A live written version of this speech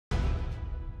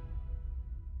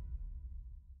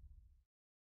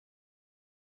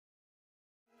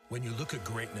When you look at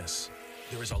greatness,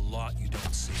 there is a lot you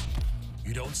don't see.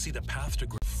 You don't see the path to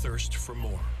thirst for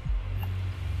more.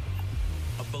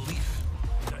 A belief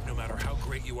that no matter how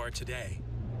great you are today,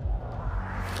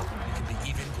 you can be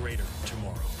even greater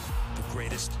tomorrow. The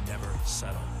greatest never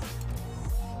settle.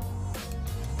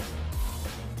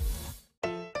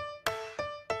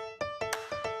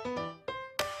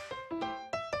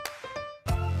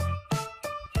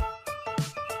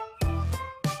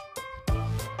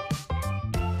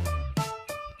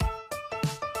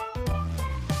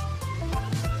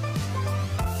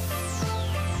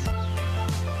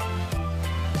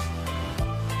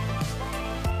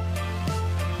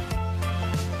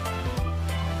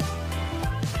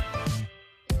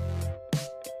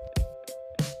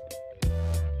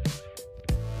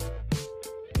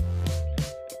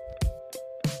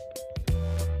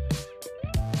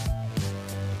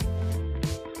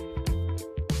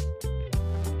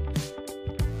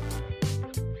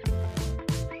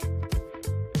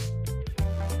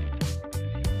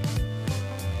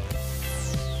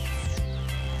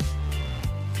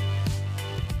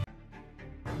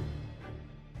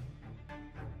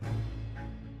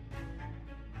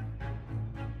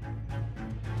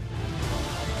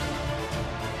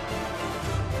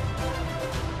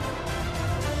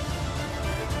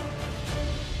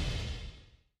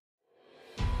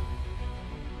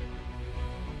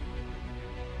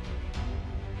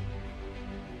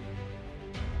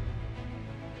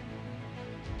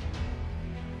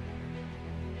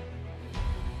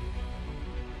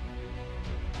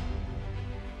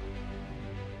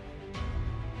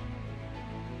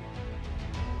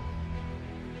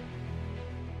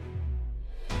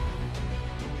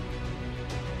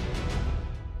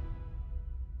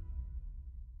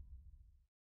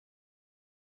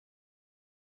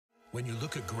 When you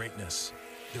look at greatness,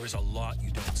 there is a lot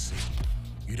you don't see.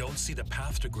 You don't see the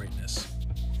path to greatness,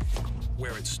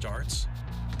 where it starts,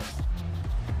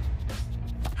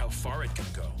 how far it can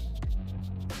go,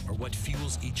 or what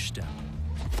fuels each step.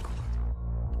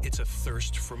 It's a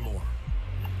thirst for more.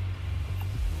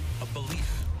 A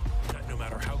belief that no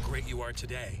matter how great you are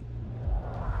today,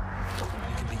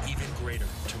 you can be even greater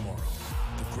tomorrow.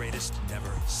 The greatest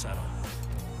never settle.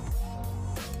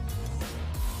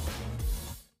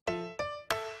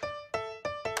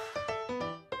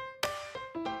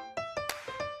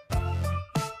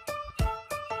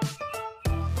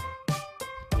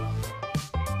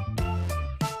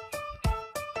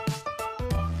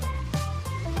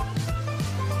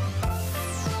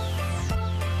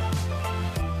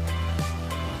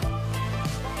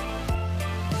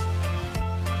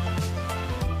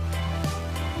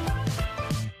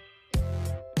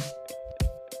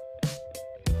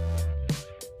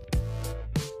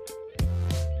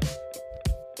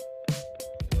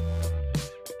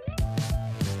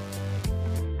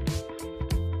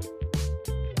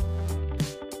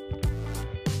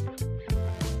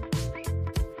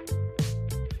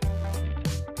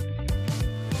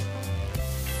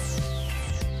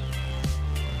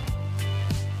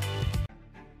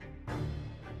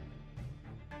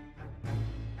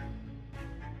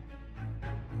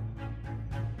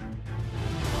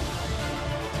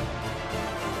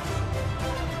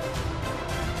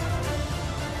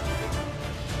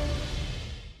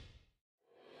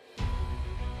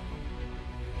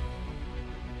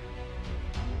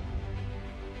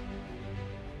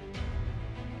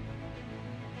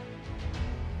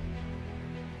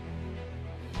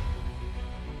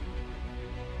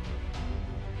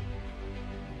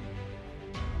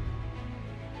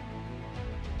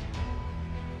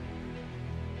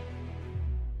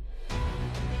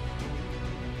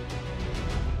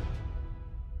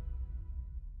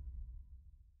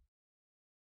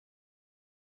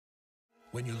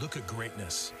 When you look at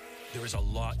greatness, there is a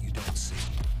lot you don't see.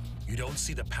 You don't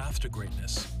see the path to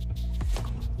greatness,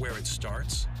 where it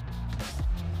starts,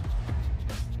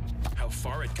 how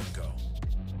far it can go,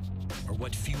 or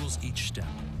what fuels each step.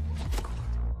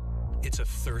 It's a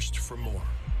thirst for more.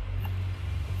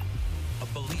 A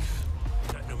belief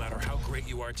that no matter how great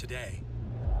you are today,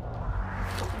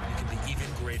 you can be even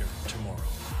greater tomorrow.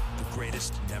 The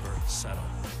greatest never settle.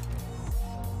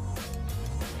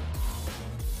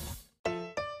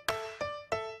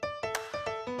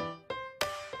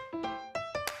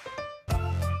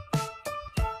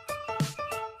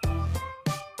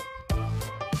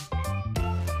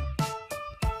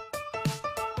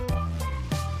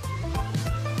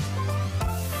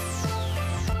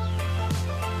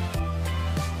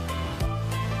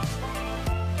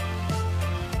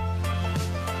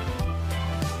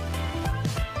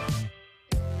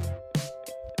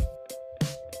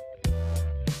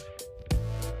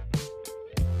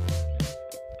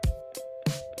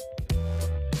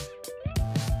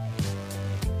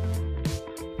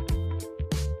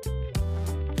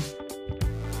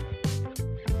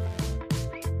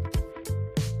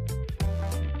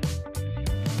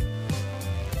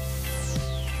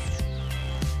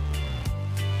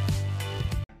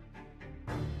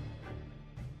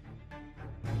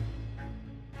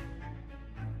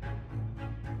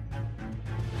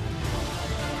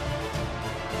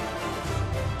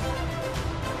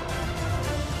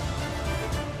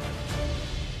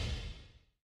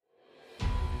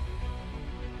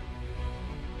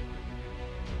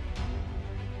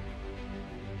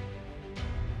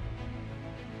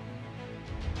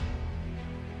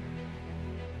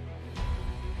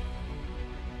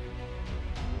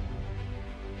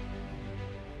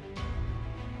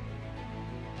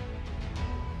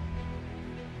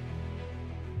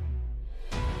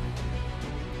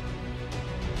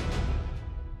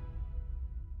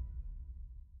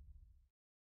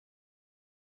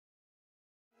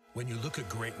 When you look at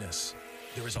greatness,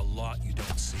 there is a lot you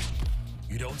don't see.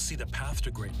 You don't see the path to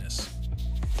greatness,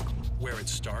 where it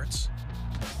starts,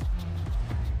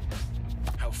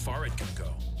 how far it can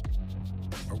go,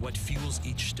 or what fuels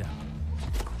each step.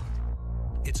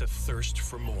 It's a thirst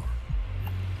for more.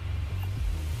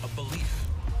 A belief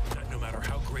that no matter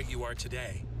how great you are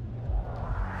today,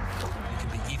 you can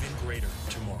be even greater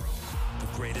tomorrow. The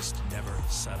greatest never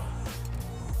settle.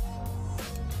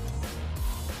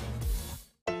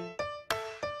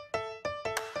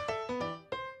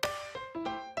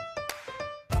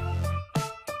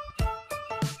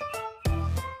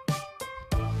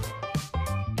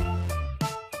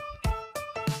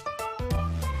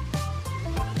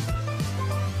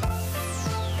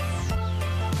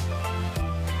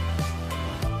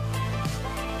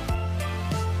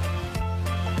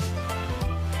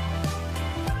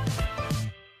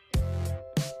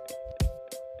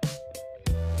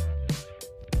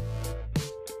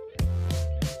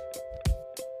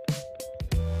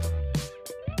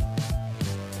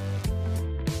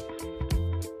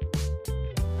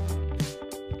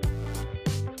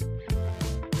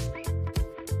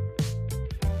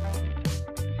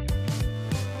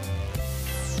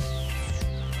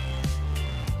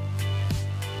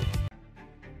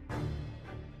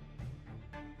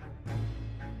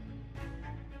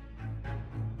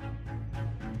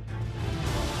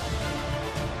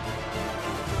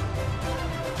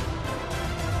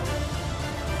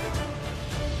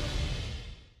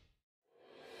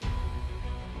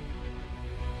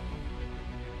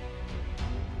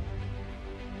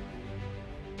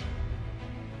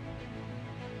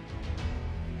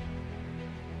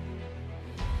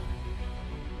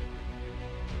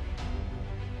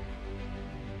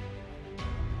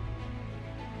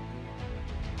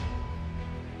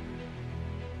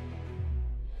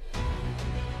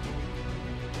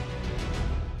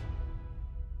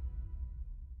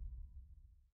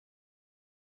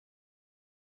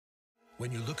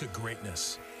 When you look at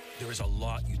greatness, there is a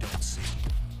lot you don't see.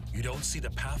 You don't see the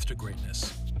path to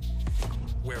greatness,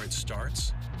 where it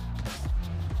starts,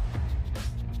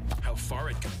 how far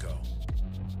it can go,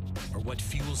 or what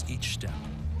fuels each step.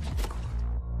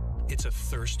 It's a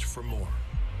thirst for more.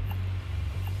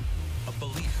 A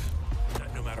belief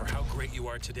that no matter how great you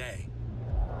are today,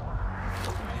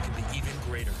 you can be even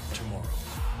greater tomorrow.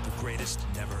 The greatest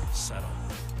never settle.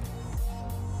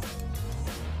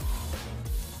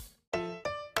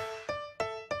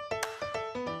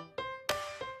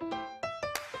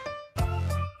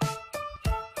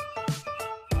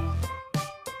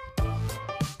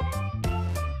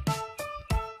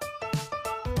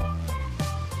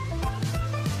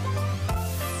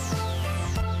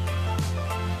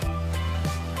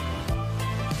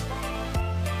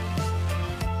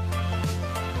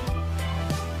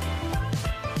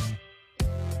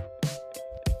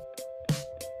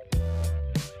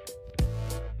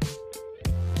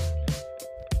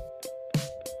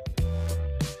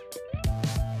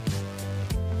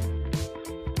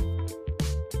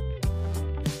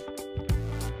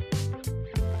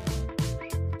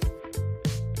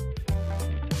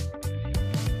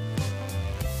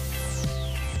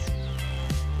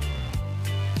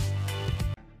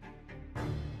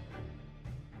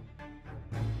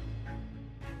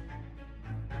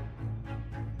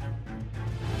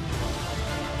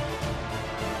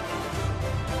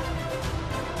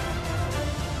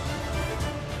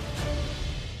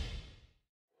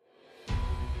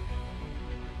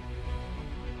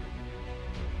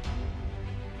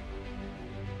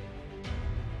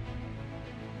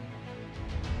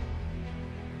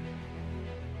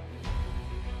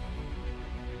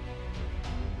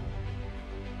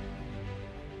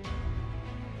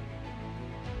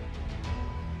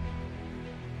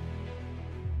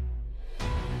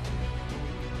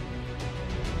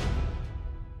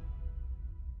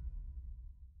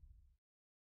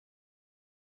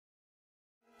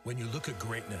 When you look at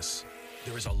greatness,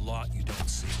 there is a lot you don't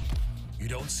see. You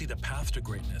don't see the path to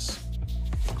greatness,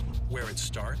 where it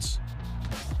starts,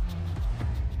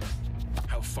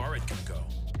 how far it can go,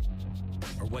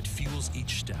 or what fuels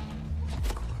each step.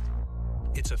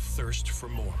 It's a thirst for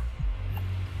more.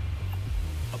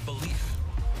 A belief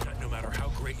that no matter how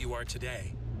great you are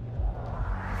today,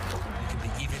 you can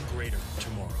be even greater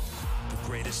tomorrow. The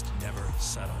greatest never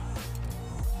settle.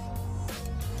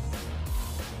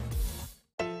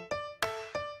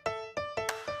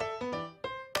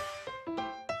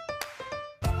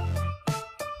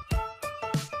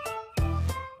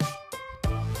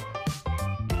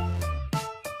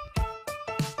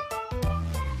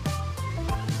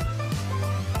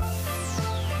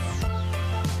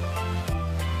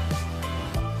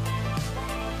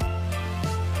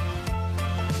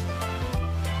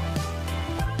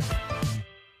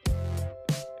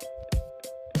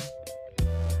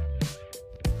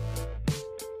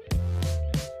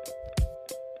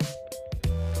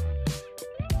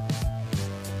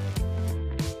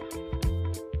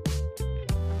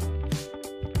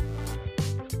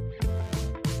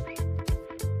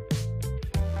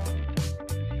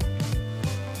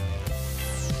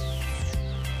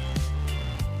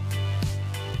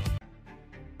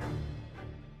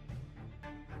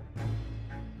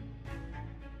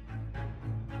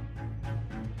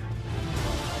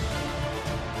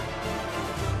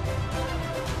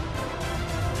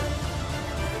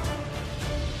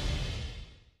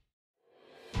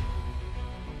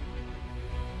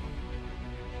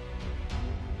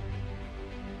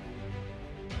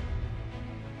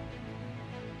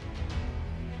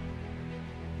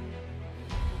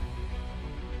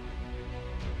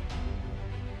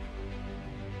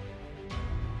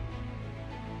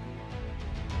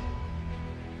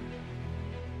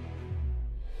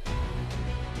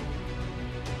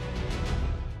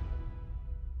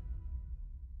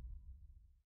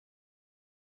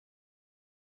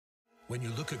 When you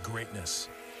look at greatness,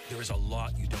 there is a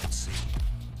lot you don't see.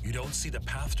 You don't see the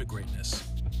path to greatness,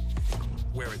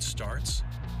 where it starts,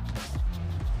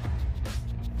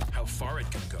 how far it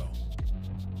can go,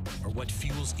 or what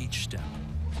fuels each step.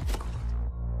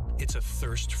 It's a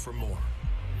thirst for more.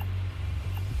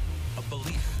 A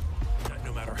belief that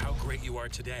no matter how great you are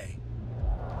today,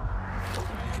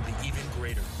 you can be even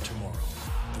greater tomorrow.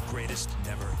 The greatest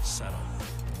never settle.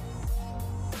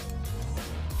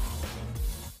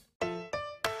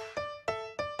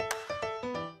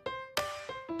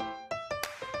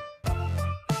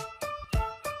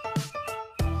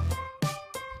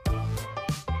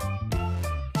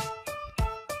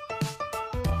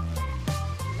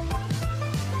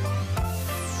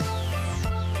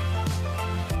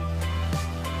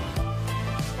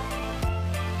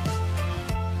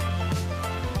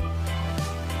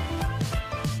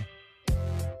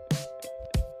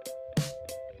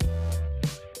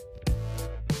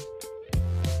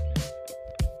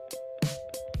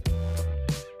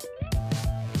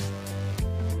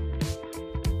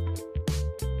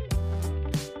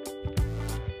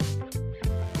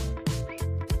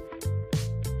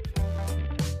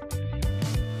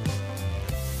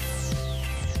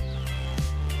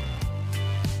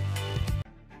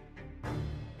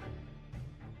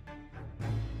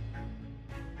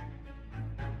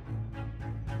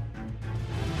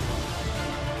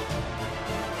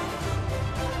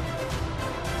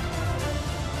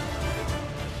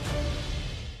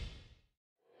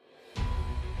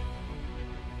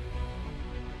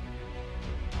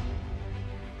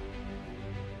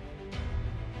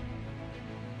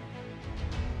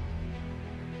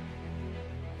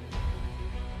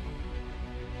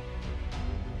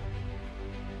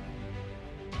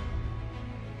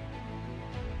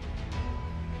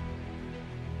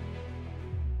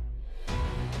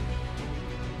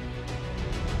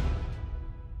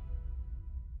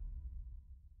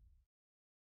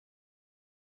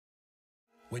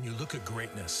 When you look at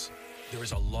greatness, there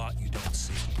is a lot you don't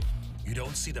see. You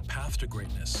don't see the path to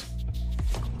greatness,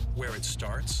 where it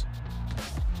starts,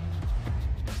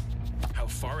 how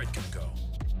far it can go,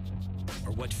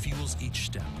 or what fuels each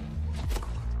step.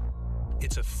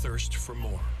 It's a thirst for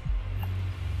more.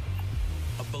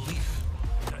 A belief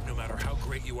that no matter how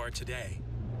great you are today,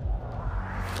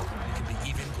 you can be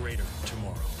even greater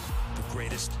tomorrow. The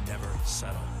greatest never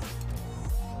settle.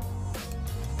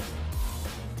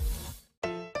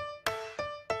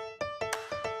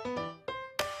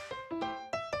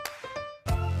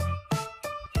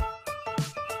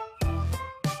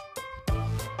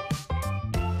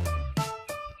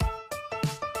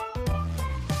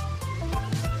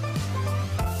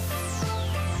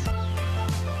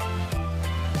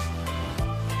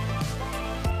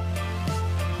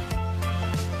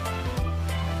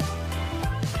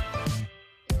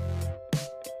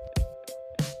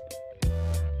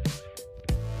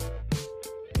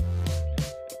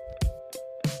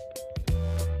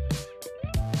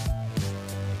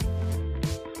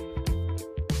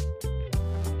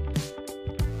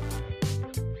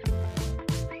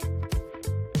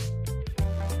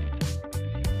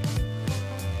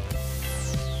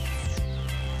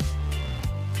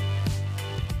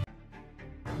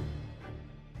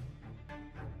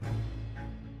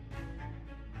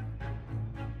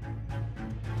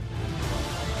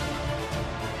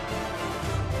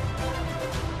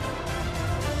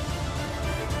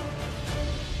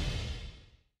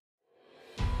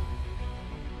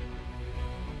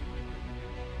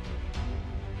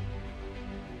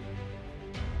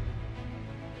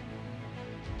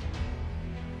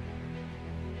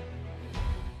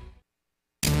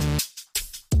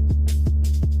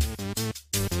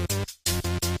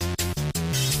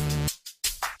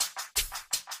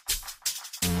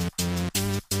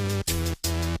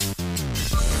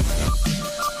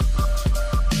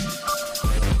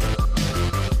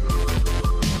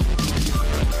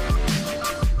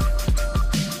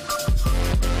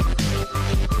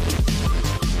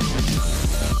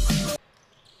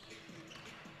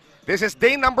 This is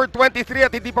day number 23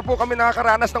 at hindi pa po kami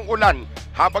nakakaranas ng ulan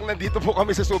habang nandito po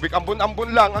kami sa Subic.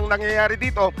 Ambon-ambon lang ang nangyayari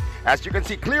dito. As you can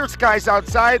see, clear skies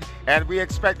outside and we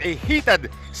expect a heated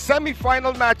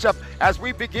semi-final matchup as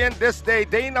we begin this day.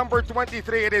 Day number 23,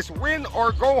 it is win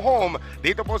or go home.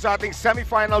 Dito po sa ating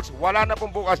semi-finals, wala na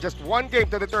pong bukas. Just one game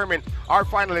to determine our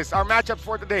finalists. Our matchups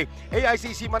for today,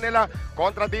 AICC Manila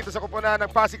kontra dito sa kupunan ng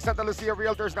Pasig Sta Lucia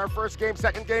Realtors in our first game.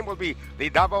 Second game will be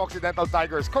the Davao Occidental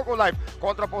Tigers. Coco Life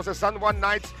kontra po sa San Juan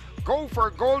Knights. Go for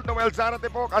gold, Noel Zanate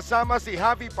po, kasama si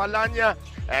Javi Palanya.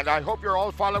 And I hope you're all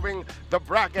following the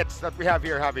brackets that we have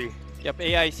here, Javi. Yep,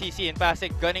 AICC and Pasig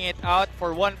gunning it out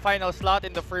for one final slot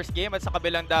in the first game. At sa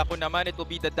kabilang dako naman, it will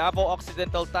be the Davao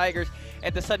Occidental Tigers and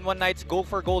the San Juan Knights go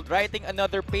for gold, writing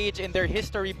another page in their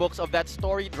history books of that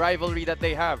storied rivalry that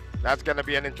they have. That's gonna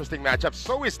be an interesting matchup.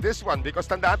 So is this one because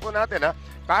tandaan po natin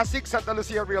Pasig Santa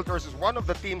Lucia Realtors is one of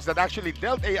the teams that actually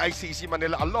dealt AICC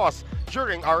Manila a loss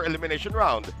during our elimination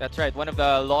round. That's right, one of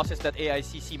the losses that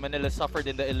AICC Manila suffered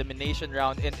in the elimination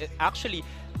round, and actually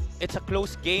it's a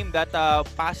close game that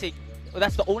Pasig.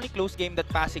 That's the only close game that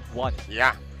Pasig won.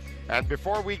 Yeah. And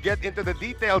before we get into the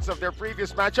details of their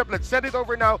previous matchup, let's send it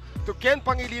over now to Ken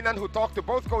Pangilinan, who talked to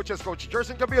both coaches, Coach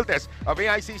Jeric Teng of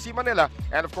AICC Manila,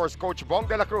 and of course, Coach Bong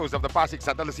de la Cruz of the Pasig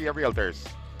Santa Lucia Realtors.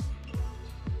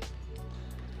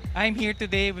 I'm here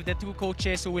today with the two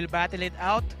coaches who will battle it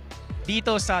out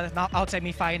dito sa knockout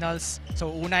semifinals.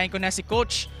 So unahin ko na si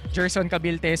Coach Jerson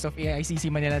Cabiltes of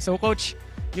AICC Manila. So Coach,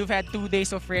 you've had 2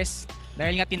 days of rest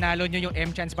dahil nga tinalo nyo yung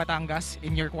M-Chance Batangas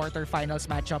in your quarterfinals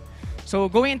matchup. So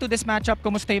going into this matchup,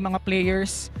 kumusta yung mga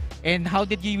players and how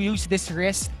did you use this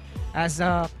rest as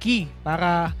a key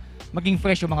para maging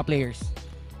fresh yung mga players?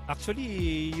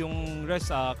 Actually, yung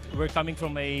rest, we're coming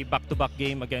from a back-to-back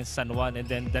game against San Juan, and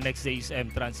then the next day is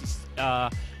M-Trans.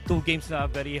 2 games na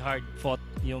very hard fought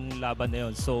yung laban na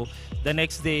yun. So the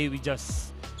next day we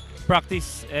just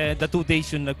practice, the 2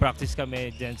 days yung nag-practice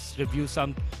kami, then review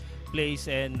some plays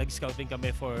and nag-scouting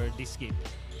kami for this game.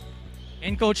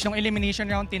 And Coach, nung elimination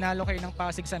round, tinalo kayo ng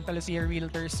Pasig Santa Lucia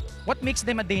Realtors. What makes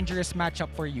them a dangerous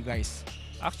matchup for you guys?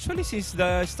 Actually, since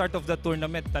the start of the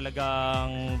tournament,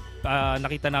 talagang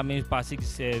nakita namin Pasig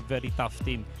is a very tough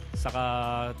team.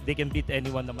 Saka they can beat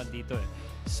anyone naman dito eh.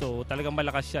 So talagang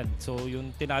malakas yan. So yung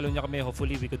tinalo niya kami,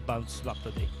 hopefully we could bounce back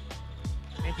today.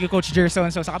 Thank you, Coach Gerson.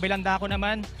 So sa kabilang dako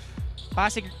naman,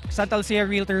 Pasig Santa Lucia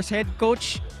Realtors head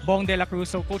coach Bong de la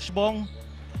Cruz. So Coach Bong,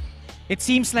 it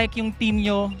seems like yung team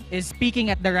nyo is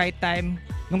peaking at the right time.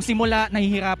 Nung simula,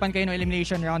 nahihirapan kayo ng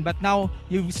elimination round, but now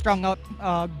you've strung out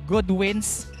good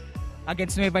wins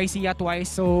against Nueva Ecija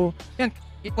twice. So, yan,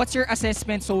 what's your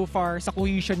assessment so far sa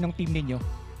cohesion ng team ninyo?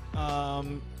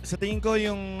 Sa tingin ko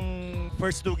yung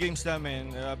first 2 games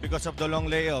namin, because of the long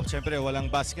layoff, syempre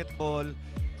walang basketball,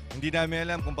 hindi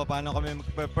namin alam kung paano kami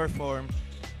mag-perform.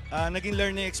 Naging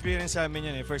learning experience sa amin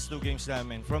yun first 2 games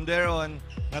namin. From there on,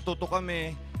 natuto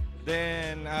kami,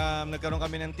 then nagkaroon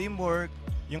kami ng teamwork,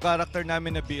 yung character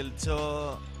namin na build.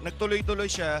 So,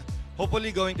 nagtuloy-tuloy siya.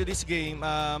 Hopefully, going to this game,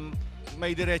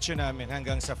 may diretso namin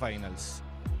hanggang sa finals.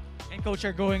 And Coach,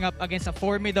 you're going up against a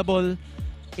formidable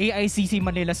AICC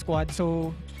Manila squad.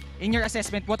 So, in your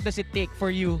assessment, what does it take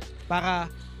for you para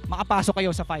makapasok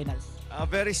kayo sa finals?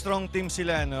 Very strong team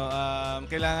sila, no?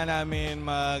 Kailangan namin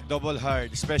mag-double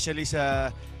hard, especially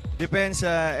sa defense.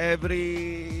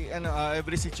 Every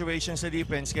situation sa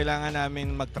defense, kailangan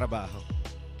namin magtrabaho.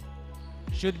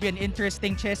 Should be an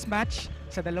interesting chess match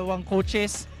sa dalawang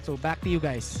coaches. So back to you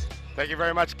guys. Thank you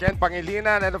very much, Ken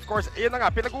Pangilinan. And of course, yun na nga,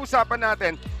 pinag-uusapan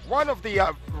natin, one of the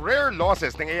rare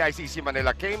losses ng AICC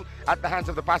Manila came at the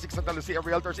hands of the Pasig Santa Lucia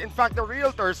Realtors. In fact, the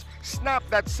Realtors snapped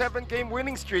that 7-game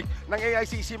winning streak ng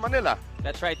AICC Manila.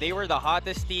 That's right, they were the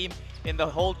hottest team in the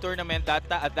whole tournament at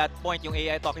that point, yung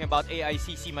talking about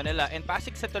AICC Manila. And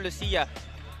Pasig Santa Lucia,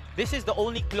 this is the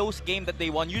only close game that they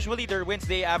won. Usually their wins,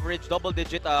 they average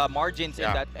double-digit margins in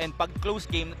that. And pag close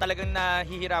game, talagang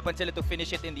nahihirapan sila to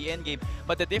finish it in the end game.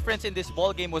 But the difference in this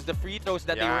ball game was the free throws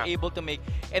that they were able to make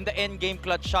and the end game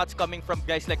clutch shots coming from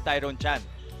guys like Tyrone Chan.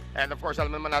 And of course,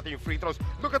 alam naman natin yung free throws.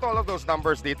 Look at all of those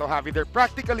numbers dito, Javi. They're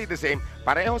practically the same.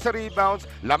 Pareho sa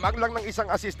rebounds, lamang lang ng isang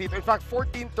assist dito. In fact,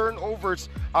 14 turnovers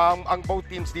ang both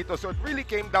teams dito. So it really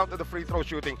came down to the free throw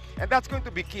shooting. And that's going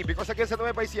to be key because against the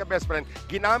Nueva Ecija best friend,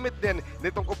 ginamit din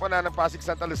nitong kumpanan ng Pasig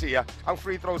Santa Lucia ang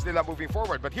free throws nila moving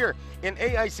forward. But here, in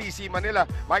AICC Manila,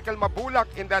 Michael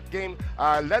Mabulac in that game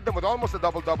led them with almost a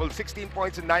double-double, 16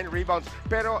 points and 9 rebounds.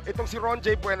 Pero itong si Ron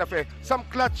J. Buenafe, some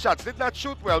clutch shots. Did not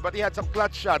shoot well, but he had some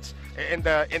clutch shots in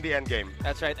the end game.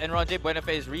 That's right, and Ron J.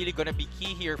 Buenafe is really going to be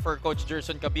key here for Coach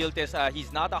Jerson Cabiltes.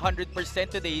 He's not 100%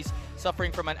 today. He's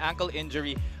suffering from an ankle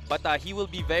injury, but he will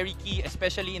be very key,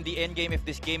 especially in the end game if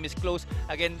this game is close.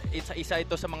 Again, isa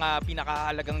ito sa mga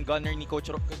pinakahalagang gunner ni Coach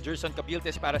Jerson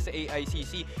Cabiltes para sa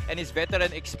AICC, and his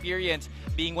veteran experience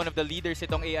being one of the leaders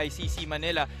itong AICC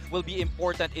Manila will be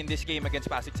important in this game against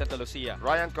Pasig Santa Lucia.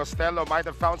 Ryan Costelo might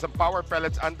have found some power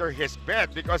pellets under his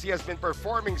bed because he has been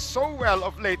performing so well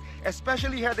of late,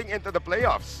 especially heading into the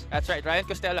playoffs. That's right, Ryan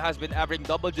Costelo has been averaging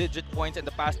double-digit points in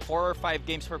the past 4 or 5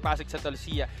 games for Pasig Santa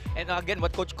Lucia. And again,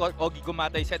 what Coach Ogie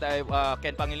Gumatay said,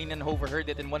 Ken Pangilinan overheard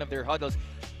it in one of their huddles.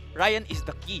 Ryan is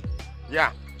the key.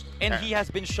 Yeah. And he has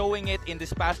been showing it in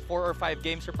this past 4 or 5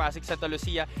 games for Pasig Santa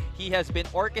Lucia. He has been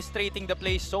orchestrating the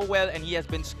play so well, and he has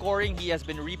been scoring, he has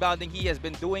been rebounding, he has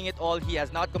been doing it all. He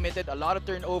has not committed a lot of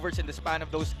turnovers in the span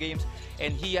of those games,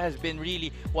 and he has been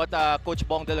really what Coach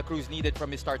Bong de la Cruz needed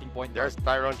from his starting point guard. There's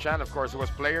Tyrone Chan, of course, who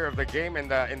was player of the game in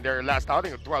their last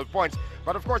outing with 12 points.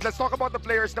 But of course, let's talk about the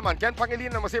players naman. Ken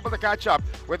Pangilinan was able to catch up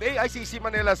with AICC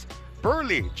Manila's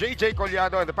Burley, JJ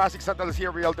Collado, and the Pasig Sta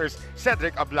Lucia Realtors,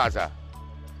 Cedric Ablaza.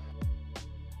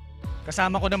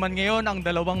 Kasama ko naman ngayon ang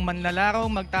dalawang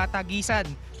manlalarong magtatagisan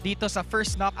dito sa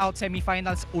first knockout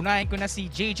semifinals. Unahin ko na si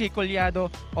JJ Collado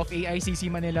of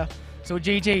AICC Manila. So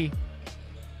JJ,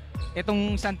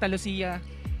 itong Santa Lucia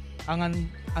ang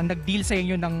nag-deal sa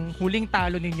inyo ng huling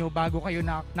talo ninyo bago kayo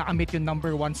nakamit yung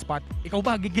number 1 spot. Ikaw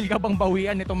ba, gigil ka bang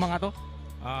bawian itong mga to?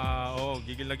 Oo,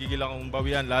 gigil na gigil akong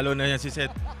bawian, lalo na yan si Seth.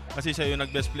 Kasi siya yung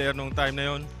nag-best player nung time na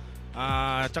yun.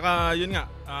 Tsaka yun nga,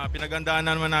 pinagandaan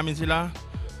na naman namin sila.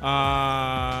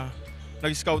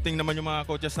 Nag-scouting naman yung mga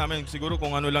coaches namin. Siguro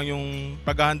kung ano lang yung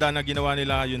paghahanda na ginawa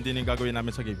nila, yun din yung gagawin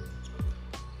namin sa game.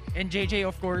 And JJ,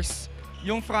 of course,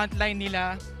 yung frontline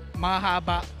nila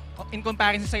mahaba in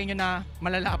comparison sa inyo na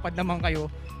malalapad naman kayo.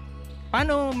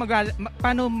 Paano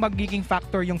magiging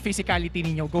factor yung physicality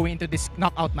ninyo going into this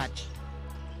knockout match?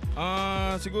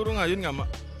 Siguro nga, yun nga,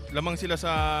 lamang sila sa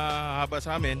haba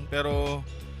sa amin, pero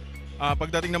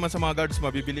pagdating naman sa mga guards,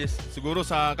 mabibilis. Siguro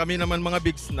sa kami naman mga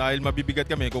bigs, dahil mabibigat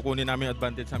kami, kukunin namin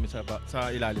advantage namin sa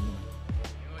ilalim naman.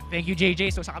 Thank you,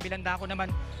 JJ. So sa kabilang dako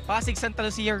naman, Pasig Santa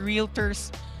Lucia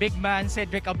Realtors, big man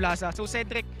Cedric Ablaza. So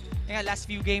Cedric, last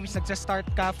few games, nagsa-start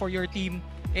ka for your team,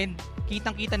 and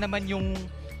kitang-kita naman yung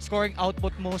scoring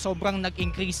output mo, sobrang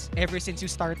nag-increase ever since you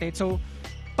started. So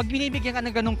pag binibigyan ka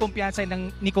ng ganong kumpiyansa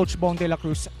ni Coach Bong de la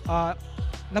Cruz,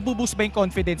 nabuboost ba yung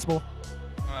confidence mo?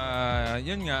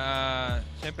 Yun nga,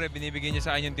 syempre binibigyan niya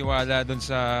sa akin yung tiwala doon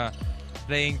sa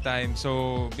playing time.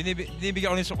 So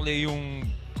binibigyan ko ni Sukle yung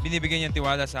binibigyan niyang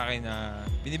tiwala sa akin na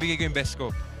binibigay ko yung best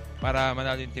ko para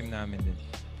manalo yung team namin din.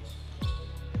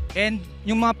 And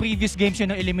yung mga previous games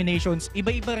yun ng eliminations,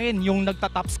 iba-iba rin yung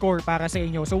nagta-top score para sa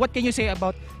inyo. So what can you say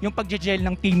about yung pag-gel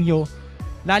ng team nyo,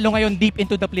 lalo ngayon deep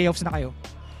into the playoffs na kayo?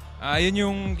 Yun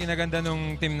yung kinaganda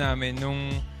nung team namin.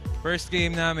 Nung first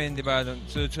game namin, di ba,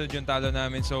 sunod yung talo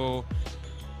namin. So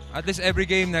at least every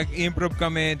game nag-improve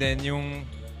kami. Then yung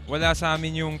wala sa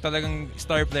amin yung talagang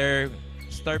star player,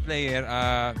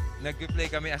 nag-play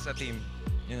kami as a team.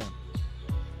 You know.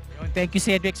 Thank you,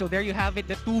 Cedric. So there you have it,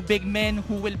 the two big men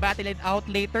who will battle it out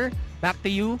later. Back to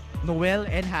you, Noel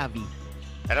and Javi.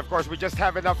 And of course, we just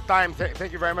have enough time. Thank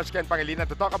you very much, Ken Pangilinan,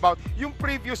 to talk about yung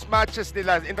previous matches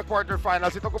nila in the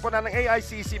quarterfinals. Ito ko po na ng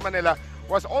AICC Manila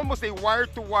was almost a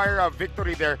wire-to-wire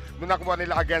victory there nung nakuha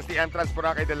nila against the entrance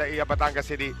Boracay de la Ia, Batangas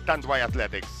City, Tanduay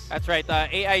Athletics. That's right.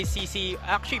 AICC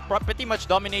actually pretty much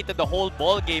dominated the whole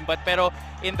ball game. Pero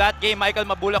in that game, Michael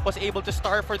Mabulac was able to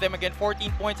star for them again.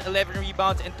 14 points, 11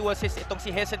 rebounds, and 2 assists. Itong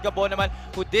si Hesed Gabo naman,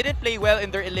 who didn't play well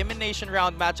in their elimination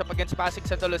round matchup against Pasig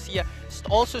Santa Lucia,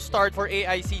 also starred for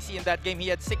AICC in that game. He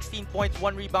had 16 points,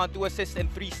 1 rebound, 2 assists, and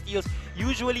 3 steals.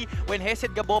 Usually, when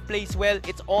Hesed Gabo plays well,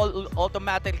 it's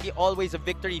automatically always a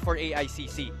victory for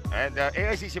AICC. And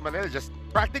AICC Manila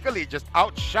practically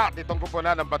outshot itong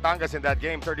kupunan ng Batangas in that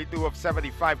game. 32 of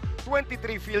 75,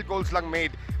 23 field goals lang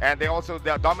made, and they also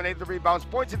dominated the rebounds,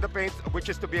 points in the paint, which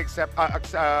is to be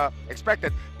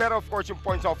expected. Pero of course, yung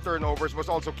points off turnovers was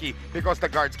also key because the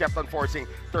guards kept on forcing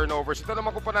turnovers. Ito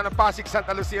naman kupunan ng Pasig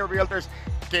Santa Lucia Realtors,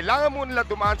 kailangan mo nila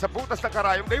dumaan sa butas ng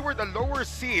karayom. They were the lower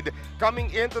seed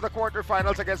coming into the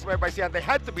quarterfinals against Nueva Ecija, and they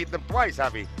had to beat them twice,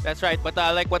 Javi. That's right, but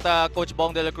like what Coach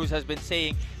Bong de la Cruz has been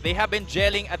saying, they have been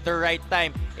gelling at the right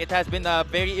time. It has been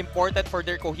very important for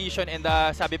their cohesion, and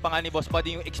sabi pa nga ni Boss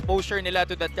Buddy, yung exposure nila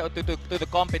to the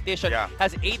competition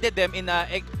has aided them in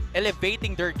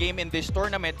elevating their game in this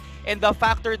tournament. And the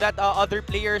factor that other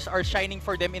players are shining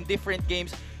for them in different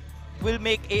games will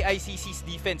make AICC's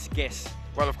defense guess.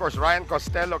 Well, of course, Ryan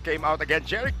Costelo came out again.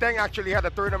 Jeric Teng actually had a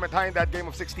tournament high in that game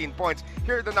of 16 points.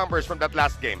 Here are the numbers from that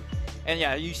last game. And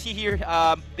yeah, you see here,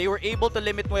 they were able to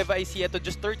limit Nueva Ecija to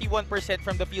just 31%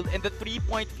 from the field, and the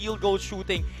 3-point field goal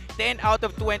shooting, 10 out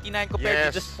of 29 compared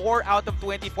to just 4 out of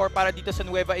 24 para dito sa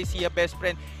Nueva Ecija best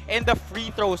friend. And the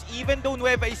free throws, even though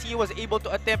Nueva Ecija was able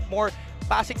to attempt more,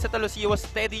 Pasig Santa Lucia was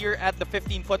steadier at the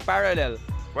 15-foot parallel.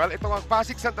 Well, ito ang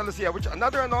Pasig Santa Lucia, which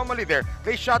another anomaly there.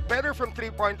 They shot better from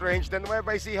 3-point range than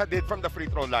Nueva Ecija did from the free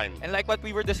throw line. And like what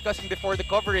we were discussing before the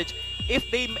coverage, if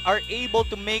they are able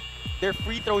to make their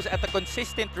free throws at a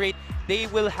consistent rate,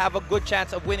 they will have a good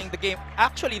chance of winning the game.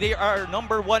 Actually, they are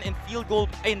 #1 in field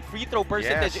goal in free throw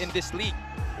percentage in this league.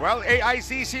 Well,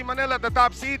 AICC Manila, the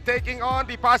top seed, taking on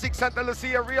the Pasig Santa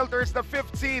Lucia Realtors, the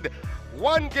 5th seed.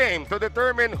 One game to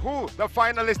determine who the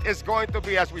finalist is going to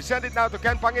be, as we send it now to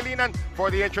Ken Pangilinan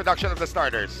for the introduction of the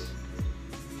starters.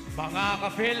 Mga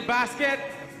ka-Filbasket,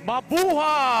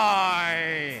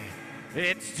 mabuhay!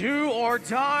 It's do or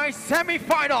die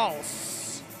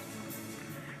semifinals.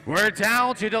 We're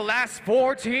down to the last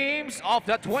 4 teams of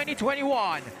the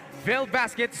 2021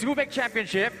 Filbasket Subic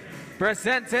Championship,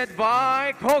 presented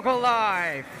by Coco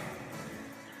Life.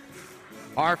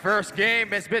 Our first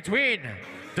game is between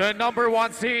the number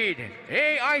 1 seed,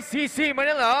 AICC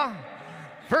Manila,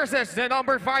 versus the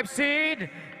number 5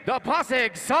 seed, the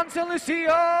Pasig Santa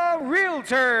Lucia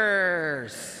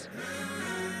Realtors.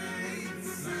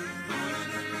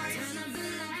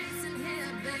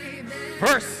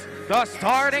 First, the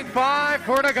starting 5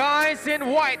 for the guys in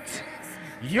white,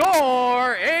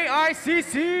 your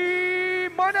AICC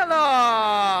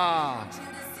Manila.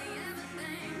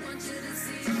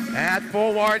 At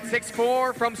forward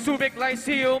 6'4" from Subic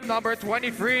Lyceum, number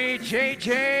 23,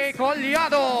 JJ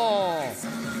Collado.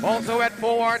 Also at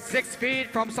forward 6 feet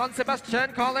from San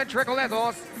Sebastian College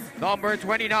Recoletos, number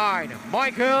 29,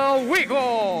 Michael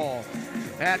Wigo.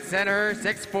 At center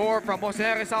 6'4" from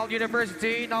Jose Rizal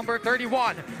University, number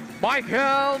 31,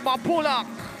 Michael Mabulac.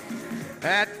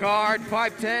 At guard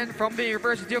 5'10" from the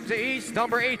University of the East,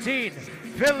 number 18,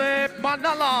 Philip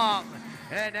Manalang.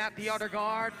 And at the other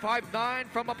guard, 5'9"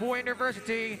 from Mapua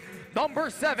University, number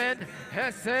 7,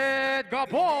 Hesed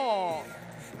Gabo.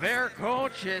 Their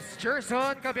coach is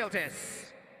Jerson Cabiltes.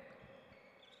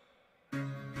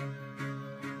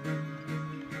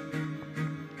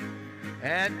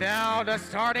 And now the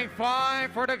starting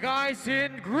 5 for the guys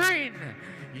in green,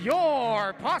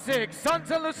 your Pasig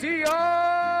Santa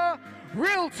Lucia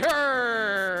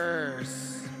Realtors.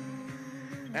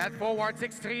 At forward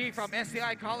 6'3" from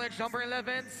SDI College, number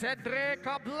 11, Cedric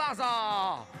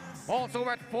Cablaza. Also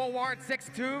at forward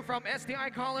 6'2" from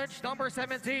SDI College, number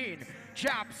 17,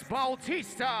 Chaps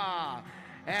Bautista.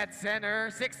 At center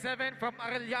 6'7" from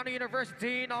Arellano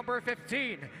University, number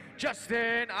 15,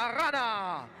 Justin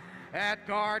Arana. At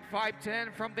guard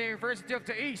 5'10" from the University of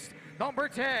the East, number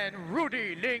 10,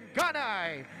 Rudy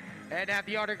Lingganay. And at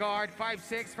the other guard,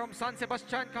 5'6" from San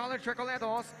Sebastian College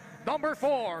Recoletos, number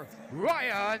 4,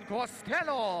 Ryan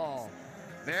Costelo.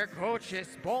 Their coach is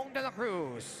Bong de la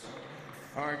Cruz.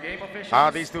 Our game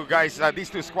officials. These two guys, these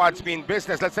two squads mean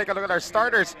business. Let's take a look at our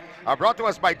starters, brought to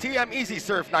us by TM Easy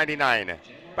Surf 99.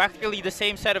 Practically the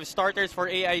same set of starters for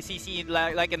AICC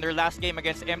like in their last game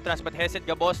against MTRAS, but Hesed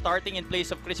Gabo starting in place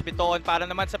of Chris Bitoon. Para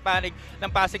naman sa panig ng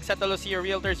Pasig Santa Lucia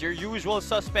Realtors, your usual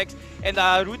suspects. And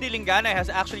Rudy Lingganay has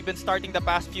actually been starting the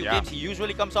past few games. He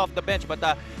usually comes off the bench, but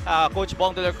Coach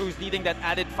Bong de la Cruz needing that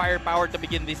added firepower to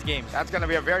begin these games. That's going to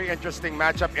be a very interesting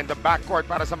matchup in the backcourt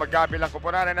para sa magkabilang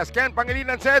kupunan. And as Ken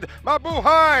Pangilinan said,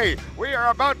 mabuhay! We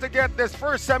are about to get this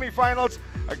first semifinals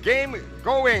a game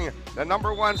going. The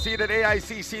number 1 seed at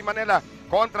AICC Manila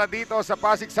kontra dito sa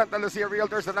Pasig Santa Lucia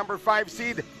Realtors, the number 5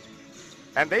 seed.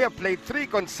 And they have played 3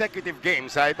 consecutive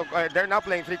games. They're now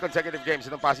playing 3 consecutive games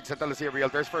in the Pasig Santa Lucia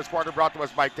Realtors. First quarter brought to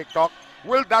us by TikTok.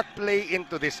 Will that play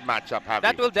into this matchup, Javi?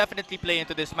 That will definitely play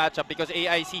into this matchup because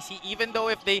AICC, even though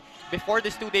if they, before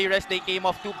this 2-day rest, they came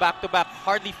off 2 back-to-back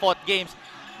hardly fought games,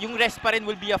 yung rest pa rin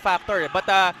will be a factor. But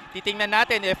titingnan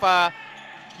natin if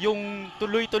yung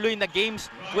tuloy-tuloy na games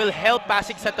will help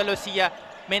Pasig Santa Lucia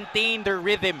maintain their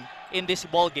rhythm in this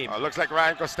ball game. Looks like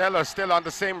Ryan Costelo is still on the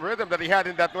same rhythm that he had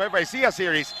in that Nueva Ecija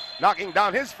series, knocking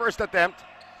down his first attempt.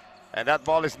 And that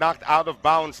ball is knocked out of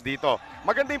bounds dito.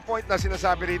 Maganda yung point na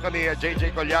sinasabi rito ni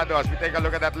JJ Collado as we take a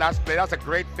look at that last play. That's a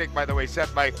great pick, by the way, set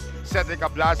by Cedric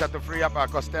Ablaza to free up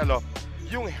Costelo.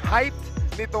 Yung height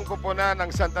nitong kupunan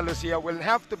ng Santa Lucia will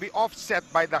have to be offset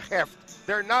by the heft.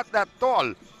 They're not that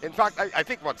tall. In fact, I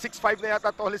think, 6'5" na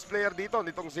yata tallest player dito,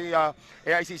 nitong si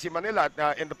AICC Manila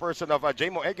in the person of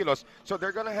Jamo Eguilos. So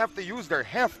they're gonna have to use their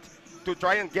heft to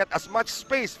try and get as much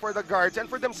space for the guards and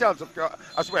for themselves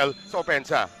as well sa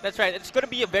opensa. That's right. It's going to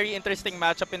be a very interesting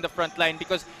matchup in the front line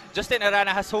because Justin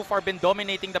Arana has so far been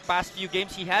dominating the past few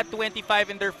games. He had 25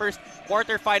 in their first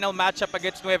quarterfinal matchup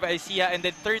against Nueva Ecija and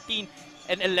then 13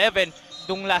 and 11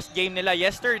 dung last game nila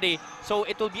yesterday. So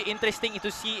it will be interesting to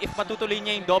see if matutuloy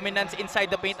niya yung dominance inside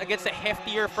the paint against a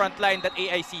heftier front line that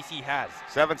AICC has.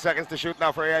 7 seconds to shoot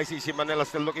now for AICC Manila,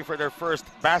 still looking for their first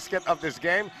basket of this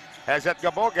game. Hesed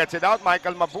Gabo gets it out,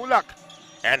 Michael Mabulac,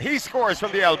 and he scores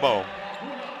from the elbow.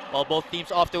 Well, both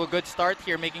teams off to a good start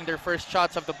here, making their first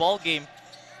shots of the ball game.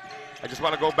 I just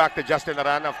want to go back to Justin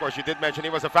Arana. Of course, you did mention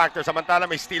he was a factor. Samantala,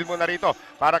 may steal mo na rito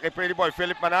para kay Pretty Boy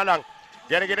Philip Manalang.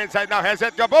 Getting it inside now,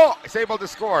 Hesed Gabo is able to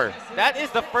score. That is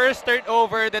the first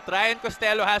turnover that Ryan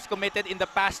Costelo has committed in the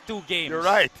past 2 games. You're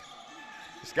right.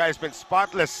 This guy has been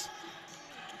spotless.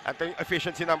 At yung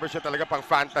efficiency numbers niya talaga pang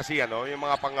fantasy, ano? Yung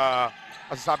mga pang,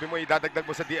 masasabi mo, idadagdag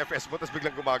mo sa DFS mo, tapos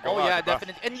biglang gumagawa. Oh yeah, diba?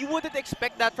 definitely. And you wouldn't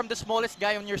expect that from the smallest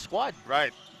guy on your squad.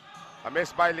 Right. A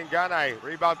miss by Lingganay.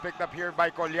 Rebound picked up here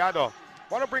by Collado.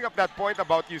 Want to bring up that point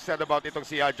about you said about itong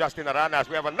si Justin Aranas.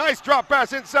 We have a nice drop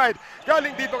pass inside.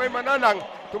 Galing dito kay Manalang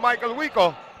to Michael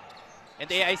Wico. And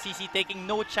AICC taking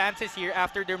no chances here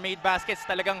after their made baskets.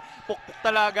 Talagang pukpuk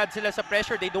talaga sila sa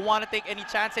pressure. They don't want to take any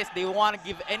chances. They want to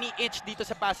give any inch dito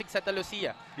sa Pasig Sta,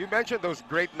 Lucia. You mentioned those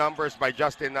great numbers by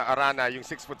Justin Arana, yung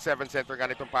 6'7" center nga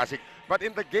nitong Pasig. But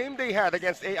in the game they had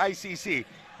against AICC,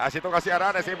 as itong kasi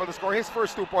Arana is able to score his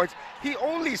first 2 points, he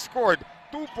only scored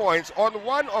 2 points on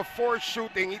 1 of 4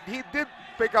 shooting. He did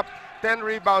pick up 10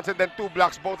 rebounds and then 2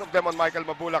 blocks, both of them on Michael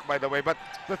Mabulac, by the way. But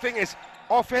the thing is,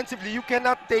 offensively, you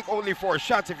cannot take only 4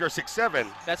 shots if you're 6'7".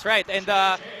 That's right. And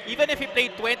even if he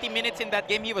played 20 minutes in that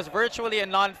game, he was virtually a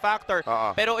non-factor.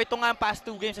 Pero ito nga ang past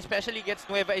 2 games, especially against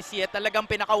Nueva Ecija, talagang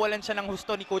pinakawalan siya ng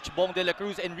husto ni Coach Bong de la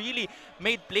Cruz and really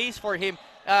made plays for him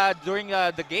during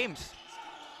the games.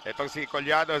 Itong si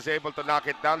Collado is able to knock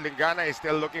it down. Lingganay is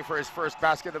still looking for his first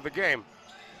basket of the game.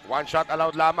 1 shot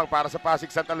allowed lamang para sa Pasig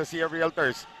Sta Lucia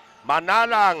Realtors.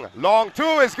 Manalang, long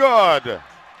 2 is good.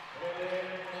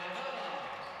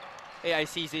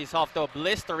 AICC is off to a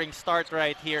blistering start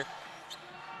right here.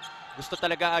 Gusto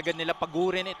talaga agad nila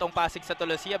pagurin itong Pasig Sta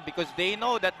Lucia because they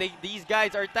know that these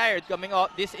guys are tired coming off.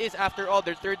 This is, after all,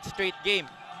 their 3rd straight game.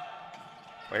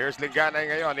 Well, here's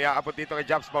Lingganay ngayon. Iaabot dito kay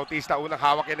Japs Bautista. Unang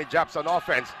hawak ni Japs on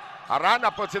offense. Arana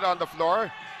puts it on the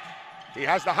floor. He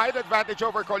has the height advantage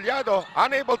over Collado.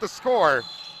 Unable to score.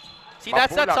 See,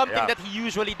 that's not Mabulac, something that he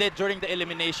usually did during the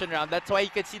elimination round. That's why you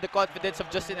can see the confidence of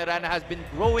Justin Arana has been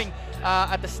growing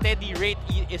at a steady rate,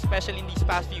 especially in these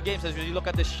past few games. As you look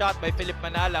at the shot by Philip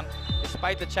Manalang,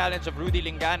 despite the challenge of Rudy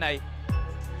Lingganay.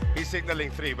 He's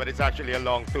signaling 3, but it's actually a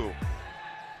long 2.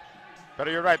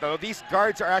 Pero you're right, these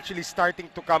guards are actually starting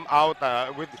to come out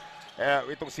with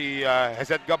itong si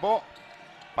Hesed Gabo.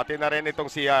 Pati na rin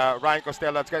itong si Ryan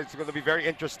Costelo. It's going to be very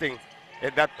interesting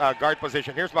in that guard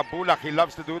position. Here's Mabulac. He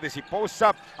loves to do this. He posts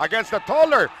up against the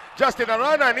taller Justin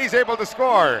Arana, and he's able to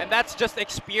score. And that's just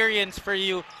experience for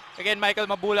you. Again, Michael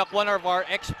Mabulac, one of our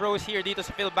ex-pros here dito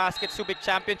sa Filbasket Subic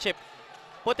Championship,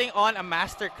 putting on a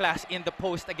masterclass in the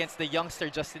post against the youngster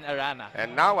Justin Arana.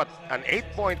 And now at an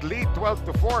 8-point lead,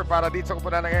 12-4 para dito sa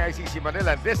kupunan ng AICC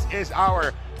Manila. This is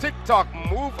our TikTok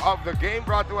move of the game,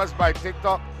 brought to us by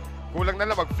TikTok. Kulang na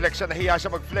lang mag-flex siya, nahiya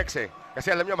siya mag-flex eh.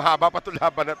 Kasi alam niyo, mahaba pa ito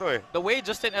laban na to eh. The way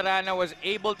Justin Arana was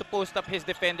able to post up his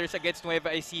defenders against Nueva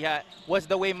Ecija was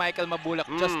the way Michael Mabulac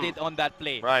just did on that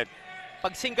play. Right.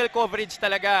 Pag single coverage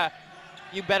talaga,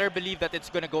 you better believe that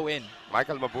it's gonna go in.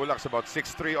 Michael Mabulac's about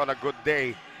 6'3" on a good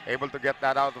day. Able to get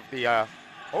that out of the,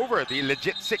 over the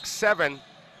legit 6'7"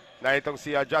 na itong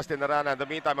si Justin Arana. In the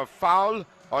meantime, a foul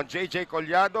on JJ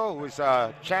Collado, who's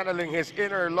channeling his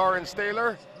inner Lawrence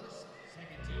Taylor.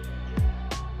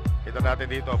 Kita natin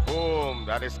dito, boom!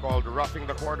 That is called roughing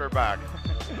the quarterback.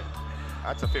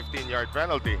 That's a 15-yard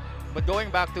penalty. But going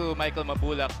back to Michael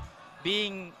Mabulac,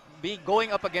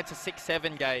 going up against a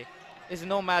 6'7" guy is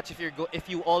no match if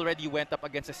you already went up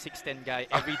against a 6'10" guy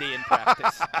every day in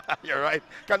practice. You're right.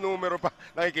 Kanumero pa.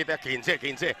 Nakikita,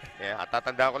 15. Yeah,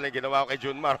 tatanda ko lang ginawa ko kay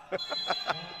Junmar.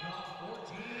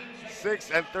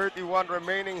 6:31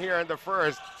 remaining here in the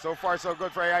first. So far, so good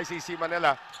for AICC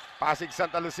Manila. Pasig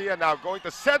Sta Lucia now going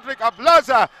to Cedric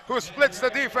Ablaza, who splits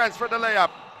the defense for the layup.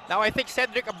 Now, I think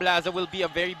Cedric Ablaza will be a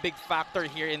very big factor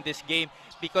here in this game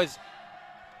because,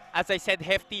 as I said,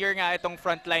 heftier nga itong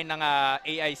front line ng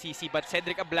AICC, but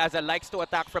Cedric Ablaza likes to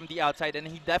attack from the outside and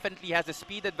he definitely has a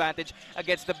speed advantage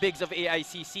against the bigs of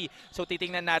AICC. So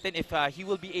titingnan natin if he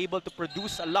will be able to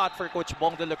produce a lot for Coach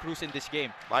Bong de la Cruz in this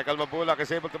game. Michael Mabulac is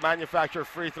able to manufacture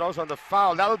free throws on the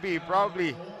foul. That'll be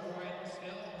probably...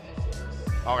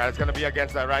 Okay, it's going to be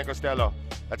against Ryan Costelo.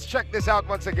 Let's check this out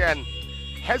once again.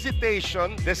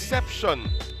 Hesitation, deception,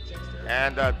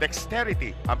 and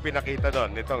dexterity ang pinakita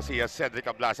doon nitong si Cedric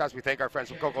Ablaza. As we thank our friends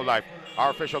from Coco Life,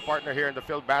 our official partner here in the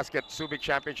Filbasket Subic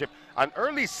Championship. An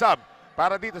early sub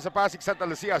para dito sa Pasig Sta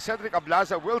Lucia. Cedric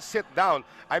Ablaza will sit down.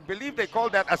 I believe they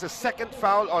called that as a second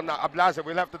foul on Ablaza.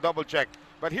 We'll have to double check.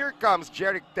 But here comes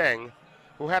Jeric Teng,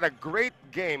 who had a great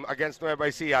game against Nueva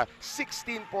Ecija.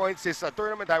 16 points his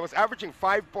tournament high, was averaging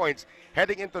 5 points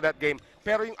heading into that game.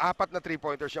 Pero yung 4 na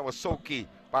 3-pointers niya was so key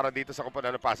para dito sa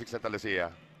kupunan ng Pasig Sta Lucia.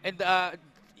 And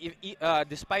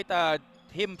despite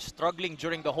him struggling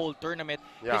during the whole tournament.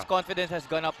 Yeah. His confidence has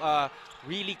gone up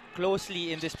really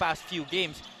closely in this past few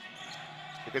games.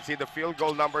 You can see the field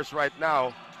goal numbers right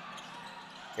now.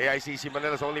 AICC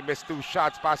Manila's only missed 2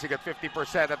 shots, passing at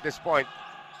 50% at this point.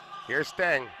 Here's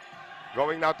Teng.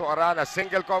 Going now to Arana.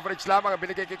 Single coverage lamang ang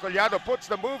binigay kay Collado.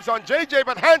 Puts the moves on JJ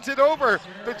but hands it over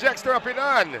to Jexter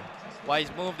Apinan.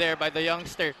 Wise move there by the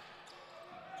youngster.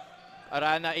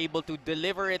 Arana able to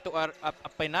deliver it to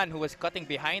Apinan, who was cutting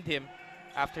behind him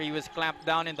after he was clamped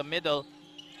down in the middle.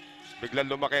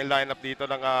 Biglang lumaki ang lineup dito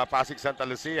ng Pasig Santa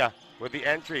Lucia with the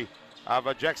entry of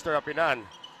Jexter Apinan.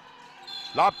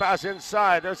 Lob pass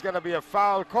inside. There's going to be a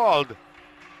foul called.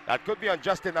 That could be on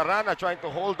Justin Arana trying to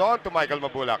hold on to Michael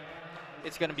Mabulac.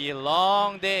 It's going to be a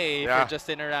long day for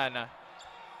Justin Arana.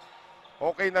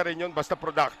 Okay na rin yun, basta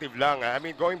productive lang. I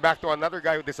mean, going back to another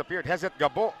guy who disappeared, Hesed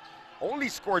Gabo only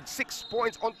scored 6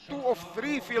 points on 2 of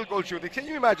 3 field goal shooting. Can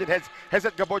you imagine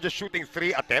Hesed Gabo just shooting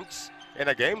 3 attempts in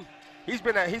a game? He's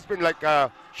been like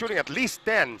shooting at least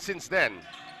 10 since then.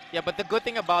 Yeah, but the good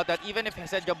thing about that, even if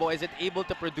Hesed Gabo isn't able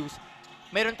to produce,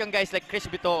 meron kang guys like Chris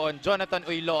Bitoon, Jonathan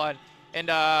Uyloan, and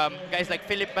guys like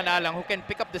Philip Manalang who can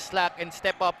pick up the slack and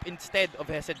step up instead of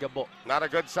Hesed Gabo. Not a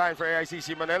good sign for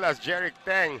AICC Manila as Jeric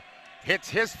Teng hits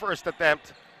his first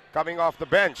attempt coming off the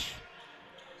bench.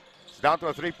 It's down to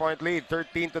a 3-point lead,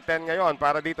 13-10 ngayon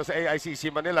para dito sa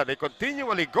AICC Manila. They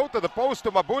continually go to the post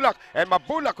to Mabulac, and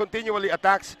Mabulac continually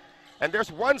attacks. And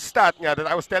there's one stat nga that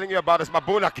I was telling you about as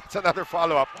Mabulac gets another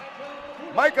follow-up.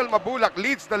 Michael Mabulac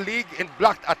leads the league in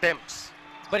blocked attempts.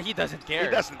 But he doesn't care.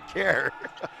 He doesn't care.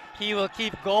 He will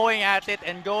keep going at it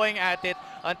and going at it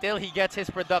until he gets his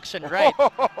production right.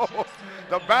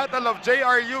 The battle of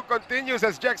JRU continues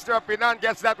as Jexter Apinan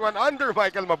gets that one under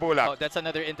Michael Mabulac. Oh, that's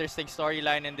another interesting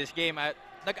storyline in this game.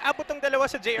 Nag-abot ang dalawa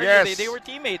sa JRU. Yes. They were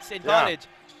teammates in college.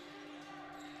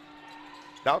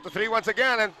 Down to 3 once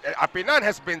again, and Apinan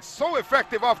has been so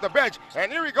effective off the bench.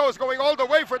 And here he goes, going all the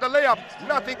way for the layup.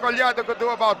 Nothing Collado could do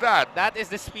about that. That is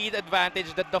the speed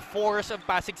advantage that the force of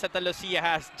Pasig Santa Lucia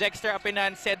has. Jexter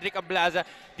Apinan, Cedric Ablaza,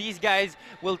 these guys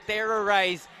will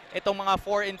terrorize itong mga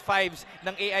 4 and 5s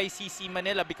ng AICC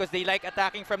Manila because they like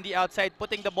attacking from the outside,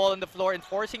 putting the ball on the floor and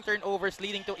forcing turnovers,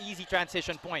 leading to easy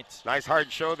transition points. Nice hard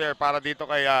show there para dito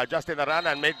kay Justin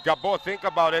Arana and made Gabo think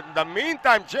about it. In the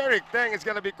meantime, Jeric Teng is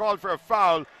going to be called for a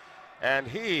foul, and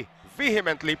he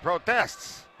vehemently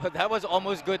protests. But that was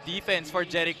almost good defense for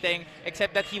Jeric Teng,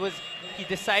 except that he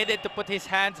decided to put his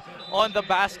hands on the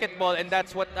basketball, and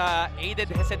that's what aided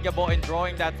Hesed Gabo in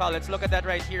drawing that foul. Let's look at that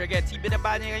right here again. Si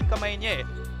binaba niya yung kamay niya eh.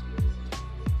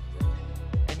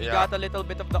 He got a little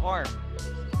bit of the arm.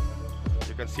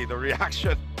 You can see the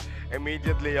reaction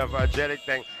immediately of Jeric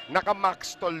Teng.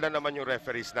 Naka-max toll na naman yung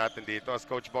referees natin dito as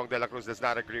Coach Bong de la Cruz does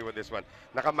not agree with this one.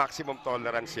 Naka-maximum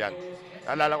tolerance yan.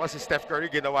 Alala ko si Steph Curry,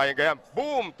 ginawa yung ganyan.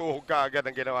 Boom! Tuhog ka agad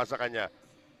ang ginawa sa kanya.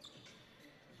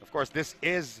 Of course, this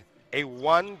is a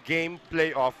 1-game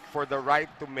playoff for the right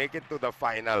to make it to the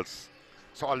finals.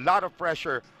 So a lot of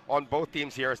pressure on both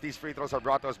teams here as these free throws are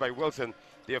brought to us by Wilson,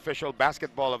 the official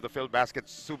basketball of the Filbasket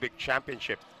Subic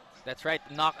Championship. That's right,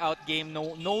 knockout game,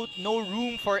 no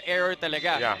room for error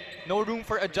talaga. Yeah. No room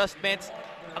for adjustments.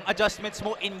 Ang adjustments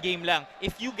mo in-game lang.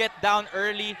 If you get down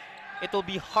early, it will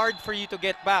be hard for you to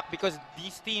get back because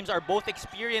these teams are both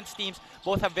experienced teams,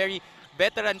 both have very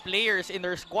veteran players in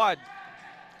their squad.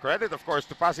 Credit, of course,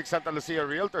 to Pasig Santa Lucia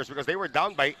Realtors because they were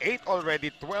down by 8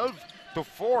 already,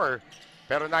 12-4.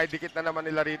 Pero naidikit na naman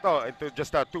nila rito into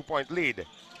just a 2-point lead.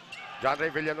 John Ray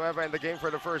Villanueva in the game for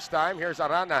the first time. Here's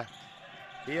Arana.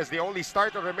 He is the only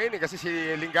starter remaining kasi si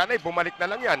Lingganay bumalik na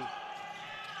lang yan.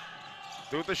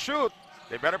 2 to shoot.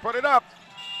 They better put it up.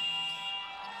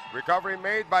 Recovery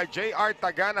made by J.R.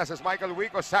 Taganas as Michael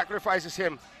Wico sacrifices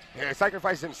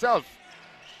himself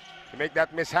to make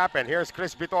that miss happen. Here's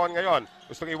Chris Bitoon ngayon.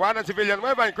 Gustong iwanan si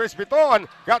Villanueva, and Chris Bitoon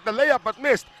got the layup but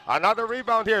missed. Another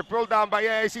rebound here pulled down by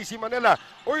AICC Manila.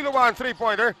 Uyluan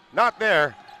 3-pointer, not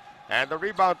there. And the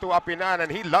rebound to Apinan,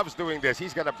 and he loves doing this.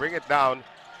 He's going to bring it down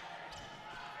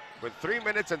with 3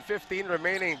 minutes and 15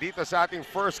 remaining dito sa ating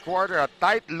first quarter. A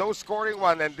tight, low-scoring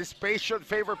one, and this pace should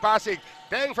favor Pasig.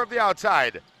 Teng from the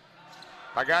outside.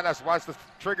 Taganas wants to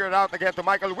trigger it out again to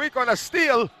Michael Wico on a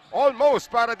steal.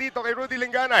 Almost para dito kay Rudy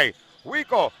Lingganay.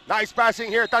 Wico, nice passing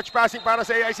here. Touch passing para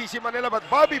sa AICC Manila, but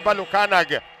Bobby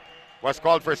Balucanag was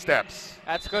called for steps.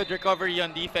 That's good recovery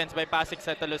on defense by Pasig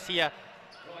Santa Lucia.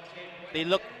 They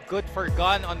look good for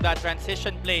gun on that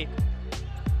transition play.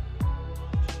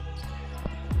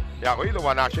 Yeah,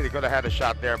 Uyluan actually could have had a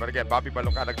shot there, but again, Bobby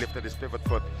Balucanag lifted his pivot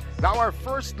foot. Now our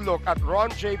first look at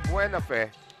Ron J. Buenafe,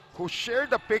 who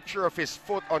shared a picture of his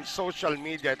foot on social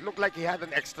media. It looked like he had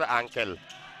an extra ankle.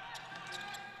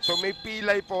 So may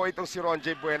pilay po itong si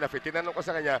Ronjay Buenafe. Tinanong ko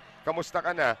sa kanya, kamusta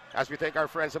ka na? As we thank our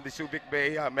friends of the Subic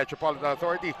Bay Metropolitan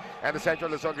Authority and the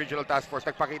Central Luzon Regional Task Force,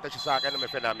 nagpakita siya sa akin ng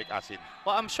may phenamic acid.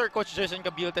 Well, I'm sure Coach Jeric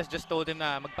Teng just told him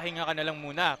na magpahinga ka na lang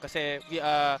muna kasi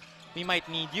we might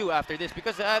need you after this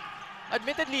because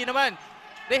admittedly naman,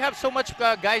 they have so much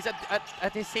guys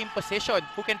at his same position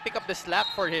who can pick up the slack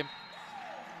for him.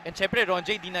 And syempre,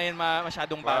 Ronjay, di na yan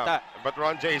masyadong bata. But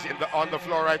Ronjay is on the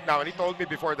floor right now, and he told me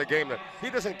before the game that he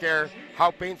doesn't care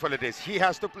how painful it is. He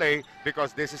has to play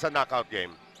because this is a knockout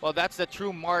game. Well, that's the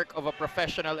true mark of a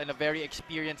professional and a very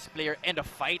experienced player and a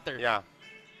fighter. Yeah.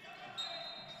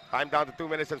 Time down to 2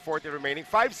 minutes and 40 remaining.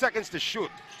 5 seconds to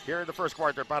shoot here in the first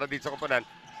quarter para dito sa komponan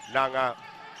ng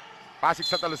Pasig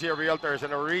Sta Lucia Realtors, and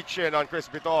a reach in on Chris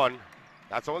Bitoon.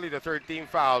 That's only the third team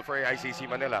foul for AICC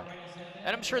Manila.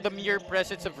 And I'm sure the mere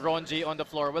presence of Ronjay on the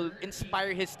floor will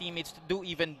inspire his teammates to do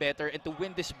even better and to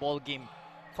win this ball game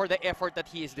for the effort that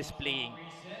he is displaying.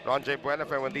 Ronjay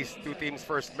Buenafe, when these two teams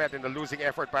first met in the losing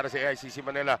effort para sa AICC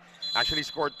Manila, actually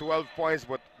scored 12 points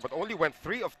but only went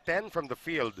 3 of 10 from the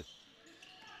field.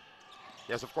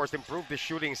 He has, of course, improved his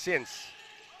shooting since.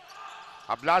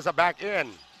 Ablaza back in.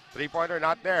 Three-pointer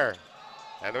not there.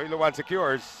 And Oiluan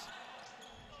secures.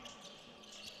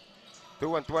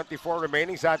 2:24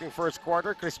 remaining sa ating first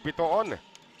quarter. Chris Bitoon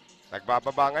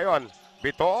nagbababa ngayon.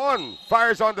 Bitoon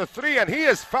fires on the three and he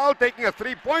is fouled taking a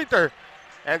three-pointer.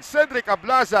 And Cedric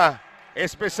Ablaza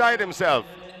is beside himself.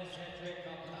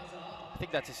 I think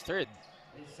that's his third.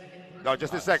 No,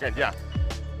 just his second, yeah.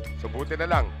 So buti na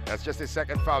lang. That's just his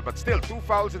second foul. But still, 2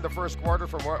 fouls in the first quarter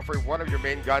for one of your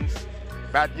main guns.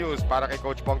 Bad news para kay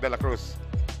Coach Bong de la Cruz.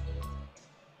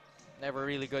 Never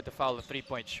really good to foul a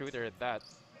three-point shooter at that.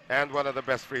 And one of the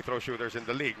best free throw shooters in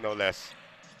the league, no less.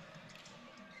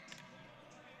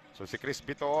 So si Chris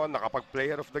Bitoon,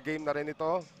 nakapag-player of the game na rin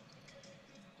ito.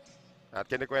 At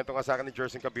kinikwento nga sa akin ni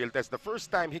Jeric Cabiltes, the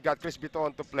first time he got Chris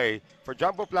Bitoon to play for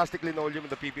Jumbo Plastic Linoleum in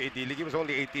the PBA D-League, he was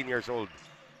only 18 years old.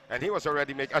 And he was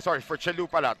already making, for Chelu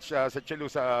pala, sa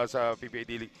Chelu sa PBA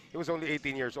D-League. He was only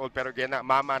 18 years old, pero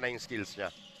mama na yung skills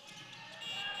niya.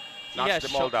 Knocks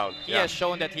them all down. He has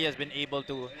shown that he has been able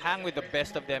to hang with the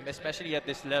best of them, especially at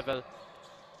this level.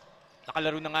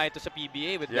 Nakalaro na nga ito sa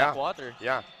PBA with Blackwater.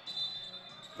 Yeah.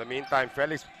 In the meantime,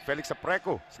 Felix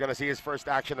Apreco is going to see his first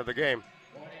action of the game.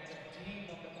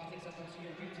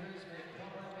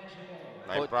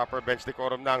 Proper bench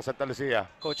decorum na ang Santa Lucia.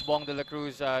 Coach Bong de la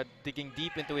Cruz digging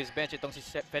deep into his bench. Itong si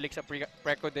Felix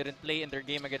Apreco didn't play in their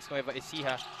game against Nueva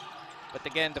Ecija. But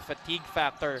again, the fatigue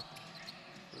factor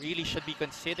really should be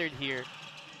considered here.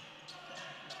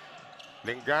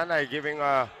 Lingganay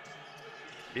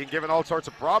being given all sorts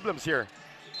of problems here.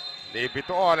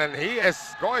 Bitoon, and he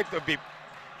is going to be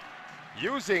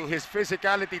using his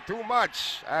physicality too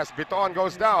much as Bitoon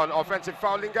goes down. Offensive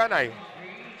foul Lingganay.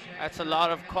 That's a lot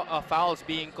of fouls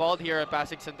being called here at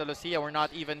Pasig Sta Lucia. We're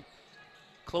not even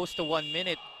close to 1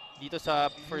 minute dito sa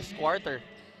first quarter.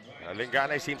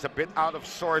 Lingganay seems a bit out of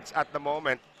sorts at the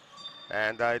moment.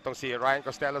 And itong si Ryan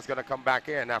Costelo is gonna come back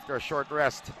in after a short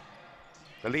rest.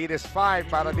 The lead is 5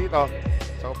 para dito.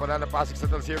 So, na Pasig Sta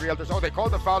Realtors. Oh, they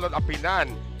called the foul on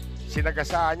Apinan.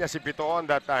 Sinagasaan niya si Bitoon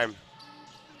that time.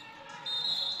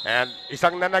 And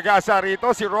isang nanagasa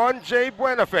rito si Ronjay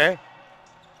Buenafe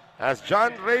as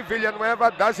John Ray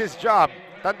Villanueva does his job.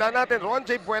 Tandaan natin,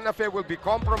 Ronjay Buenafe will be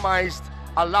compromised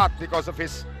a lot because of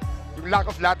yung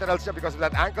lack of laterals niya because of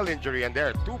that ankle injury. And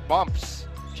there are 2 bumps.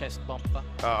 Chest bump pa.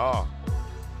 Oo.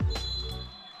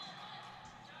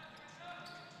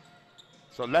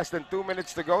 So less than 2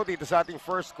 minutes to go dito sa ating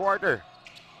first quarter.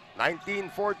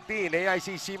 19-14,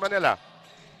 AICC Manila.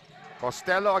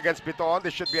 Costelo against Bitoon.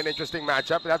 This should be an interesting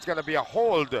matchup. That's going to be a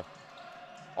hold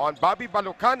on Bobby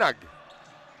Balucanag.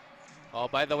 Oh,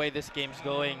 by the way this game's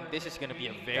going, this is going to be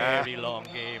a very long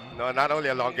game. No, not only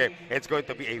a long game. It's going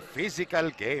to be a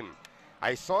physical game.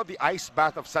 I saw the ice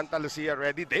bath of Santa Lucia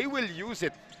already. They will use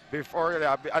it before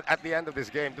at the end of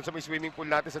this game. Doon sa may swimming pool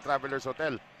natin sa Travelers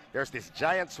Hotel. There's this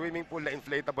giant swimming pool na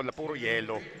inflatable na puro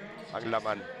yelo ang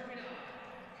laman.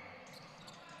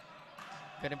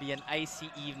 Gonna be an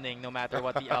icy evening no matter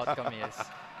what the outcome is.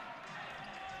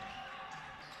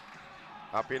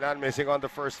 Apinan missing on the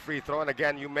first free throw. And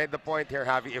again, you made the point here,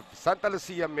 Javi. If Santa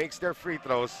Lucia makes their free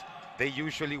throws, they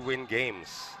usually win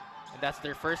games. And that's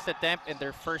their first attempt and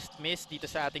their first miss dito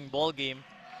sa ating ball game.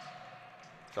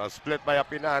 So split by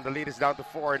Apinan. The lead is down to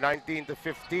 4,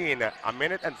 19-15. A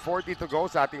minute and 40 to go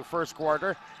sa ating first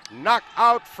quarter.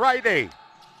 Knockout Friday.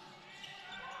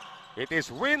 It is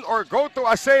win or go to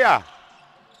ASEA.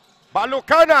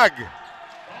 Balucanag.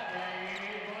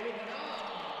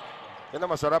 Yan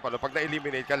ang masarap. Pag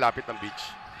na-eliminate ka, lapit ng beach.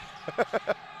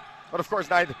 But of course,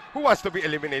 who wants to be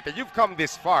eliminated? You've come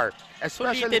this far.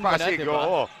 Especially Sulitin mo na, Pasig. diba?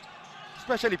 Oo.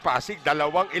 Especially Pasig,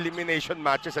 2 elimination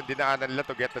matches ang dinaanan nila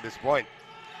to get to this point.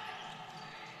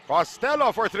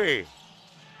 Costelo for 3.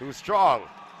 Too strong.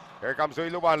 Here comes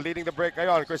Uiluan leading the break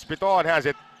ngayon. Chris Bitoon has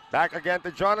it. Back again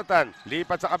to Jonathan.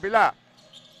 Lipat sa kabila.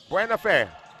 Buenafe.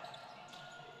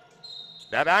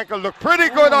 That ankle looked pretty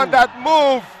good on that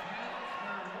move.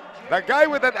 The guy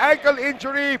with an ankle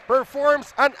injury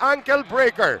performs an ankle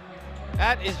breaker.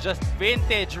 That is just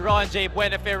vintage Ron J.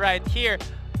 Buenafe right here.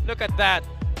 Look at that.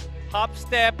 Hop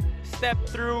step, step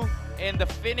through, and the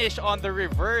finish on the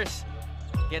reverse.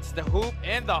 Gets the hoop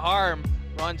and the arm.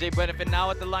 Ron J. Buenafe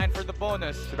now at the line for the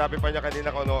bonus. Sinabi pa niya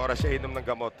kanina kung ano oras siya inom ng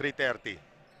gamot, 3:30.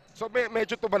 So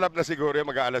medyo tumalab na siguro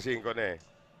yung mag-aalas 5 na eh.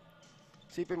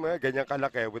 Sipin mo ganyan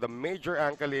kalaki with a major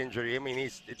ankle injury. I mean,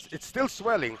 it's still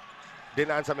swelling.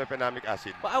 Dinaan sa mefenamic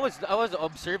acid. But I was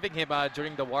observing him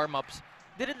during the warm-ups.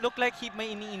 Didn't look like he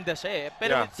may iniinda siya eh.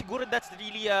 Pero siguro that's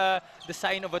really the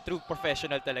sign of a true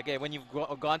professional talaga eh. When you've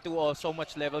gone to so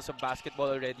much levels of basketball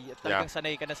already, at talagang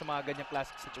sanay ka na sa mga ganyang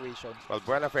classic situations. Well,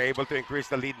 Buenafe able to increase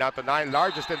the lead now to 9,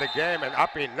 largest in the game, and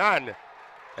Apinan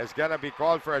is gonna be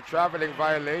called for a traveling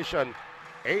violation.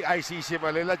 AICC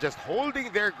Manila just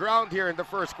holding their ground here in the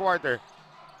first quarter,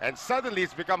 and suddenly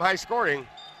it's become high scoring.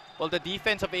 Well, the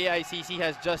defense of AICC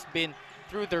has just been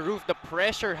through the roof. The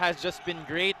pressure has just been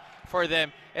great for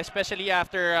them, especially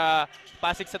after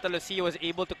Pasig Sta was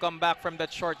able to come back from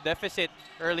that short deficit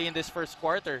early in this first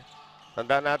quarter.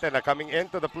 Tandaan natin na coming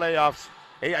into the playoffs,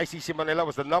 AICC Manila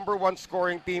was the #1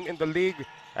 scoring team in the league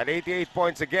at 88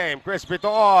 points a game. Chris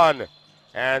Bitoon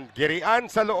and Girian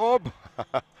sa loob.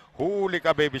 Huli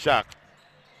ka, Baby Shack.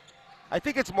 I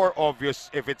think it's more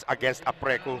obvious if it's against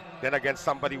Apreco than against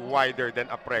somebody wider than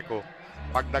Apreco.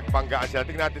 Pag nagbanggaan sila,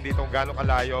 tingnan natin dito kung gaano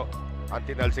kalayo ang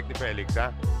tinalsik ni Felix,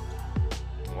 ha?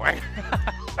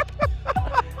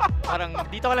 Parang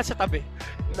dito ka lang sa tabi.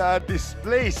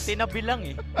 Na-displace. Tinabi lang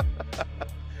eh.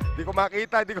 Di ko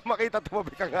makita,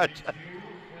 tumabi ka nga dyan.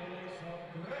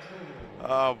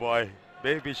 Oh boy,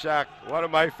 Baby Shack, one of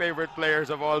my favorite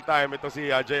players of all time. Ito si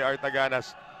JR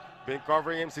Taganas. Been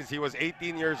covering him since he was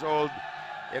 18 years old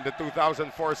in the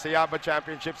 2004 Sayaba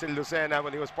Championships in Lucena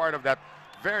when he was part of that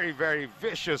very, very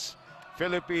vicious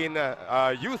Philippine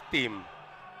youth team.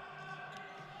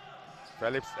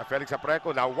 Felix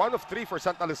Apreco now 1 of 3 for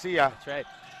Santa Lucia. That's right.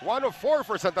 1 of 4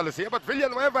 for Santa Lucia, but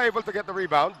Villanueva able to get the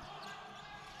rebound.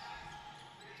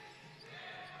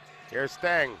 Here's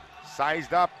Teng,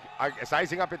 sizing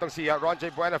up itong si Ron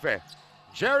J. Buenafe.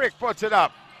 Jeric puts it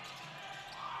up.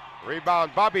 Rebound,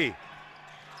 Bobby.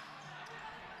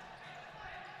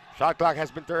 Shot clock has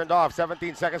been turned off.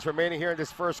 17 seconds remaining here in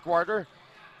this first quarter.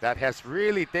 That has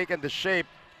really taken the shape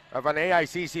of an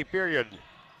AICC period.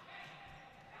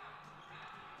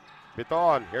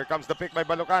 Bitoon, here comes the pick by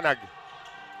Balucanag.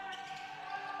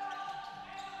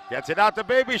 Gets it out to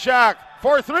Baby Shack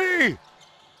for 3.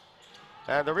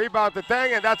 And the rebound to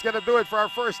Teng, and that's going to do it for our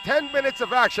first 10 minutes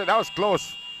of action. That was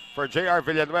close for JR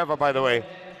Villanueva, by the way.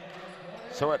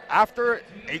 So after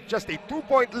just a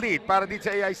 2-point lead para dito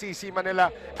sa AICC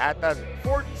Manila at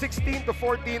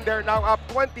 16-14, they're now up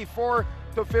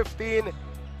 24-15.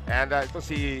 And ito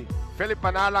si Philip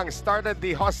Manalang started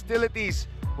the hostilities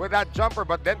with that jumper,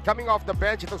 but then coming off the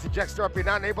bench, ito si Jexter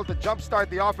Apinan able to jumpstart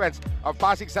the offense of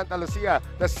Pasig Santa Lucia.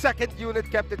 The second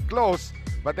unit kept it close,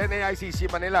 but then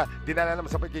AICC Manila dinala naman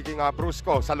sa pagiging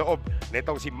brusko sa loob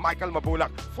nitong si Michael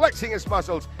Mabulac, flexing his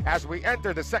muscles as we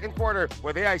enter the second quarter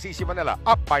with AICC Manila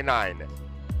up by 9.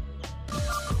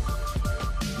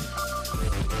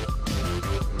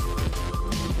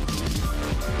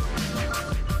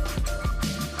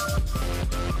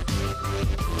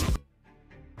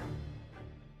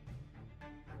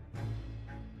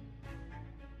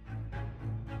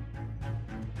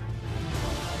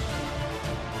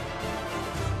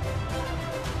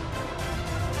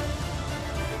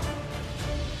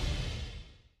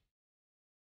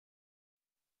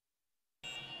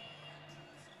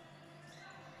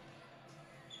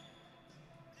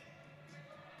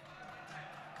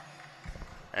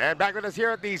 And back with us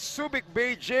here at the Subic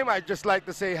Bay Gym, I'd just like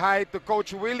to say hi to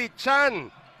Coach Willie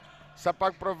Chan sa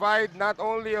pag-provide not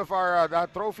only of our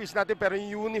trophies natin, pero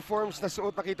yung uniforms na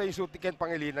suot. Nakita yung suot ni Ken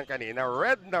Pangilinan kanina.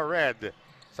 Red na red.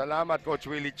 Salamat, Coach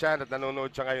Willie Chan, at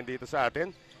nanonood siya ngayon dito sa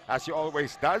atin, as he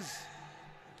always does.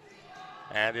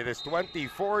 And it is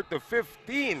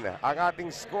 24-15 ang ating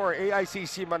score.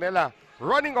 AICC Manila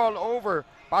running all over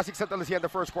Pasig Sta in the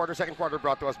first quarter. Second quarter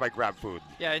brought to us by Grab Food.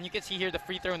 Yeah, and you can see here the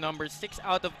free throw numbers. 6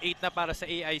 out of 8 na para sa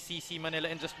AICC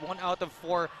Manila and just 1 out of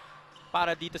 4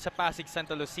 para dito sa Pasig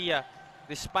Santa Lucia.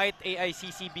 despite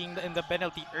AICC being in the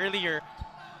penalty earlier,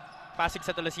 Pasig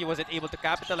Sta wasn't able to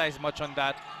capitalize much on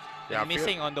that. Yeah,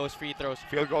 Missing on those free throws.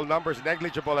 Field goal numbers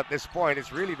negligible at this point.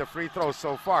 It's really the free throws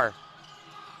so far.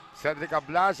 Cedric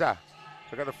Ablaza,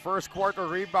 look at the first quarter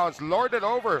rebounds lorded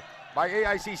over by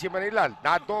AICC Manila.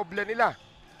 Nadoble nila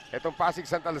itong Pasig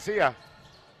Santa Lucia.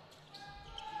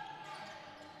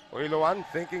 Uiluan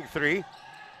thinking three.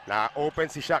 Na-open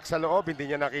si Shaq sa loob, hindi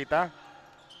niya nakita.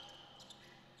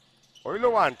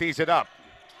 Uiluan tees it up.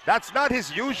 That's not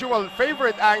his usual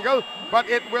favorite angle, but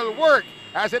it will work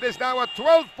as it is now a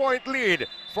 12-point lead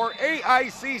for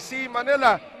AICC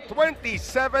Manila,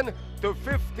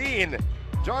 27-15.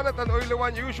 Jonathan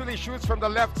Uiluan usually shoots from the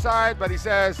left side, but he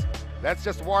says, let's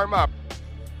just warm up.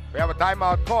 We have a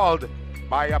timeout called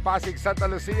by Pasig Santa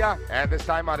Lucia, and this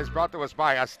timeout is brought to us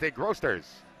by Astig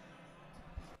Roasters.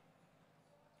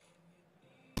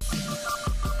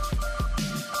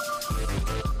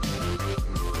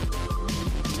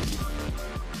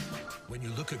 When you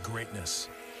look at greatness,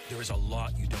 there is a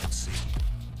lot you don't see.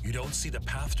 You don't see the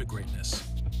path to greatness,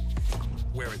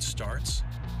 where it starts,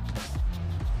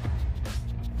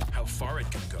 how far it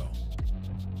can go,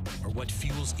 or what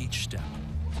fuels each step.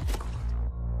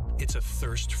 It's a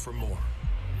thirst for more.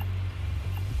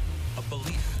 A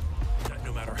belief that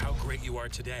no matter how great you are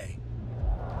today,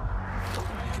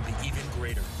 you can be even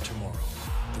greater tomorrow.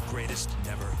 The greatest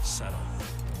never settle.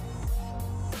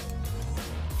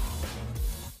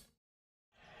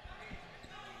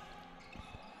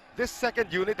 This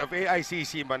second unit of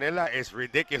AICC Manila is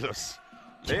ridiculous.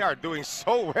 They are doing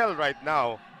so well right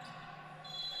now.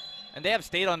 And they have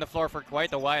stayed on the floor for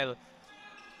quite a while.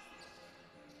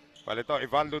 Well, ito,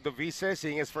 Ivan Ludovice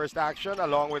seeing his first action,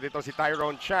 along with ito si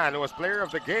Tyrone Chan, who was player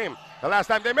of the game the last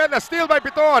time they met. A steal by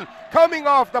Bitoon, coming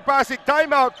off the Pasig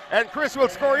timeout, and Chris will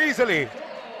score easily.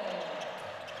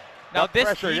 Now this,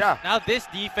 pressure, now this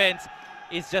defense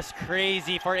is just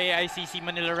crazy for AICC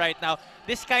Manila right now.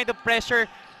 This kind of pressure,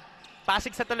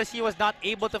 Pasig Sta was not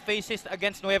able to face this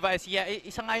against Nueva Ecija.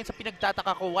 Isa nga yun sa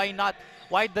pinagtataka ko, why not?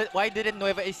 Why didn't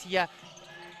Nueva Ecija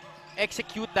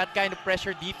execute that kind of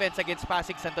pressure defense against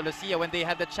Pasig Sta when they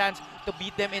had the chance to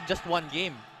beat them in just one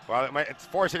game? Well, it's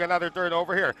forcing another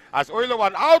turnover here as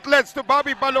Uiluan outlets to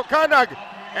Bobby Balucanag,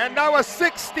 and now a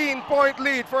 16-point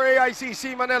lead for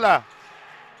AICC Manila.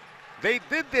 They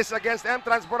did this against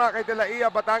M-Trans Boracay de la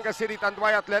Ia, Batangas City,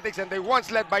 Tanduay Athletics, and they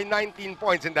once led by 19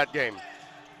 points in that game.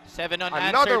 7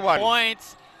 unanswered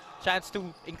points. Chance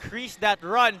to increase that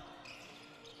run.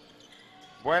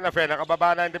 Buena Fe,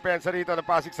 nakababa na yung depensa rito ng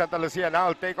Pasig Santa Lucia. Now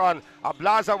will take on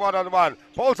Ablaza one-on-one.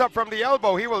 Pulls up from the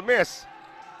elbow, he will miss.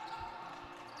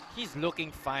 He's looking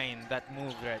fine, that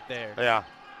move right there. Yeah.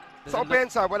 Sa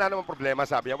opensa, wala namang problema,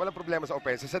 sabi niya. Walang problema sa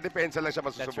opensa. Sa depensa lang siya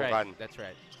masusubukan. That's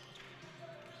right.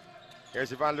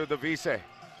 Here's Ivan Ludovice.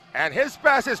 And his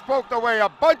pass is poked away. A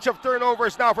bunch of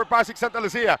turnovers now for Pasig Santa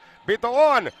Lucia.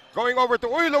 Bitoon going over to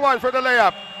Uiluan for the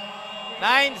layup.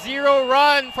 9-0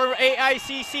 run for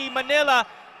AICC Manila.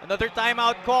 Another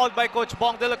timeout called by Coach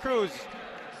Bong de la Cruz.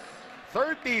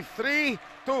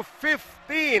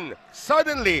 33-15.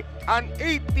 Suddenly, an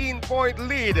 18-point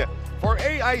lead for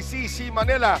AICC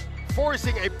Manila,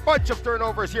 forcing a bunch of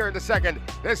turnovers here in the second.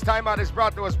 This timeout is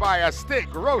brought to us by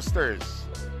Astig Roasters.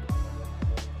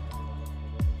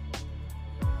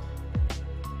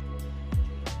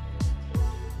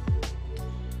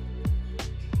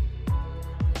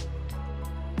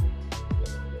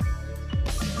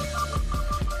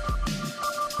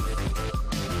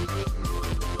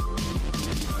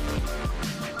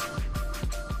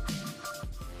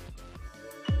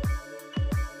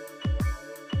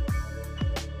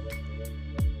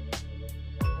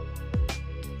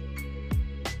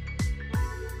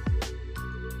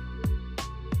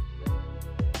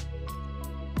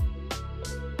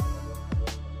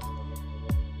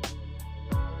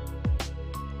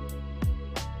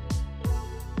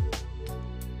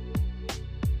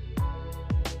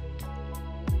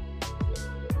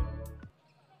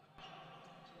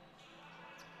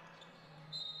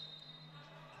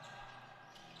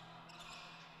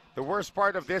 The worst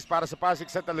part of this para sa Pasig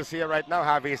Santa Lucia right now,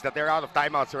 Javi, is that they're out of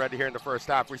timeouts already here in the first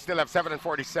half. We still have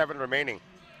 7:47 remaining.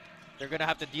 They're going to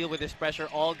have to deal with this pressure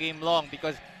all game long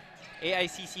because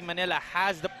AICC Manila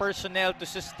has the personnel to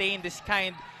sustain this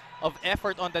kind of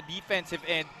effort on the defensive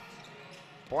end.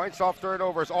 Points off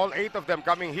turnovers, all 8 of them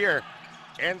coming here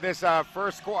in this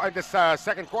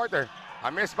second quarter.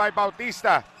 A miss by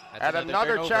Bautista. That's and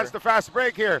another turnover. chance to fast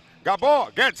break here.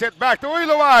 Gabo gets it back to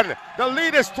Uiluan. The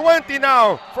lead is 20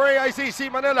 now for AICC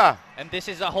Manila. And this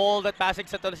is a hole that Pasig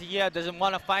Sta doesn't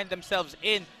want to find themselves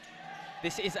in.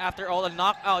 This is, after all, a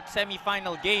knockout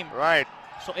semi-final game. Right.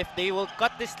 So if they will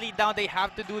cut this lead down, they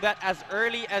have to do that as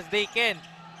early as they can.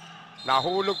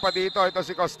 Nahulog pa dito ito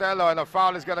si Costelo, and a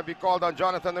foul is gonna be called on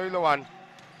Jonathan Uiluan.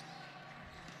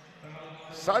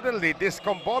 Suddenly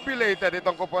discombobulated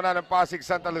itong koponan ng Pasig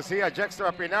Santa Lucia. Jexter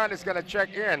Apinan is gonna check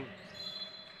in.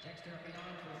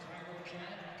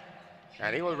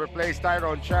 And he will replace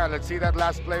Tyrone Chan. Let's see that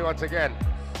last play once again.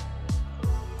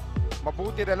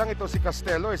 Mabuti na lang ito si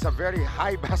Costelo. Is a very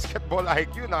high basketball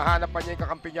IQ. Nahanap pa niya yung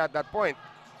kakampi niya at that point.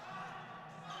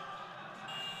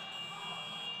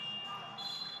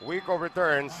 Wico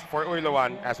returns for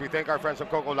Uiluan as we thank our friends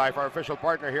from Coco Life, our official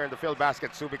partner here in the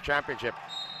Filbasket Subic Championship.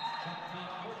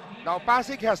 Now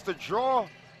Pasig has to draw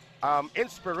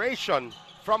inspiration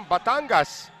from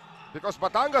Batangas, because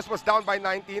Batangas was down by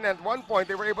 19 and at one point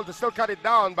they were able to still cut it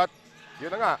down, but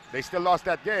yun na nga, they still lost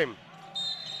that game.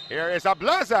 Here is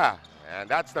Ablaza, and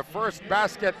that's the first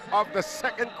basket of the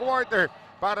second quarter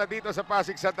para dito sa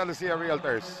Pasig Santa Lucia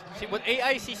Realtors. See, what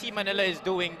AICC Manila is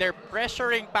doing, they're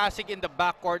pressuring Pasig in the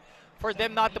backcourt for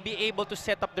them not to be able to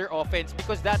set up their offense,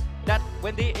 because that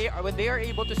when they are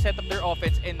able to set up their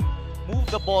offense and move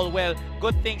the ball well,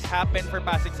 good things happen for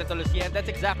Pasig Santa Lucia, and that's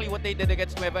exactly what they did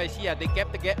against Nueva Ecija. They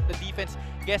kept the defense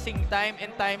guessing time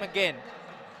and time again.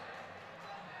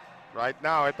 Right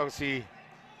now, itong si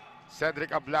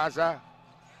Cedric Ablaza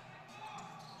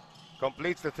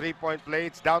completes the three-point play.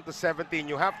 It's down to 17.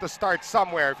 You have to start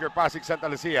somewhere if you're Pasig Santa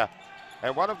Lucia.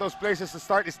 And one of those places to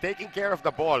start is taking care of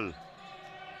the ball.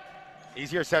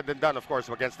 Easier said than done, of course,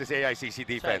 against this AICC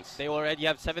defense. They already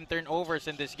have 7 turnovers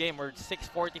in this game, or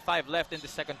 6:45 left in the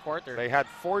second quarter. They had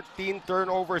 14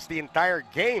 turnovers the entire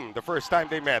game the first time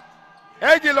they met.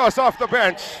 Aguilos off the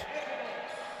bench.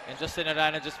 And Justin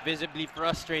Arana just visibly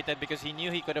frustrated because he knew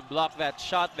he could have blocked that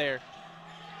shot there.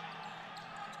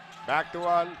 Back to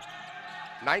a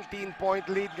 19-point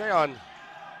lead ngayon.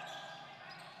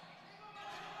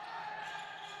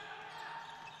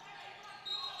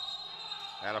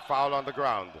 And a foul on the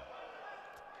ground.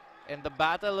 And the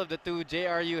battle of the two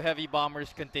JRU heavy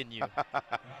bombers continue.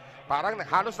 Parang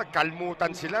halos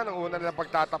nagkalmutan sila nung una nilang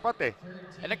pagtatapat eh.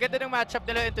 And ang ganda ng matchup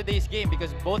nila in today's game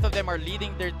because both of them are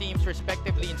leading their teams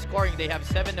respectively in scoring. They have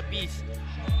 7 apiece.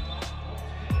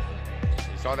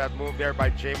 You saw that move there by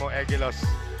Jamo Aguilos.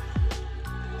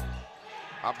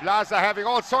 Ablaza having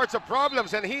all sorts of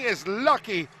problems, and he is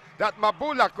lucky that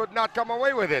Mabulac could not come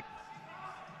away with it.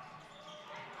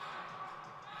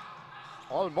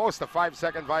 Almost a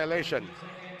 5-second violation.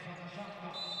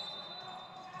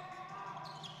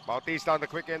 Bautista on the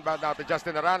quick inbound now to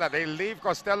Justin Arana. They leave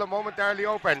Costelo momentarily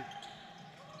open.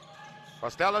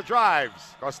 Costelo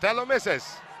drives. Costelo misses.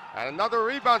 And another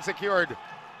rebound secured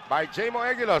by Jamo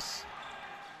Aguilos.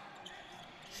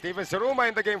 Steven Saruma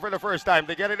in the game for the first time.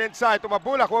 They get it inside to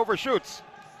Mabulac, who overshoots.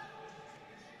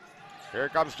 Here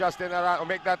comes Justin Arana to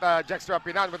make that Jexter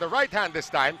Apinan with the right hand this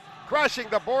time. Crashing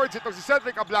the boards. It was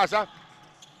Cedric Ablaza.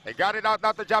 They got it out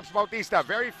now to Japs Bautista.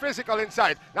 Very physical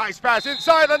inside. Nice pass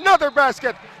inside. Another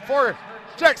basket for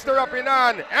Jexter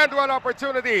Apinan. And one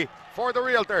opportunity for the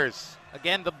Realtors.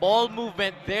 Again, the ball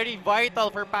movement, very vital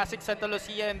for Pasig Santa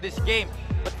Lucia in this game.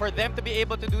 But for them to be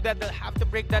able to do that, they'll have to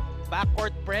break that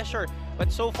backcourt pressure.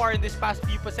 But so far in these past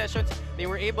few possessions, they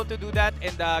were able to do that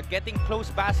and getting close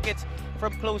baskets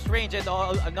from close range. And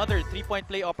another three-point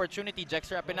play opportunity.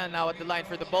 Jexter Apinan now at the line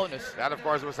for the bonus. That, of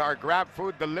course, was our grab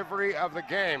food delivery of the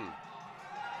game.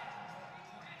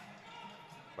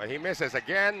 But he misses.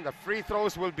 Again, the free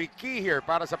throws will be key here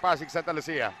para sa Pasig Santa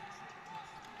Lucia.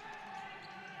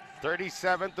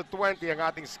 37-20 ang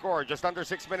ating score. Just under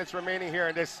 6 minutes remaining here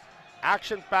in this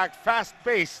action-packed,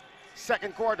 fast-paced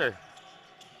second quarter.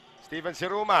 Steven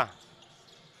Siruma.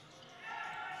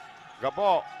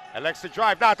 Gabo elects to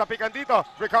drive. Natapikan dito.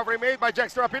 Recovery made by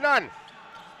Jexter Apinan.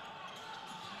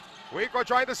 Wico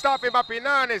trying to stop him.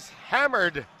 Apinan is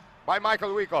hammered by Michael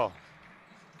Wico.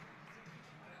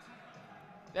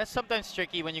 That's sometimes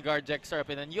tricky when you guard Jexter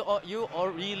Apinan. You all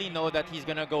really know that he's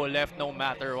gonna go left no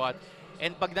matter what.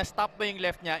 And pag na-stop mo yung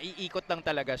left niya, iikot lang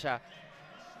talaga siya.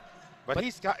 But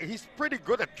he's pretty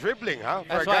good at dribbling, huh? For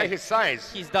That's a guy why his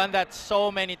size. He's done that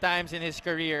so many times in his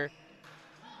career.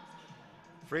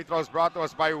 Free throws brought to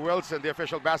us by Wilson, the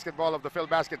official basketball of the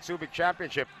Filbasket Subic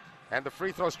Championship. And the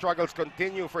free throw struggles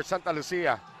continue for Santa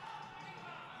Lucia.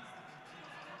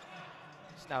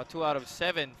 It's now 2 out of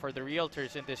 7 for the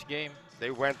Realtors in this game. They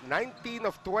went 19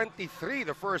 of 23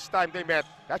 the first time they met.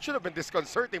 That should have been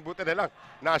disconcerting. Buti na lang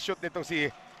na-shoot nitong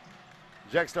si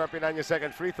Jexter Apinan yung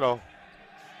second free throw.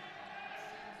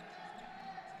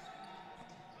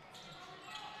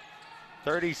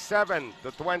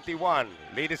 (37-21).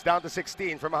 Lead is down to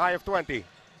 16 from a high of 20.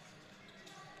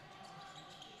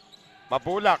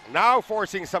 Mabulac now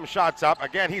forcing some shots up.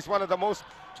 Again, he's one of the most,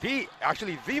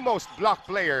 actually the most blocked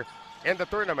player in the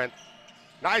tournament.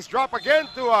 Nice drop again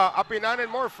to Apinan,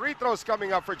 and more free throws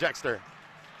coming up for Jexter.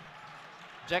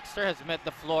 Jexter has met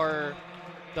the floor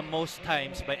the most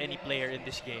times by any player in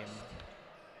this game.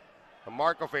 The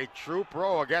mark of a true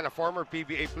pro. Again, a former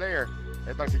PBA player.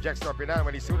 Itong si Jexter Apinan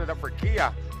when he suited up for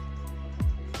Kia.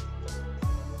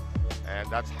 And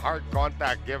that's hard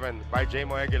contact given by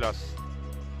Jamo Eguilos.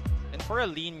 And for a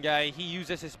lean guy, he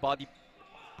uses his body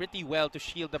pretty well to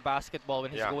shield the basketball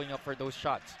when he's going up for those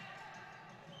shots.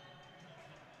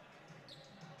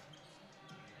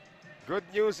 Good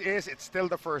news is it's still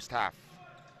the first half.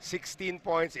 16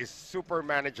 points is super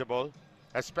manageable,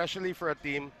 especially for a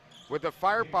team with the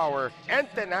firepower and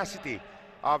tenacity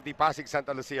of the Pasig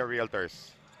Santa Lucia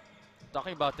Realtors.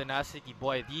 Talking about tenacity,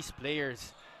 boy, these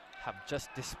players have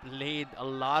just displayed a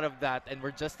lot of that, and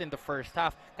we're just in the first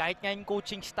half. Kahit nga yung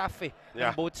coaching staff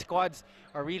and both squads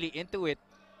are really into it.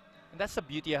 And that's the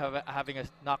beauty of having a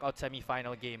knockout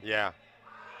semifinal game. Yeah.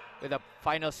 With a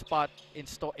final spot in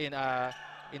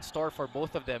store for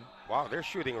both of them. Wow, they're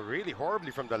shooting really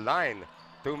horribly from the line.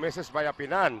 2 misses by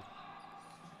Apinan.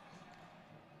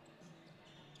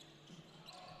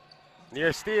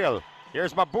 Near steal.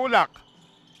 Here's Mabulac.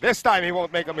 This time he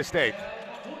won't make a mistake.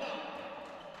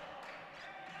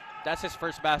 That's his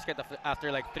first basket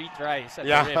after like 3 tries at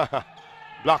the rim.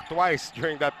 Blocked twice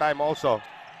during that time also.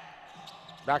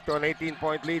 Back to an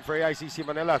 18-point lead for AICC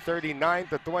Manila,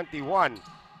 39-21.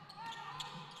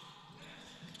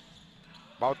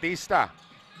 Bautista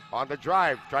on the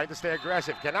drive, trying to stay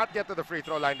aggressive. Cannot get to the free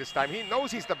throw line this time. He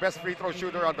knows he's the best free throw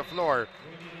shooter on the floor.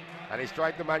 And he's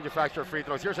trying to manufacture free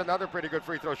throws. Here's another pretty good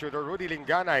free throw shooter, Rudy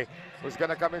Lingganay, who's going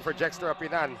to come in for Jexter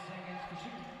Apinan.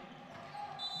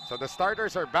 So the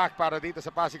starters are back para dito sa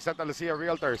Pasig Santa Lucia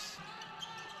Realtors.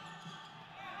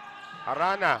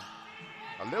 Arana,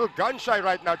 a little gun shy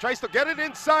right now. Tries to get it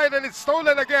inside, and it's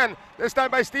stolen again. This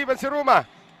time by Steven Siruma.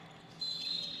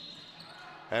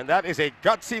 And that is a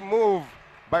gutsy move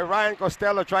by Ryan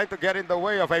Costelo, trying to get in the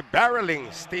way of a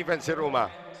barreling Steven Siruma.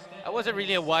 That wasn't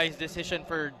really a wise decision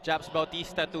for Japs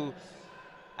Bautista to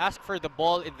ask for the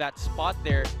ball in that spot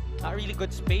there. Not really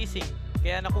good spacing.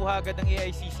 Kaya nakuha agad ng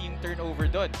AICC yung turnover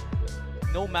doon.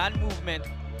 No man movement.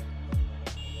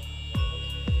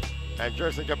 And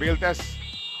Jeric Teng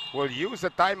will use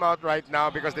the timeout right now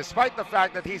because despite the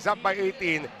fact that he's up by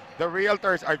 18, the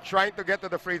Realtors are trying to get to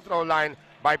the free throw line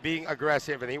by being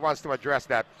aggressive, and he wants to address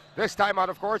that. This timeout,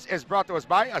 of course, is brought to us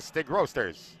by Astig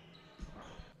Roasters.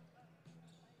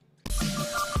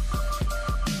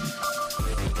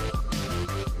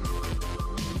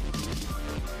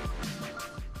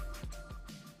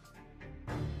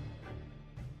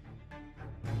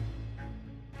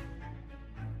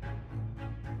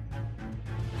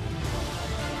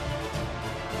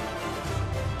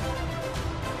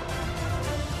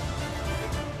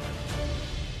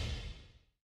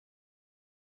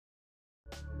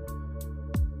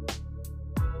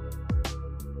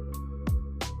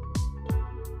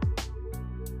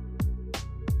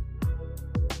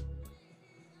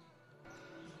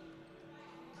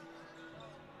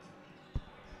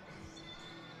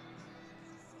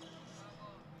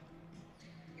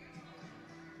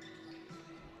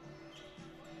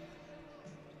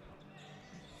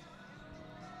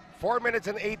 4 minutes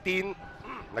and 18.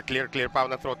 Na-clear pa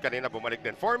ng throat kanina, bumalik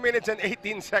din. 4 minutes and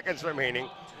 18 seconds remaining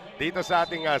dito sa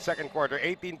ating second quarter.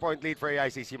 18-point lead for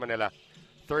AICC Manila.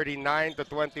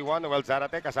 39-21. Noel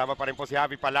Zarate, kasama pa rin po si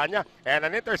Javi Palanya. And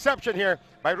an interception here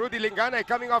by Rudy Lingganay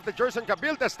coming off the Jerson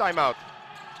Cabiltes timeout.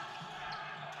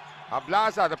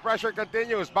 Ablaza, the pressure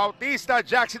continues. Bautista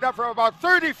jacks it up from about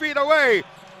 30 feet away.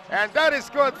 And that is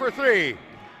good for 3.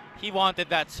 He wanted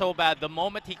that so bad. The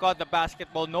moment he caught the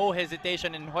basketball, no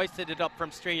hesitation, and hoisted it up from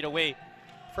straight away.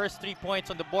 First 3 points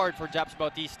on the board for Japs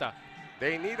Bautista.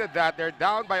 They needed that. They're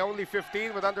down by only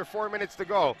 15 with under 4 minutes to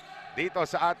go. Dito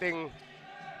sa ating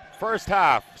first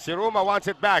half. Siruma wants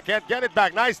it back. Can't get it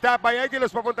back. Nice tap by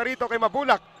Eguilos. Papunta rito kay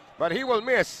Mabulac. But he will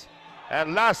miss.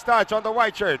 And last touch on the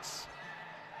white shirts.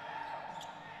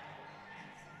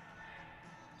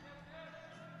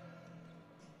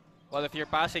 Well, if you're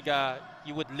Pasig,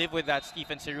 you would live with that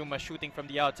Stephen Siruma shooting from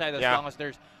the outside as long as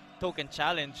there's token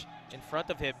challenge in front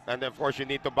of him. And of course, you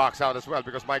need to box out as well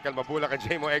because Michael Mabulac and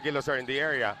Jamo Eguilos are in the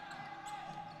area.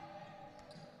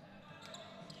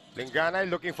 Lingganay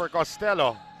looking for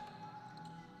Costelo.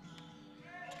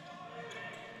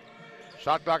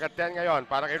 Shot clock at 10 ngayon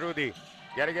para kay Rudy.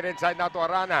 Getting it inside now to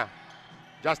Arana.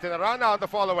 Justin Arana on the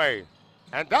fall away.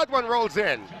 And that one rolls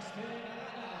in.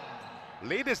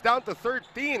 Lead is down to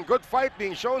 13. Good fight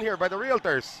being shown here by the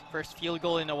Realtors. First field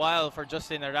goal in a while for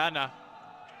Justin Arana.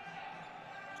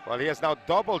 Well, he has now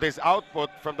doubled his output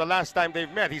from the last time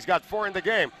they've met. He's got 4 in the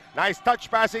game. Nice touch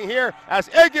passing here as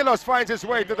Egilos finds his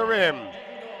way to the rim.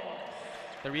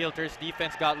 The Realtors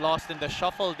defense got lost in the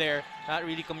shuffle there, not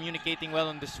really communicating well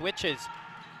on the switches.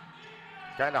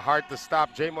 Kind of hard to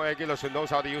stop J-Mo Egilos, who knows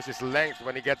how to use his length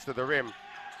when he gets to the rim.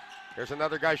 There's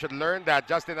another guy should learn that.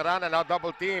 Justin Arana now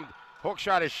double teamed. Hook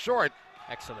shot is short.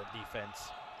 Excellent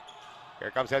defense. Here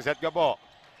comes Hesed Gabo.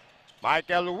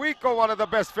 Michael Wico, one of the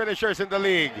best finishers in the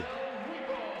league.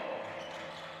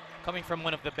 Coming from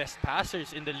one of the best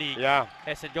passers in the league. Yeah.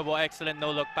 Hesed Gabo, excellent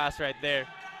no-look pass right there.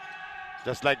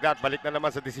 Just like that, balik na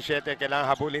naman sa 17. Kailangan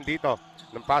habulin dito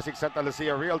ng Pasig Santa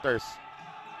Lucia Realtors.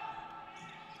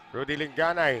 Rudy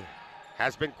Lingganay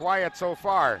has been quiet so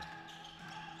far.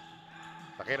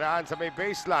 Nakiraan sa may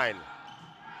baseline.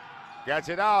 Gets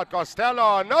it out.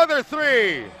 Costelo, another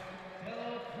 3.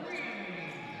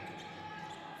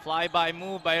 Fly-by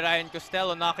move by Ryan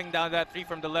Costelo, knocking down that 3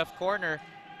 from the left corner.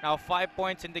 Now 5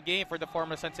 points in the game for the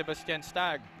former San Sebastian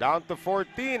Stag. Down to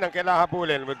 14 ang kailangan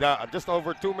habulin with just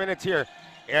over 2 minutes here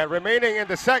remaining in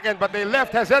the second, but they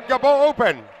left Hesed Gabo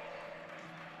open.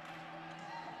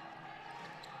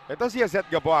 Ito si Hesed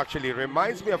Gabo actually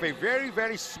reminds me of a very,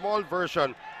 very small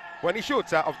version when he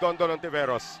shoots of Dondon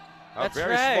Ontiveros. A That's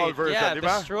very right. small version, yeah, di the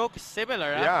ba? stroke is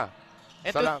similar. Yeah.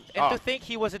 And, to think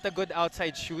he wasn't a good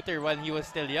outside shooter when he was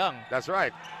still young. That's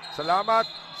right. Salamat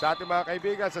sa ating mga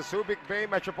kaibigan sa Subic Bay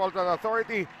Metropolitan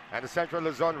Authority and the Central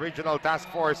Luzon Regional Task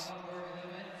Force.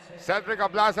 Cedric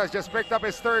Ablas has just picked up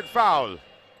his 3rd foul.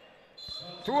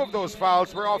 2 of those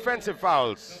fouls were offensive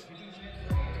fouls.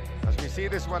 As we see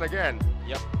this one again.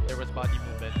 Yep, there was body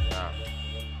movement.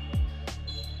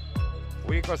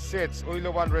 Wico sits,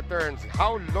 Uyluwan returns.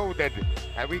 How loaded,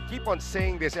 and we keep on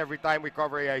saying this every time we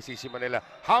cover AICC Manila,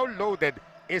 how loaded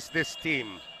is this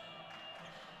team?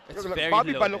 It's Look, very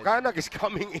Bobby loaded. Balucanag is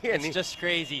coming in. It's just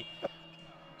crazy.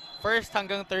 First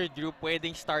hanggang 3rd group,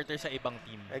 pwedeng starter sa ibang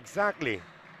team. Exactly.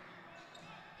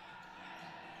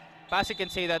 Pasig can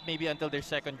say that maybe until their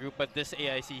 2nd group, but this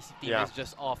AICC team is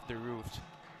just off the roof.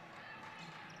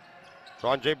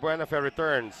 Ron J. Buenafe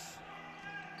returns.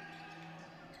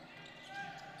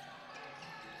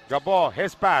 Gabo,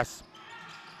 his pass.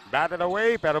 Batted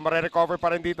away, pero mare-recover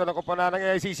pa rin dito ng koponan ng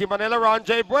AICC Manila. Ron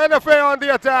J. Buenafe on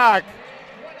the attack.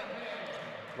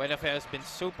 Buenafe has been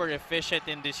super efficient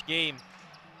in this game.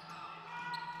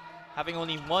 Having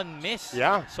only 1 miss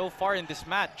so far in this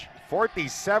match.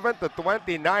 47 to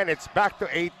 29. It's back to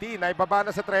 18. Naibaba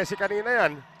na sa 13 kanina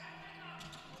yan.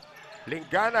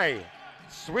 Lingganay.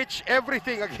 Switch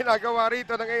everything ang ginagawa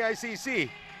rito ng AICC.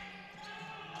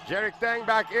 Jeric Teng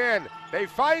back in. They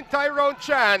find Tyrone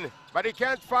Chan, but he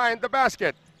can't find the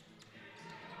basket.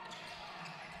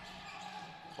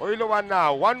 Uyluwan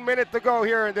now. 1 minute to go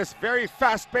here in this very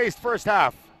fast-paced first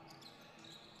half.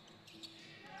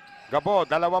 Gabo,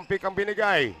 2 pick ang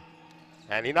binigay.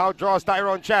 And he now draws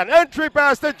Tyrone Chan. Entry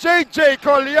pass to JJ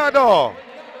Collado.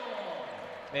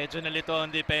 Medyo nalito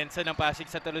ang depensa ng Pasig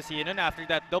Sta after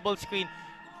that double screen.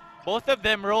 Both of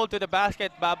them rolled to the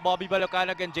basket, Bobby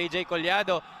Balucanag and JJ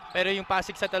Collado. Pero yung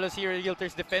Pasig Sta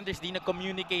Realtors defenders di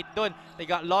na-communicate doon. They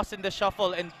got lost in the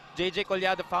shuffle and JJ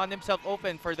Collado found himself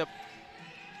open for the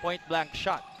point-blank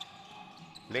shot.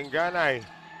 Lingganay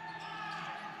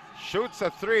shoots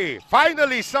a 3.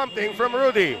 Finally something from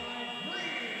Rudy.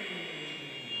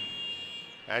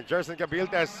 And Jerson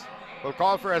Cabiltes will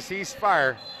call for a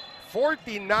ceasefire.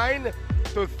 49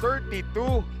 to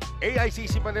 32.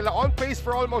 AICC Manila on pace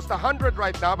for almost 100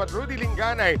 right now, but Rudy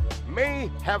Lingganay may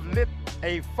have lit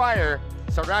a fire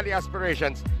sa rally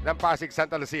aspirations ng Pasig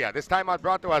Santa Lucia. This time out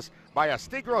brought to us by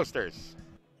Astig Roasters.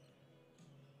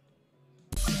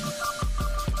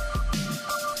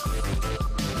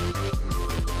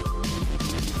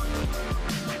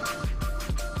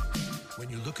 When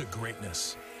you look at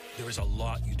greatness, there is a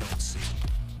lot you don't see.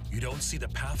 You don't see the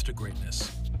path to greatness,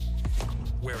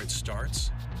 where it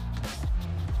starts,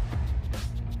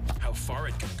 how far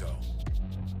it can go,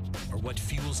 or what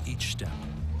fuels each step.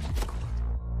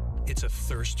 It's a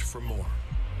thirst for more.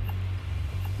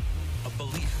 A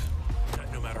belief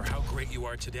that no matter how great you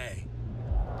are today,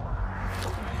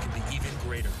 you can be even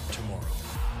greater tomorrow.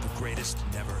 The greatest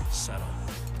never settle.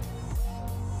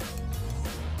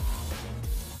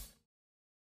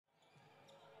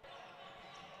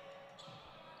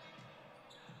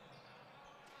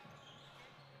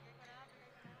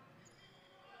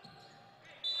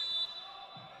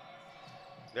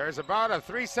 There's about a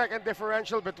 3-second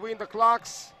differential between the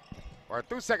clocks, or a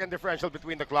 2-second differential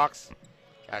between the clocks.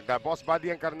 And Boss Buddy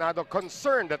Encarnado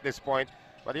concerned at this point,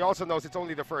 but he also knows it's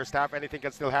only the first half. Anything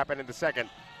can still happen in the second.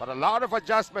 But a lot of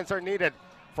adjustments are needed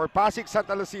for Pasig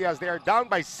Santa Lucia as they are down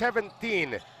by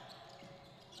 17.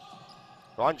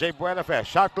 Ron J. Buenafe,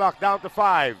 shot clock down to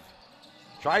 5.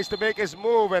 Tries to make his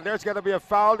move, and there's going to be a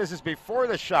foul. This is before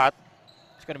the shot.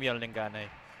 It's going to be on Lingganay.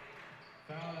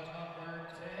 Foul number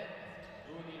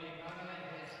 10, Rudy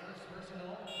Lingganay, his first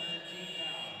personal, 13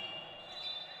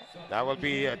 foul. That will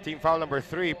be team foul number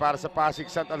 3 para sa Pasig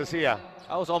Santa Lucia.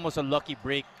 That was almost a lucky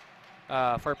break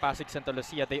for Pasig Santa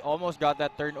Lucia. They almost got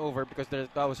that turnover because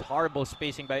that was horrible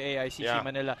spacing by AICC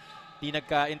Manila. Di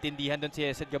nagkaintindihan doon si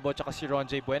Hesed Gabo at si Ron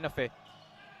J. Buenafe.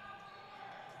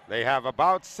 They have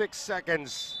about 6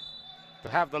 seconds to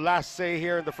have the last say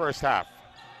here in the first half.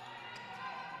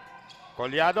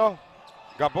 Collado,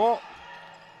 Gabo,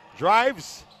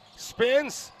 drives,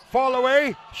 spins, fall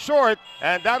away, short,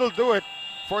 and that'll do it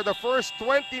for the first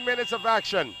 20 minutes of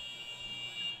action.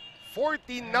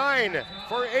 49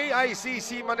 for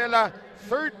AICC Manila,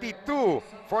 32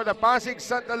 for the Pasig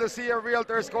Santa Lucia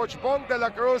Realtors. Coach Bong de la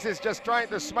Cruz is just trying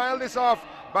to smile this off,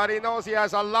 but he knows he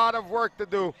has a lot of work to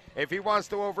do if he wants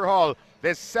to overhaul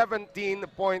this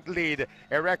 17-point lead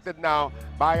erected now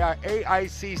by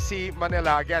AICC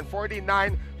Manila. Again,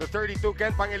 49-32.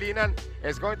 Ken Pangilinan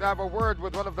is going to have a word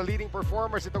with one of the leading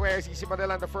performers at the AICC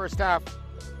Manila in the first half.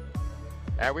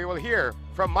 And we will hear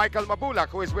from Michael Mabulac,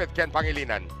 who is with Ken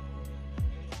Pangilinan.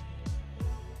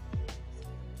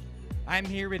 I'm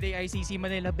here with AICC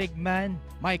Manila big man,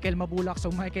 Michael Mabulac.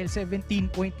 So Michael,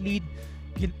 17-point lead.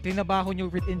 Trinabaho nyo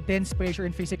with intense pressure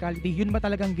and physicality. Yun ba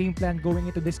talagang game plan going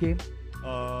into this game?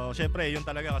 Siyempre, yun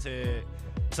talaga kasi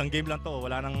isang game lang to.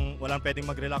 Walang pwedeng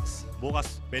mag-relax.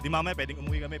 Bukas, pwedeng mamaya, pwedeng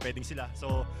umuwi kami, pwedeng sila.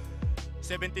 So,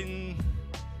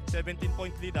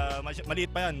 17-point lead,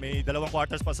 maliit pa yan. May 2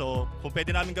 quarters pa. So, kung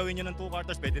pwede namin gawin yun ng 2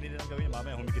 quarters, pwede rin nilang gawin yun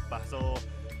mamaya, humigit pa. So,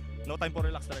 no time for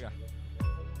relax talaga.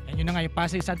 And yun na nga, yung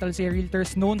Pasig Santa Lucia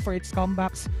Realtors known for its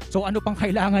comebacks. So, ano pang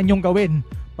kailangan nyong gawin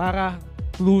para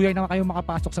tuluyan na kayo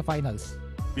makapasok sa finals?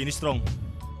 Finish strong.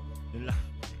 Yun lang.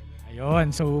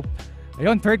 Ayun, so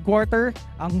third quarter,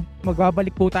 ang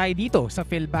magbabalik po tayo dito sa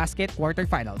Filbasket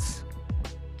quarterfinals.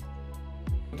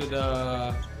 To the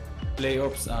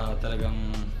playoffs, talagang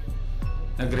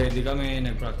nag-ready kami,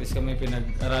 nag-practice kami,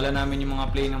 pinag-aralan namin yung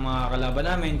mga play ng mga kalaban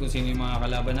namin, kung sino yung mga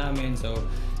kalaban namin. So,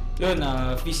 yun,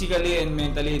 physically and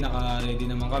mentally naka-ready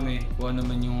naman kami kung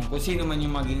sino man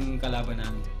yung maging kalaban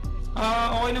namin.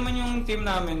 Okay naman yung team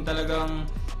namin, talagang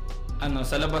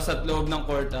sa labas at loob ng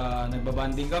court,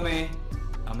 nagbabanding kami.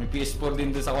 May PS4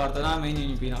 din doon sa kwarto namin,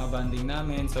 yun yung pinaka-banding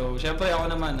namin. So, syempre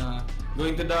ako naman,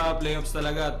 going to the playoffs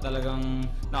talagang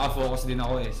naka-focus din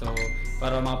ako eh. So,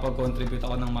 para makapag-contribute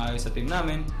ako ng maayos sa team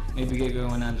namin, may bigay ko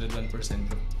yung 101%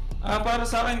 ko. Para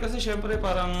sa akin kasi syempre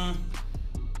parang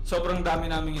sobrang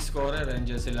dami naming scorer.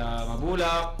 Andiyan sila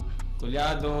Mabulac,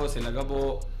 Collado, sila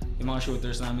Gabo, yung mga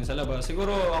shooters namin sa labas.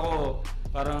 Siguro ako,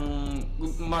 parang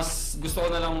mas gusto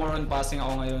ko na lang more on passing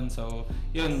ako ngayon. So,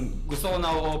 yun, gusto ko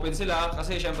na open sila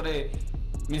kasi syempre,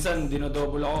 minsan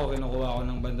dinodouble ako, kinukuha ko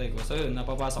ng banday ko. So yun,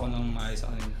 napapasa ko ng maayos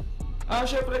sa kanila.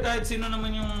 Syempre kahit sino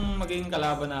naman yung magiging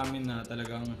kalaban namin na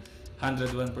talagang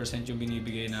 101% yung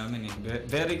binibigay namin eh.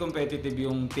 Very competitive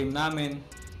yung team namin.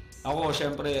 Ako,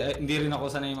 syempre, hindi rin ako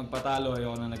sanay magpatalo.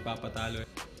 Ayoko na nagpapatalo.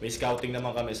 May scouting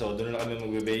naman kami, so doon na kami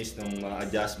magbe-base ng mga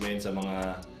adjustments sa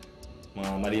mga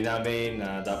mali namin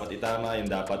na dapat itama, yung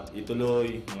dapat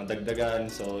ituloy, mga dagdagan.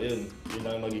 So yun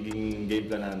lang magiging game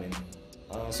plan namin.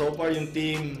 So far yung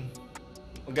team,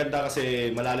 maganda kasi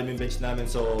malalim yung bench namin,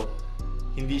 so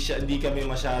hindi kami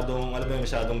masyadong,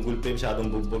 masyadong gulpe,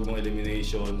 masyadong bugbog ng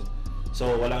elimination. So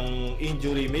walang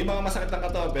injury, may mga masakit ng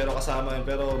katawan pero kasama yun,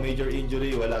 pero major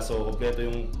injury wala. So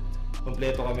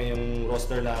kompleto kami yung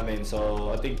roster namin.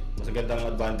 So I think mas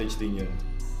magandang advantage din yun.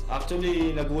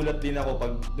 Actually, nagulat din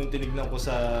ako nung tinignan ko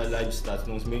sa live stats,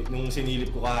 nung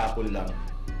sinilip ko kahapon lang.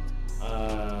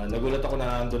 Nagulat ako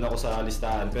na nandun ako sa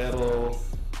listahan, pero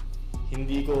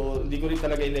hindi ko rin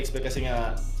talaga in-expect kasi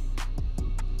nga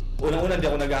unang-una hindi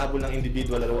ako naghahabol ng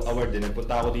individual award din.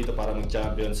 Nagpunta ako dito para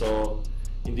mag-champion. So,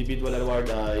 individual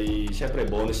award ay syempre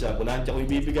bonus lang. Kung nandiyan ko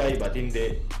ibibigay, ba't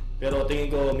hindi? Pero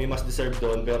tingin ko may mas deserve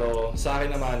doon. Pero sa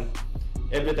akin naman,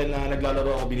 every time na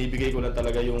naglalaro ako, binibigay ko lang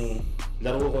talaga yung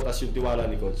laro ko, tas yung tiwala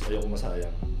ni coach. Ayoko masayang.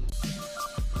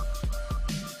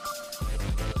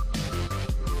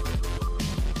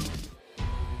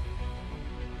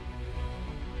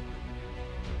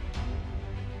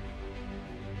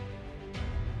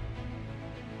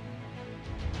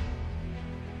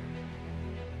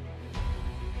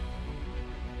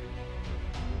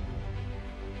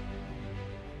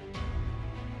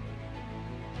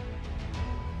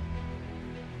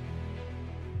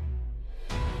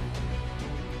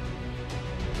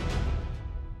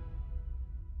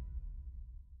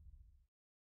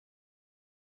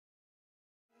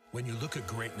 When you look at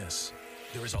greatness,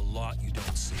 there is a lot you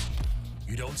don't see.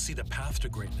 You don't see the path to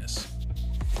greatness,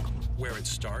 where it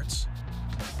starts,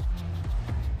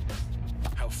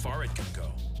 how far it can go,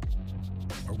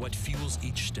 or what fuels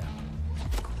each step.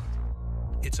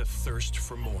 It's a thirst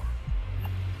for more.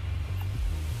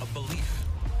 A belief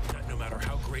that no matter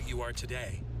how great you are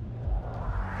today,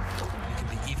 you can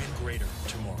be even greater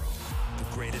tomorrow.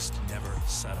 The greatest never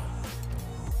settle.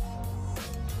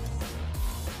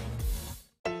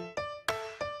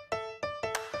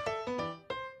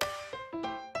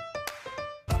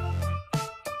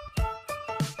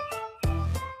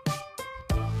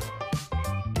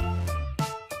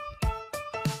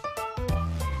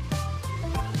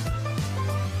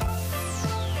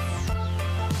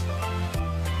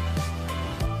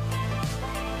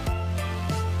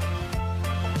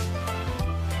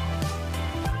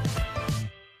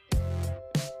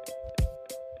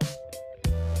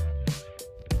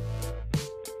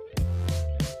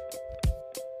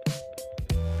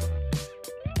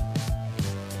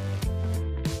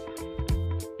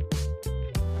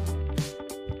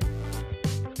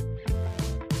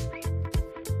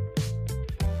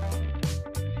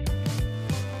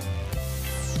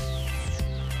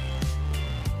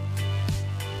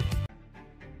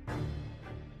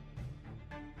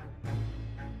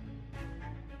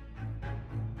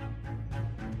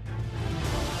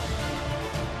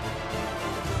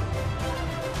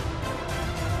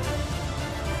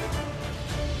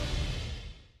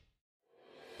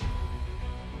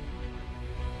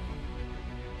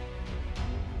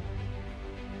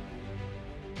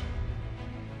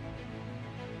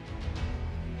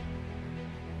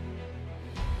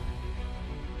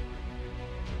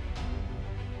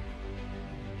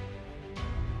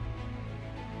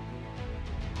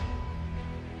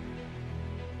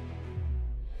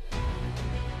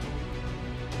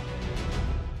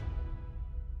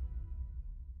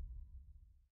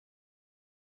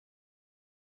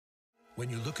 When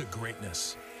you look at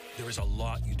greatness, there is a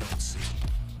lot you don't see.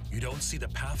 You don't see the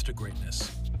path to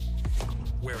greatness,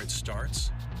 where it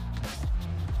starts,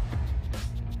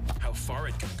 how far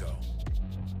it can go,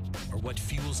 or what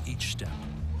fuels each step.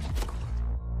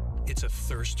 It's a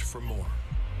thirst for more.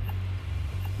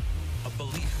 A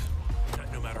belief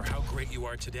that no matter how great you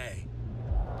are today,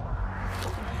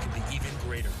 you can be even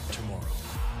greater tomorrow.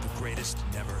 The greatest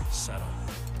never settle.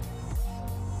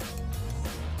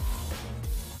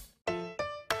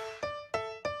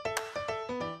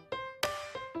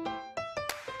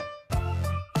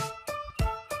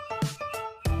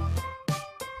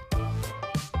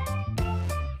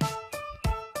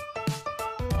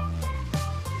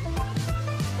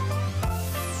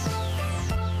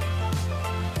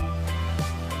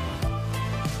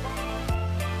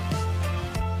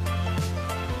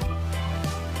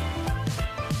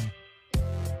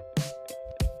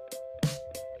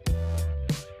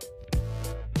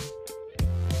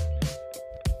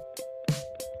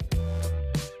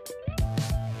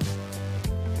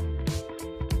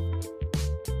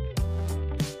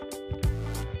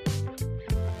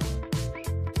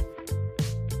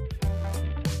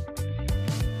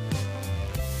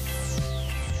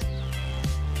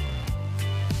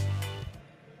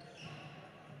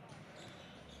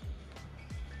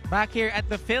 Back here at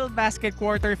the Filbasket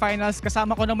quarterfinals,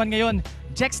 kasama ko naman ngayon,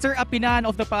 Jexter Apinan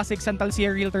of the Pasig Sta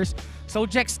Realtors. So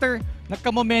Jexter,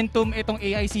 nagka-momentum itong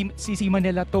AICC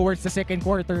Manila towards the second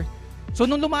quarter. So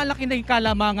nung lumalaki na yung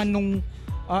kalamangan nung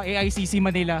AICC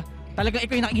Manila, talagang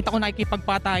ikaw yung nakikita ko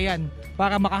nakikipagpatayan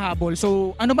para makahabol.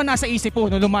 So ano ba nasa isip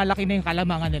po nung lumalaki na yung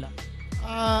kalamangan nila?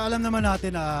 Alam naman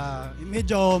natin na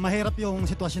medyo mahirap yung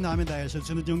sitwasyon namin dahil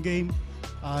sunod yung game.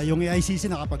 Yung AICC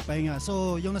nakapagpahinga.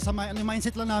 So yung nasa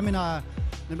mindset lang namin na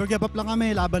never give up lang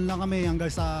kami, laban lang kami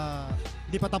hanggang sa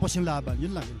di pa tapos yung laban.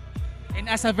 Yun lang. And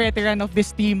as a veteran of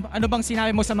this team, ano bang sinabi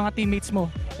mo sa mga teammates mo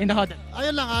in the huddle?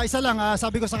 Ayun lang, isa lang,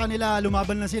 sabi ko sa kanila,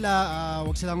 lumaban lang sila,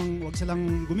 wag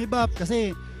silang gumibap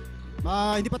kasi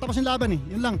hindi pa tapos yung laban eh.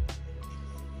 Yun lang.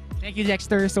 Thank you,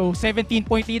 Jexter. So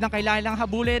 17-point lead ang kailangan lang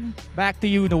habulin. Back to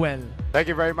you, Noel. Thank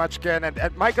you very much, Ken. And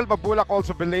Michael Mabulac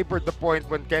also belabored the point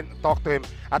when Ken talked to him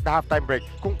at the halftime break.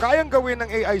 Kung kayang gawin ng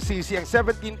AICC ang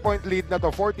 17-point lead na to,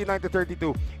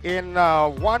 49-32 in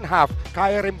one half,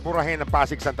 kaya rin burahin ng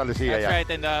Pasig Sta Lucia. That's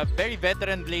right, and very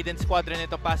veteran-laden squadron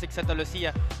ito, Pasig Sta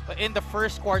Lucia. But in the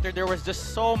first quarter, there was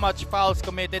just so much fouls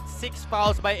committed. 6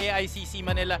 fouls by AICC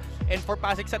Manila. And for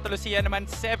Pasig Sta Lucia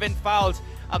naman, 7 fouls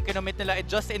ang kinomit nila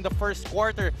just in the first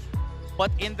quarter.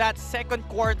 But in that second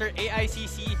quarter,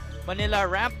 AICC Manila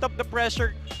ramped up the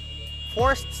pressure,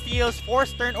 forced steals,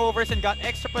 forced turnovers, and got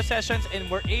extra possessions and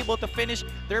were able to finish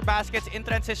their baskets in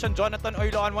transition. Jonathan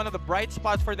Oiloan, one of the bright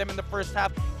spots for them in the first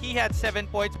half. He had 7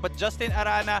 points, but Justin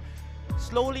Arana,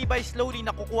 slowly by slowly,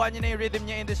 nakukuha niya na yung rhythm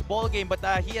niya in this ball game, but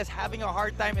he is having a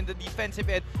hard time in the defensive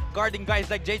end, guarding guys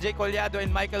like JJ Collado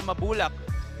and Michael Mabulac.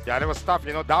 Yeah, it was tough,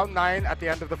 you know, down 9 at the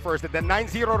end of the first, and then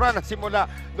 9-0 run at simula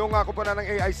nung kupunan ng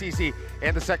AICC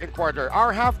in the second quarter.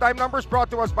 Our halftime numbers brought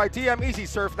to us by TM Easy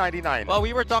Surf 99. Well,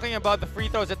 we were talking about the free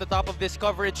throws at the top of this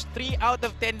coverage. 3 out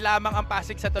of 10 lamang ang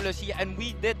Pasig Sta, and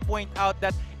we did point out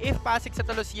that if Pasig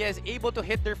Sta is able to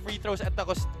hit their free throws at a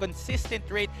consistent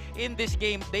rate in this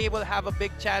game, they will have a big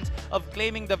chance of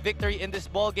claiming the victory in this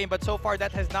ball game. But so far,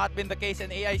 that has not been the case,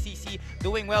 and AICC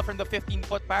doing well from the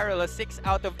 15-foot parallel, 6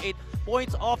 out of 8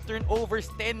 points off turnovers.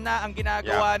 10 na ang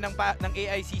ginagawa ng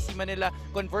AICC Manila,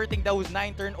 converting those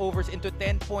 9 turnovers into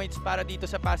 10 points para dito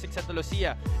sa Pasig Sta.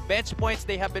 Bench points,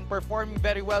 they have been performing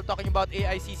very well, talking about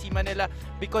AICC Manila,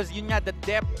 because yun nga, the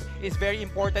depth is very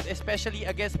important, especially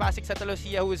against Pasig Sta,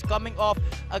 who is coming off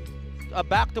a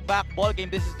back-to-back ball game.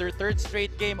 This is their 3rd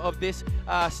straight game of this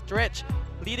stretch.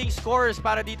 Leading scorers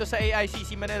para dito sa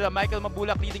AICC Manila, Michael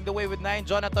Mabulac leading the way with 9,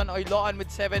 Jonathan Oiloan with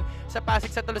 7. Sa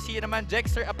Pasig Sta naman,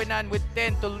 Jexter Apinan with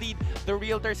 10 to lead the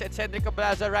Realtors, at Cedric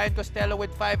Ablaza, Ryan Costelo with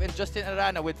 5, and Justin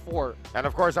Arana with 4. And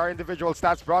of course, our individual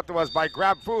stats brought to us by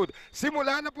Grab Food.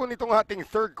 Simula na po nitong ating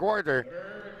third quarter,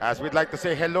 as we'd like to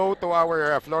say hello to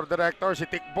our floor director, si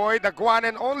Tikboy, the one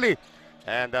and only.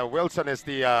 And Wilson is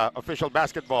the official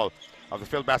basketball of the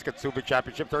Filbasket Subic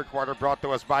Championship. Third quarter brought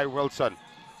to us by Wilson.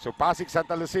 So Pasig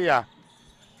Santa Lucia,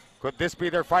 could this be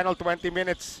their final 20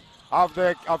 minutes of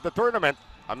the tournament?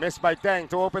 A miss by Teng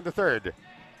to open the third.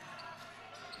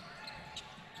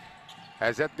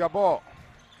 Hesed Gabo.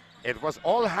 It was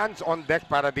all hands on deck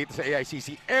para dito sa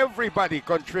AICC. Everybody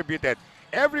contributed.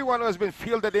 Everyone who has been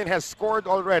fielded in has scored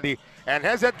already. And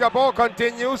Hesed Gabo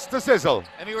continues to sizzle.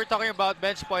 And we were talking about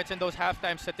bench points and those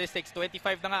halftime statistics.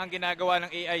 25 na nga ang ginagawa ng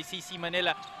AICC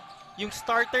Manila. Yung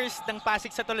starters ng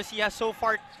Pasig Sta so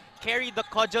far carried the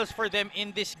cudgels for them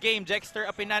in this game. Jexter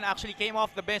Apinan actually came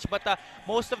off the bench, but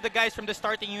most of the guys from the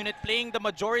starting unit playing the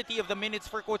majority of the minutes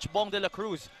for Coach Bong de la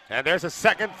Cruz. And there's a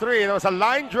second three. There was a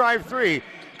line drive three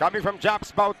coming from Japs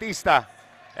Bautista.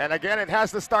 And again, it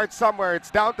has to start somewhere.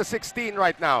 It's down to 16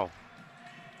 right now.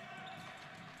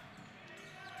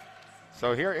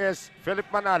 So here is Philip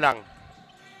Manalang.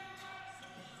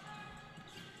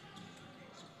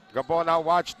 Gabo now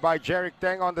watched by Jeric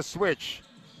Teng on the switch.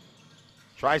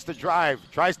 Tries to drive,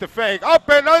 tries to fake, up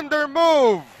and under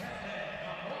move!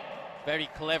 Very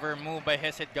clever move by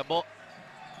Hesed Gabo.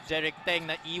 Jeric Teng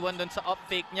na iwan dun sa up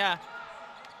fake niya.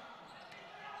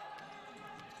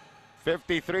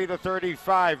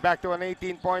 53-35, back to an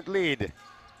 18-point lead.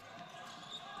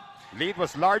 Lead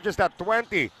was largest at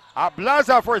 20.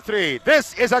 Ablaza for 3.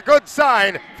 This is a good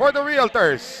sign for the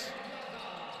Realtors.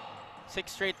 6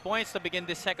 straight points to begin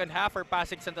this second half for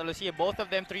Pasig Sta. Both of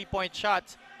them 3-point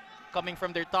shots coming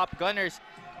from their top gunners,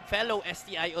 fellow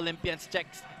STI Olympians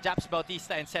Japs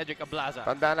Bautista and Cedric Ablaza.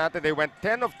 Tandaan natin, they went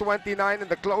 10 of 29 in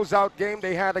the closeout game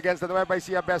they had against the Nueva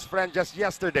Ecija best friend just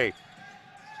yesterday.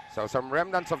 So some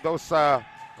remnants of those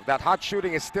that hot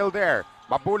shooting is still there.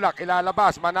 Mabulac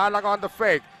ilalabas, Manalang on the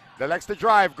fake. Elects to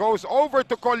drive, goes over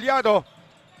to Collado.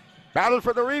 Battle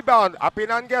for the rebound,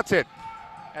 Apinan gets it.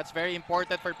 That's very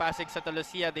important for Pasig Sta.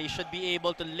 They should be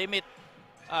able to limit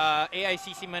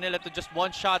AICC Manila to just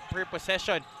 1 shot per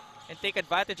possession and take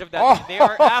advantage of that. They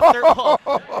are, after all,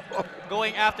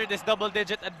 going after this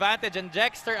double-digit advantage, and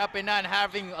Jexter Apinan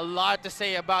having a lot to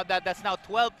say about that. That's now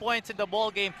 12 points in the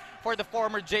ball game for the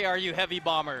former JRU Heavy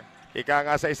Bomber. Ika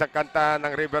nga sa isang kanta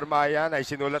ng River Mayan ay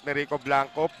sinulat ni Rico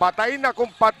Blanco, patay na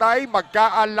kung patay,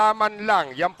 magkaalaman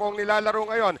lang. Yan pong nilalaro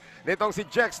ngayon nitong si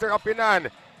Jexter Apinan.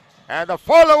 And a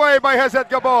fall away by Hesed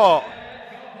Gabo.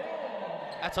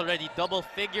 That's already double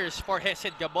figures for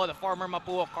Hesed Gabo, the former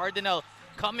Mapua Cardinal,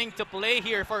 coming to play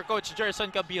here for Coach Gerson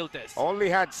Cabiltes. Only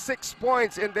had 6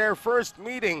 points in their first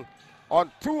meeting on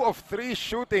 2 of 3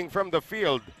 shooting from the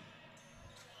field.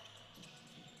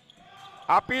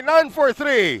 Apinan for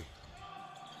 3.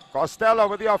 Costelo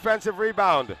with the offensive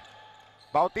rebound.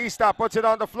 Bautista puts it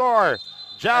on the floor.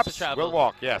 Japs will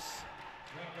walk, yes.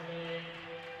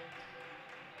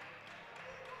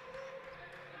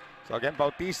 So again,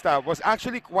 Bautista was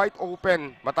actually quite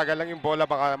open. Matagal lang yung bola,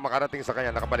 baka makarating sa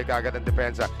kanya. Nakabalik agad ang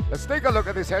depensa. Let's take a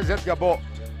look at this Hesed Gabo.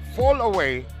 Fall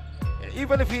away.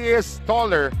 Even if he is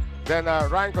taller than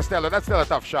Ryan Costelo, that's still a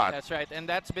tough shot. That's right, and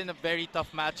that's been a very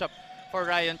tough matchup for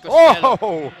Ryan Costelo.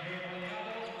 Oh!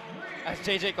 As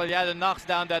JJ Collado knocks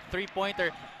down that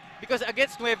 3-pointer. Because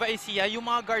against Nueva Ecija, yung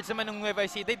mga guards naman ng Nueva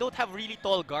Ecija, they don't have really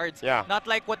tall guards. Yeah. Not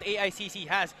like what AICC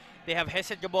has. They have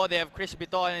Hesed Gabo, they have Chris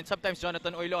Bitoon, and sometimes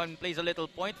Jonathan Oiloan plays a little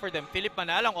point for them. Philip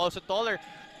Manalang also taller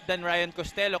than Ryan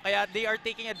Costelo. Kaya they are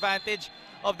taking advantage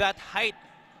of that height.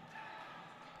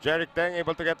 Jeric Teng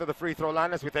able to get to the free throw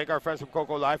line as we thank our friends from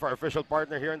Coco Life, our official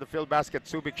partner here in the Filbasket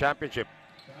Subic Championship.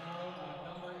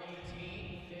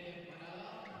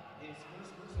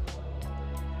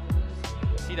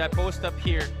 See that post up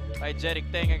here by Jeric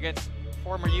Teng against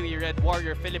former UE Red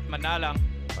Warrior Philip Manalang.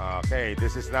 Okay,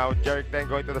 this is now Jeric Teng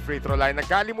going to the free throw line.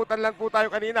 Nagkalimutan lang po tayo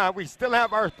kanina. We still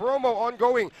have our promo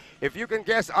ongoing. If you can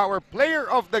guess our player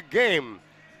of the game,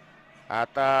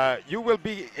 at you will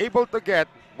be able to get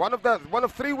one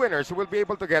of 3 winners who will be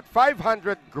able to get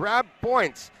 500 grab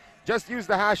points. Just use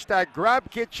the hashtag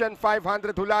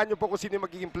GrabKitchen500. Hulaan nyo po kung sino yung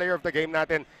magiging player of the game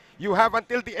natin. You have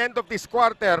until the end of this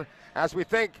quarter as we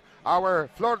thank our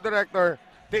floor director,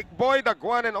 Dick Boy, the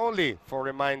one and only, for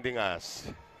reminding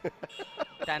us.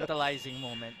 Tantalizing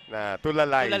moment.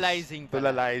 Tulalizing.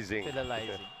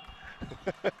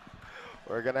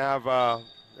 We're gonna have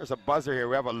there's a buzzer here.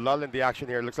 We have a lull in the action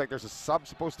here. Looks like there's a sub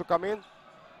supposed to come in.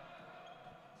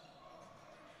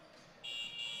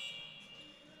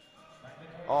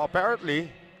 Oh,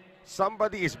 apparently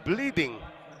somebody is bleeding.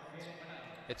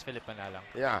 It's Philip Manalang.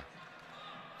 Yeah,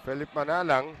 Philip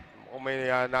Manalang. May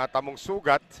natamong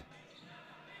sugat.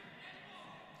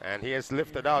 And he is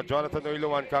lifted out. Jonathan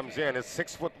Oiloan comes in. It's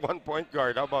 6'1" point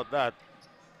guard. How about that?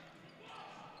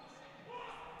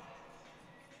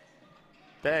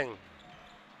 Teng.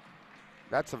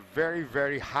 That's a very,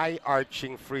 very high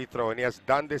arching free throw. And he has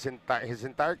done this his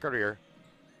entire career.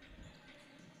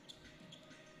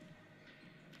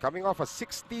 Coming off a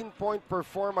 16-point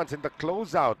performance in the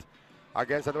closeout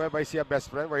against the Nueva Ecija best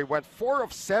friend, where he went 4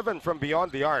 of 7 from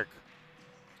beyond the arc.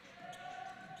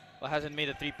 Well, hasn't made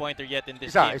a three-pointer yet in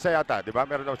this game. Isa yata, di ba?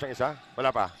 Meron daw siyang isa?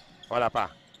 Wala pa.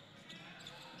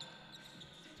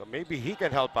 So maybe he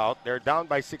can help out. They're down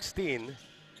by 16.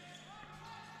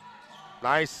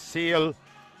 Nice seal.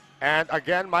 And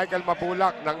again, Michael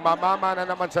Mabulac nang mamama na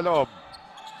naman sa loob.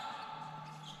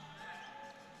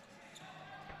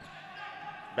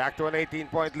 Back to an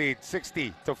 18-point lead,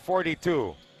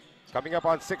 60-42. Coming up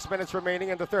on 6 minutes remaining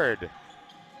in the third.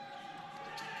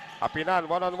 Apinan,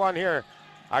 one-on-one here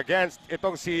against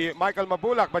itong si Michael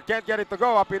Mabulac, but can't get it to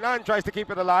go. Apinan tries to keep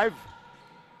it alive.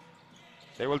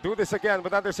 They will do this again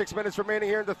with under 6 minutes remaining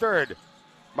here in the third.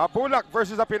 Mabulac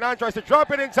versus Apinan tries to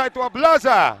drop it inside to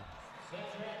Ablaza.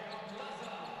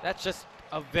 That's just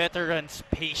a veteran's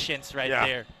patience right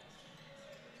there.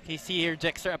 You see here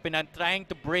Jexter Apinan trying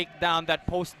to break down that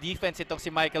post defense itong si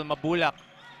Michael Mabulac.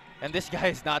 And this guy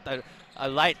is not a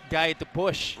light guy to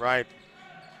push. Right.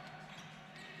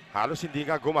 Halos hindi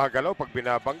nga gumagalaw pag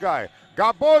binabangga eh.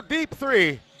 Gabo, deep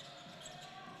three.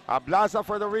 Ablaza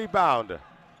for the rebound.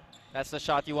 That's the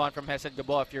shot you want from Hesed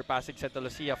Gabo if you're Pasig Sta.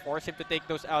 Lucia. Force him to take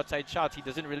those outside shots. He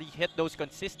doesn't really hit those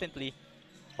consistently.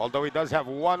 Although he does have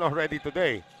one already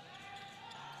today.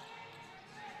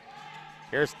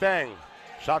 Here's Teng.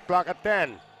 Shot clock at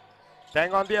 10.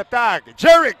 Teng on the attack.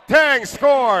 Jeric Teng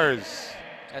scores.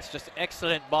 That's just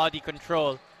excellent body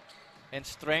control and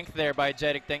strength there by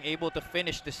Jeric Teng, able to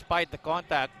finish despite the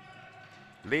contact.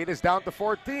 Lead is down to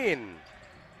 14.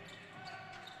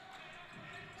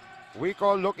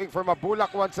 Wico looking for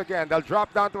Mabulac once again. They'll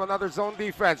drop down to another zone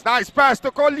defense. Nice pass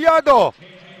to Collado.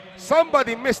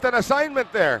 Somebody missed an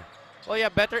assignment there. Well, yeah,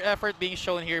 better effort being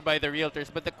shown here by the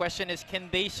Realtors. But the question is, can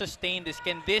they sustain this?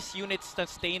 Can this unit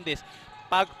sustain this?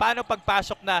 Paano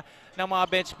pagpasok na ng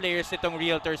mga bench players itong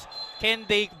Realtors? Can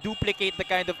they duplicate the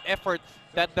kind of effort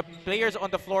that the players on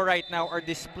the floor right now are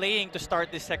displaying to start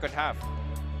this second half?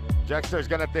 Jexter's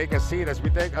gonna take a seat as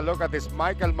we take a look at this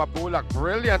Michael Mabulac.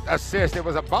 Brilliant assist. It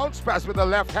was a bounce pass with the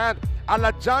left hand.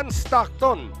 Ala John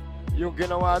Stockton yung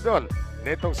ginawa doon.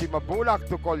 Netong si Mabulac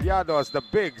to Collado as the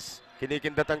bigs.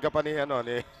 Kinikindatan ka pa ni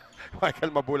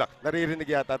Michael Mabulac. Naririnig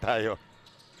yata tayo.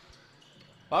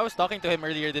 I was talking to him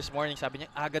earlier this morning. Sabi niya,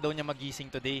 aga daw niya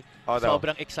magising today.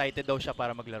 Sobrang excited daw siya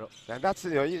para maglaro. And that's,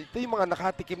 ito yung mga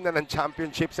nakatikim na ng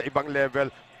championship sa ibang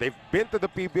level. They've been to the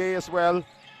PBA as well.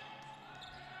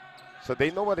 So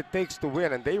they know what it takes to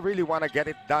win, and they really want to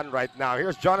get it done right now.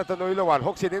 Here's Jonathan Oiloan,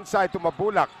 hooks it inside to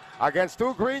Mabulac against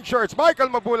two green shirts. Michael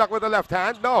Mabulac with the left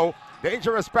hand. No,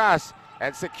 dangerous pass,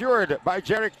 and secured by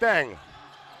Jeric Teng.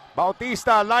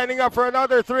 Bautista lining up for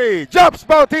another three. Jumps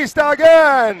Bautista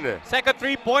again. Second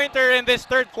three-pointer in this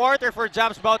third quarter for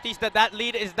Jabs Bautista. That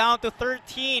lead is down to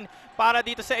 13 para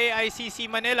dito sa AICC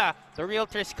Manila. The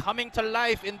Realtors coming to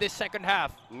life in this second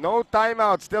half. No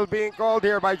timeout still being called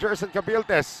here by Jerson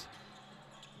Cabiltes.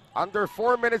 Under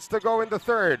 4 minutes to go in the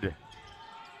third.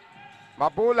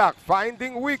 Mabulac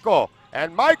finding Wico,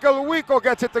 and Michael Wico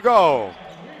gets it to go.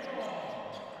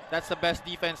 That's the best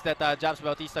defense that Japs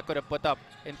Bautista could have put up.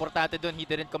 Importante dun, he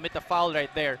didn't commit a foul right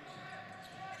there.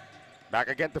 Back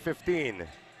again to 15.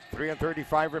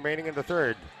 3:35 remaining in the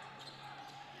third.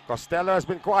 Costelo has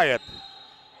been quiet.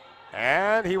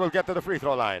 And he will get to the free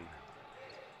throw line.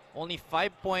 Only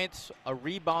 5 points, a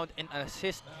rebound, and an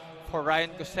assist for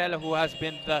Ryan Costelo, who has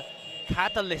been the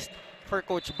catalyst for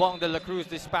Coach Bong de la Cruz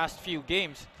this past few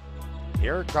games.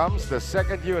 Here comes the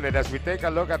second unit as we take a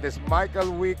look at this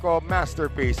Michael Wico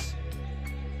masterpiece.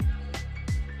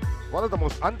 One of the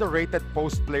most underrated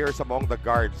post players among the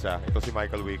guards. Ito si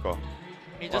Michael Wico.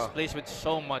 He just plays with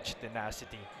so much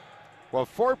tenacity. Well,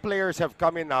 4 players have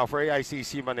come in now for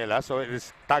AICC Manila. So it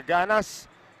is Taganas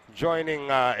joining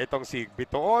itong si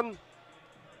Bitoon,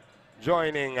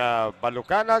 joining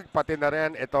Balucanag, pati na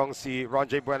rin itong si Ron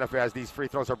J. Buenafe, as these free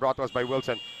throws are brought to us by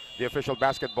Wilson, the official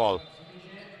basketball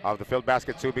of the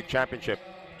Filbasket Subic Championship.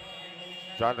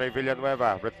 John Ray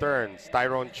Villanueva returns.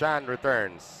 Tyrone Chan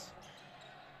returns.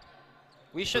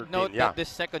 We should 13, note that this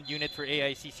second unit for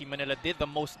AICC Manila did the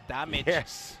most damage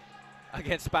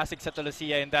against Pasig Sta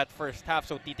in that first half.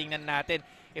 So titingnan natin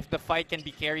if the fight can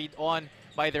be carried on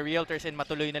by the Realtors and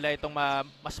matuloy nila itong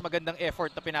mas magandang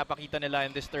effort na pinapakita nila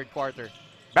in this third quarter.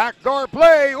 Backdoor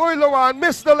play. Uyluan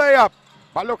missed the layup.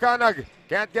 Balucanag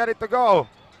can't get it to go.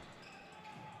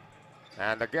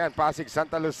 And again, Pasig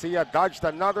Santa Lucia dodged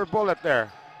another bullet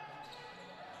there.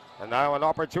 And now an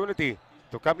opportunity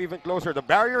to come even closer. The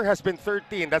barrier has been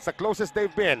 13. That's the closest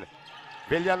they've been.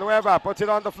 Villanueva puts it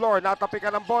on the floor.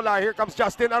 Natapikan ng bola. Here comes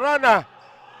Justin Arana.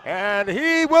 And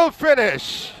he will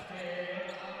finish.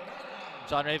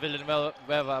 John Ray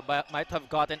Villanueva might have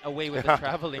gotten away with the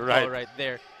traveling ball right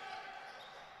there.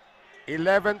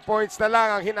 11 points na lang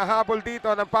ang hinahabol dito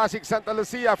ng Pasig Santa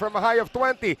Lucia from a high of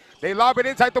 20. They lob it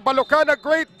inside to Balucan. A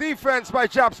great defense by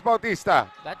Japs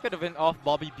Bautista. That could have been off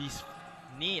Bobby B's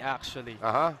knee, actually.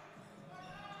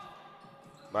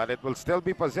 But it will still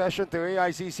be possession to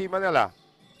AICC Manila.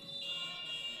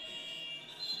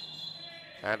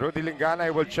 And Rudy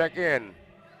Lingganay will check in.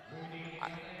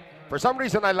 For some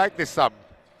reason, I like this sub.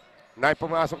 Na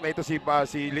pumasok na ito si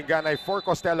Lingganay for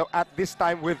Costelo at this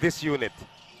time with this unit.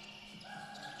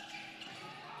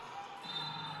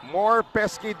 More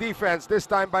pesky defense, this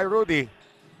time by Rudy.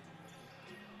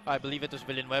 I believe it was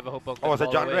Villanueva who poked Oh, the it's a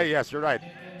ball John away. Ray, yes, you're right.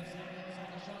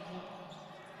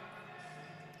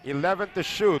 11 to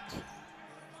shoot.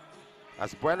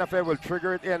 As Buenafe will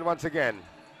trigger it in once again.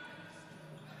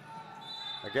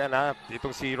 Again,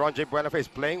 itong si Ron J. Buenafe is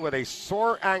playing with a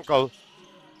sore ankle.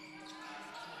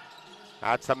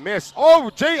 That's a miss. Oh,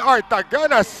 J.R.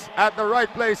 Taganas at the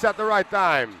right place at the right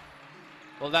time.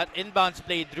 Well, that inbounds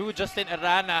play drew Justin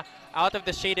Arana out of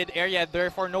the shaded area.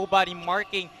 Therefore, nobody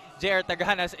marking J.R.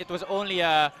 Taganas. It was only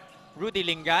Rudy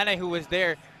Lingganay who was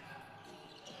there.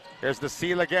 Here's the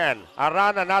seal again.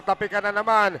 Arana, natapikan na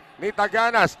naman ni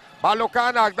Taganas.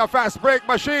 Balucanag, the fast break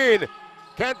machine.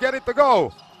 Can't get it to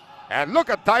go. And look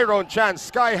at Tyrone Chan,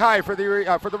 sky high for the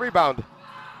rebound.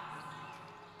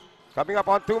 Coming up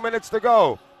on 2 minutes to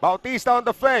go. Bautista on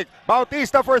the fake.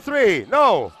 Bautista for 3.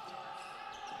 No.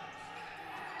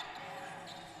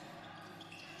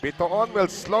 Bitoon will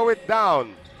slow it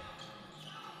down.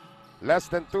 Less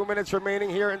than 2 minutes remaining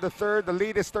here in the third. The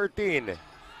lead is 13.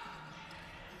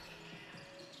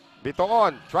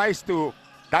 Bitoon tries to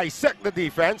dissect the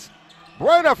defense.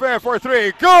 Buenafe for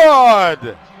 3.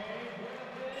 Good!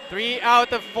 3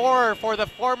 out of 4 for the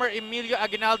former Emilio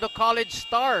Aguinaldo College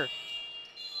star.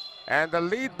 And the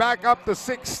lead back up to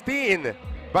 16.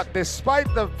 But despite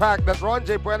the fact that Ron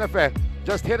J. Buenafe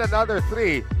just hit another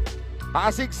 3,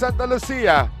 Pasig Santa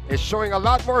Lucia is showing a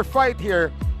lot more fight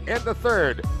here in the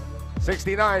third.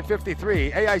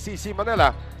 69-53, AICC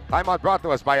Manila. Timeout brought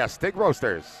to us by Astig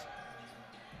Roasters.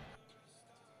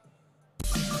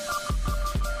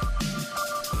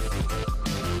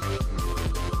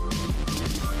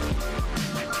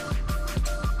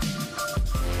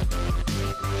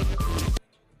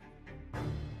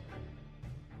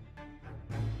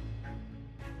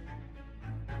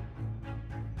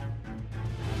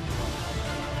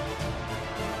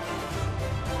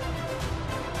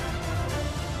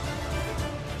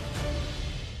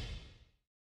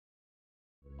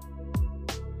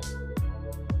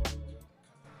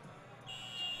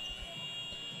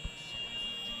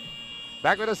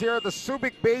 Back with us here at the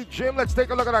Subic Bay Gym. Let's take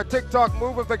a look at our TikTok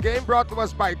move of the game, brought to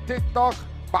us by TikTok.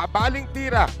 Pabaling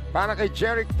tira para kay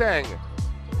Jeric Teng.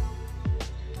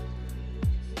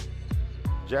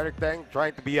 Jeric Teng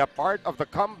trying to be a part of the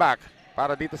comeback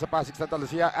para dito sa Pasig Sta,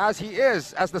 Lucia, as he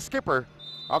is as the skipper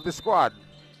of the squad.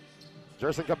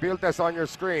 Jerson Cabiltes on your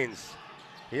screens.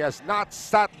 He has not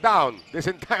sat down this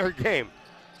entire game.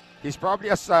 He's probably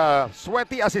as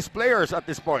sweaty as his players at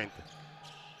this point.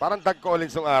 Parang Doug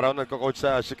Collins nung araw, nagko-coach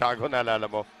sa Chicago, naalala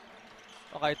mo.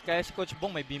 Okay, kaya si Coach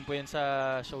Bong may bimpo yan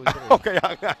sa shoulder. Kaya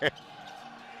nga eh.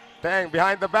 Teng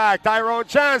behind the back, Tyrone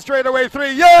Chan straight away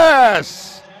three,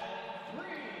 yes!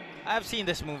 I've seen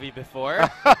this movie before.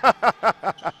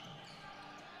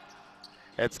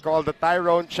 It's called the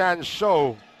Tyrone Chan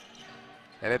Show.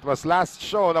 And it was last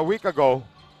shown a week ago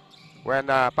when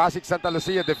Pasig Santa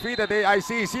Lucia defeated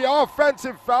AICC.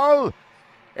 Offensive foul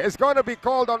is going to be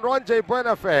called on Ron J.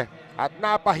 Buenafe at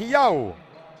napahiyaw.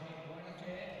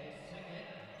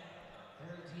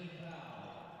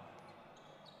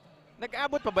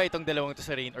 Nag-abot pa ba itong dalawang ito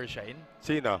sa rain or shine?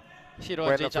 Sino? Si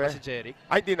Ronje at si Jeric?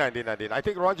 Ay, hindi na. I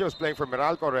think Ronje was playing for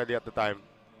Meralco already at the time.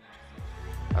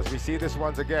 As we see this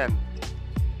once again.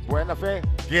 Buenafe,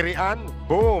 Girian,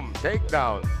 boom,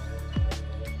 takedown.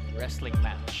 Wrestling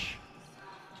match.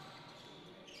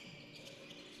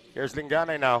 Here's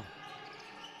Lingganay now.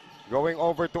 Going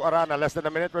over to Arana, less than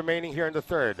a minute remaining here in the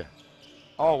third.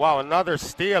 Oh wow, another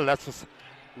steal. That's just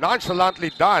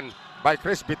nonchalantly done by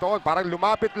Chris Bitoon. Parang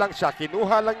lumapit lang siya,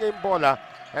 kinuha lang niya yung bola,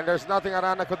 and there's nothing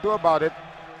Arana could do about it.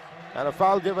 And a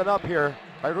foul given up here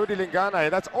by Rudy Lingganay.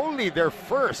 That's only their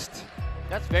first.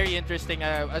 That's very interesting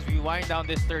as we wind down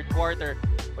this third quarter.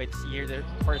 Wait, see here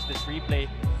first this replay.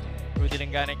 Rudy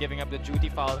Lingganay giving up the duty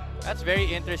foul. That's very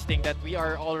interesting that we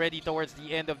are already towards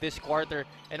the end of this quarter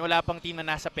and wala pang team na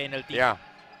nasa penalty. Yeah.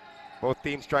 Both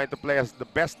teams trying to play as the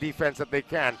best defense that they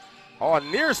can. Oh, a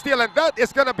near steal, and that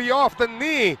is going to be off the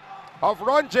knee of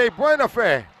Ron J.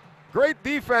 Buenafe. Great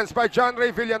defense by John Ray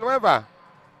Villanueva.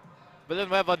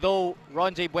 Villanueva, though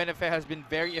Ron J. Buenafe has been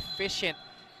very efficient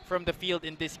from the field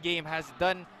in this game, has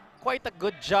done quite a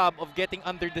good job of getting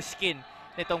under the skin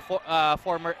nitong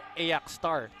former AICC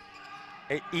star.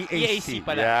 EAC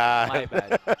pala. Yeah. My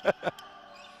bad.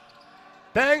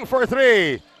 Teng for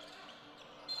three.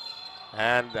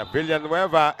 And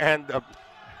Villanueva and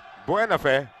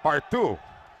Buenafe, part 2.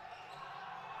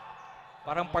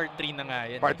 Parang part 3 na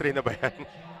nga yan. Part 3 na ba yan?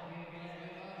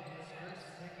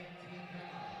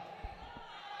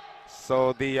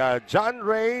 So the John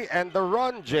Ray and the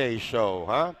Ron J show,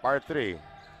 huh? Part 3.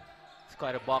 It's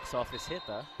quite a box office hit,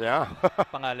 huh? Yeah.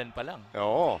 Pangalan pa lang.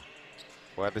 Oo.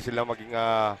 Pwede sila maging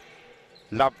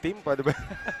love team, pwede ba?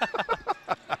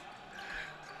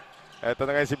 Ito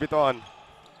na ngayon si Bitoon.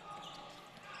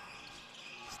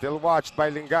 Still watched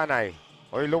by Lingganay.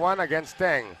 Oiluan against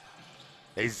Teng.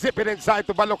 They zip it inside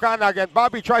to Balucanag, and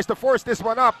Bobby tries to force this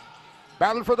one up.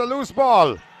 Battle for the loose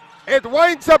ball. It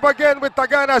winds up again with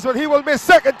Taganas, but he will miss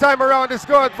second time around. Is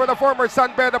good for the former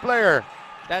San Beda player.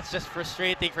 That's just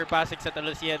frustrating for Pasig Sta.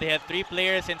 Lucia. They had 3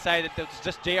 players inside. It was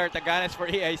just JR Taganas for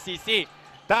AICC.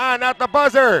 Tan at the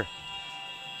buzzer.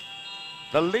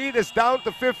 The lead is down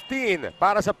to 15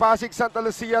 para sa Pasig Santa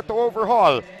Lucia to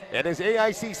overhaul. It is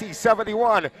AICC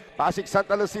 71, Pasig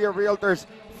Santa Lucia Realtors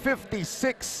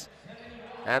 56.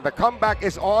 And the comeback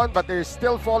is on, but they're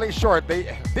still falling short.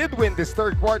 They did win this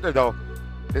third quarter though.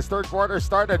 This third quarter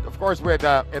started, of course, with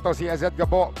ito si Hesed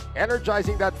Gabo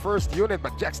energizing that first unit,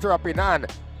 but Jexter Apinan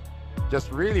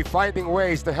just really finding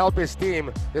ways to help his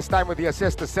team, this time with the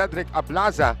assist to Cedric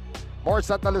Ablaza. More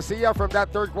Santa Lucia from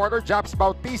that third quarter. Japs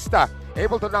Bautista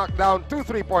able to knock down 2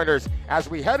 3-pointers as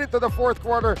we head into the fourth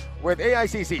quarter with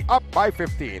AICC up by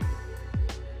 15.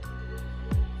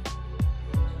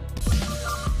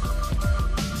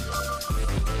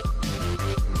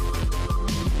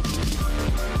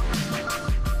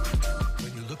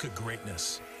 When you look at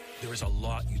greatness, there is a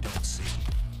lot you don't see.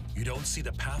 You don't see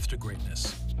the path to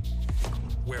greatness,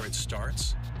 where it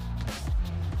starts,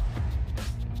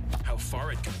 how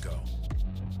far it can go,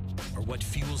 or what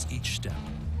fuels each step.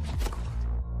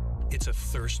 It's a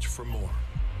thirst for more.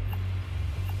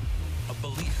 A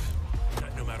belief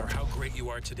that no matter how great you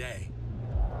are today,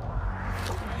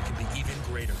 you can be even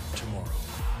greater tomorrow.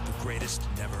 The greatest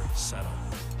never settle.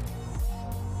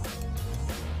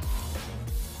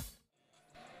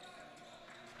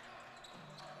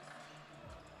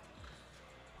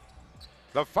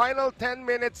 The final 10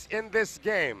 minutes in this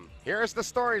game. Here's the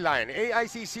storyline.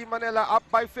 AICC Manila up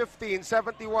by 15,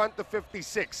 71 to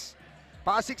 56.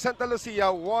 Pasig Santa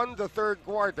Lucia won the third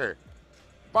quarter.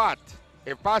 But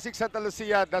if Pasig Santa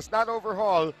Lucia does not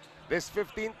overhaul this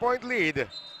 15-point lead,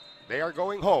 they are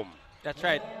going home. That's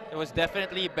right. It was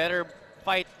definitely a better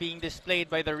fight being displayed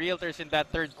by the Realtors in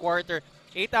that third quarter.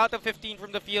 8 out of 15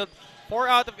 from the field, 4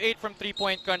 out of 8 from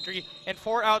three-point country, and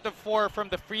 4 out of 4 from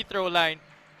the free throw line.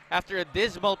 after a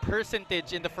dismal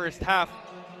percentage in the first half.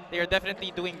 They are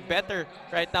definitely doing better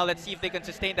right now. Let's see if they can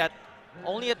sustain that.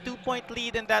 Only a 2-point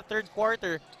lead in that third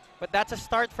quarter, but that's a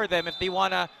start for them if they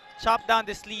want to chop down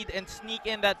this lead and sneak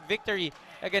in that victory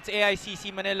against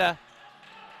AICC Manila.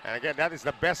 And again, that is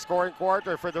the best scoring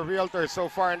quarter for the Realtors so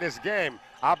far in this game.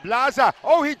 Ablaza,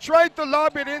 oh, he tried to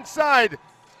lob it inside.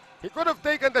 He could have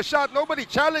taken the shot. Nobody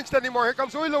challenged anymore. Here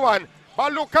comes Uiluan.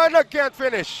 Balucanag can't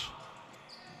finish.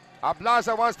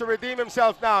 Ablaza wants to redeem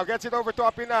himself now. Gets it over to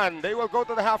Apinan. They will go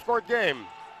to the half-court game.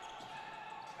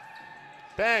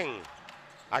 Teng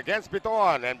against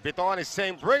Bitoon. And Bitoon is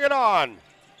saying, bring it on.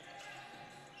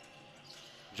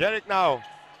 Jeric now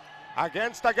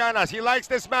against Taganas. He likes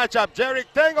this matchup. Jeric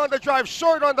Teng on the drive,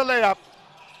 short on the layup.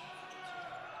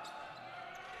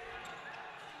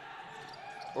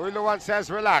 Uiluan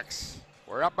says, relax.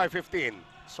 We're up by 15.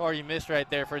 Sorry, miss right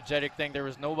there for Jeric Teng. There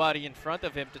was nobody in front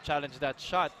of him to challenge that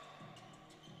shot.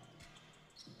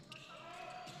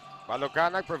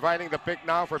 Balucanag providing the pick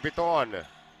now for Bitoon.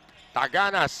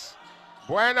 Taganas.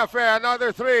 Buena fe,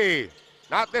 another three.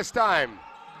 Not this time.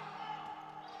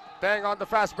 Teng on the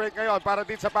fast break ngayon para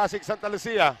dito sa Pasig Santa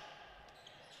Lucia.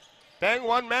 Teng,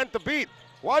 one man to beat.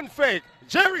 One fake.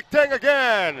 Jeric Teng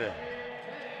again.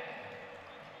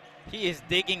 He is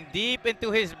digging deep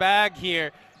into his bag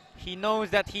here. He knows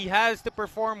that he has to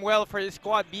perform well for his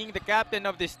squad, being the captain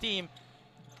of this team.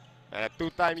 And a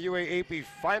two-time UAAP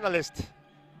finalist.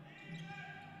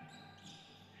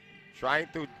 Trying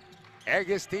to egg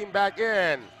his team back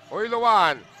in.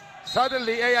 Uiluan.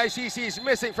 Suddenly, AICC is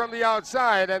missing from the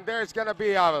outside, and there's going to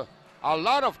be a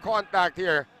lot of contact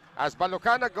here as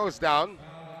Balucanag goes down.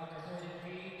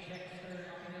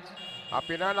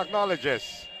 Apinan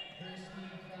acknowledges.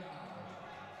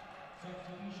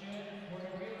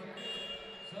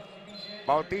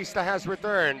 Bautista has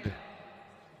returned.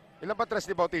 Ilan ba tres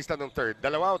ni Bautista nung third?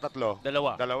 Dalawa o tatlo?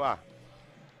 Dalawa. Dalawa.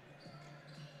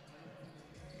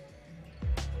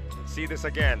 Let's see this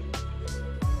again.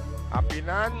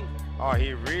 Apinan, oh,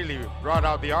 he really brought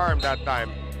out the arm that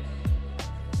time.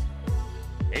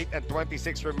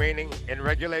 8:26 remaining in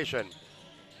regulation.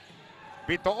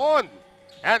 Bitoon,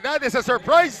 and that is a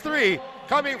surprise three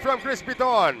coming from Chris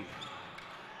Bitoon.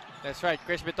 That's right,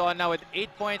 Chris Bitoon now with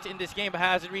 8 points in this game, but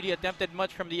hasn't really attempted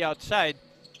much from the outside.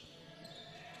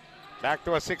 Back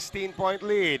to a 16-point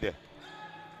lead.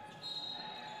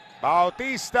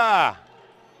 Bautista.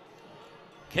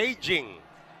 Caging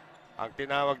ang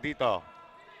tinawag dito.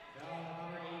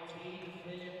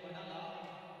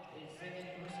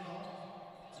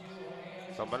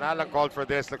 So Manila called for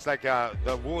this. Looks like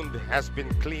the wound has been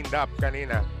cleaned up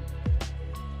kanina.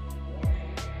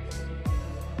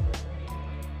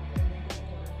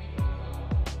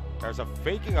 There's a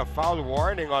faking a foul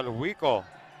warning on Wico.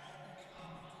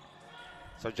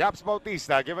 So Japs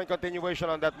Bautista, given continuation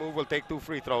on that move, will take 2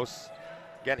 free throws.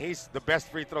 Again, he's the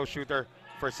best free throw shooter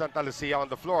for Santa Lucia on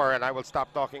the floor, and I will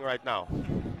stop talking right now.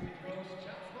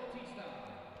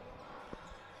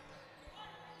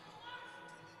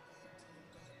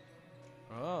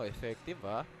 Oh, effective,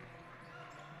 ah.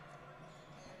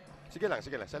 Sige lang,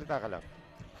 salita ka lang.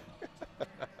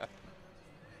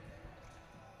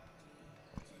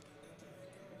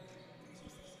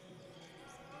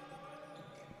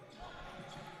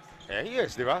 Eh, he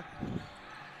is, di ba?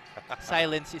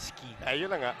 Silence is key. Ayun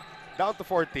na nga. Down to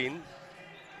 14.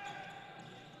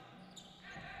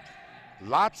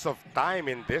 Lots of time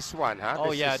in this one, huh?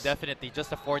 Oh, yeah, definitely.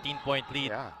 Just a 14-point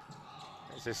lead. Yeah.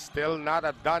 This is still not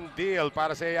a done deal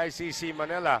para sa AICC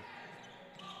Manila.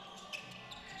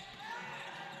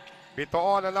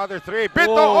 Bitoon, another three.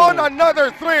 Bitoon,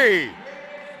 another three!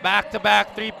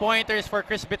 Back-to-back three-pointers for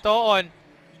Chris Bitoon.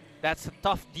 That's a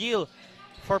tough deal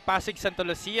for Pasig Santa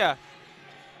Lucia.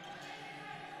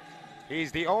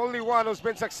 He's the only one who's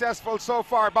been successful so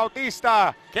far.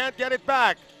 Bautista can't get it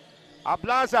back.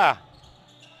 Ablaza.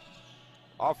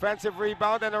 Offensive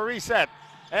rebound and a reset.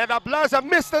 And Ablaza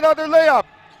missed another layup.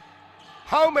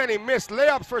 How many missed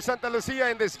layups for Santa Lucia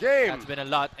in this game? That's been a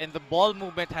lot. And the ball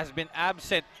movement has been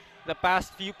absent the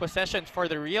past few possessions for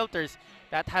the Realtors.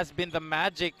 That has been the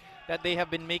magic that they have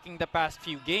been making the past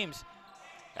few games.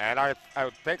 And I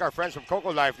thank our friends from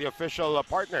Coco Life, the official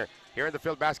partner here in the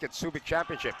Filbasket Subic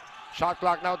Championship. Shot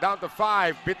clock now down to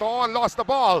 5. Bitoon lost the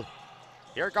ball.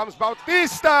 Here comes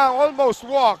Bautista, almost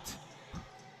walked.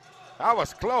 That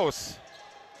was close.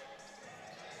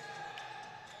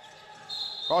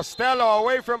 Costelo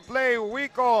away from play.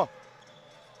 Wico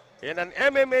in an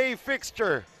MMA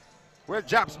fixture with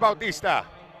Japs Bautista.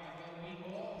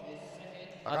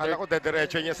 Akala ko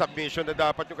dediretso niya submission na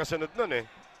dapat yung kasunod nun eh.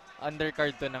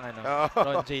 Undercard to ng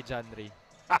Ron J. Janry.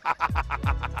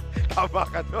 Tama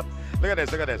ka doon. Look at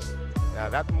this, look at this. Yeah,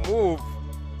 that move.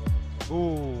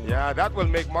 Ooh. Yeah, that will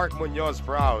make Mark Munoz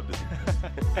proud.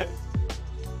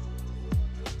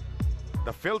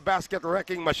 The Filbasket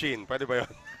wrecking machine. Pwede ba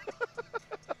yun?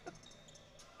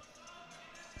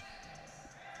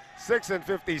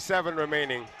 6:57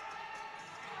 remaining.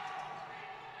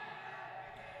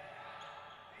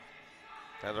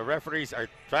 And the referees are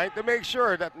trying to make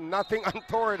sure that nothing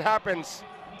untoward happens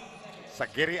sa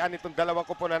girian itong dalawang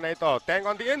kupunan na ito. Teng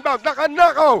on the inbound.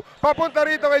 Nakanakaw! Papunta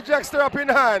rito kay Jexter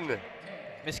Apinan.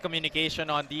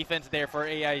 Miscommunication on defense there for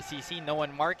AICC. No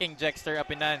one marking Jexter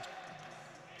Apinan.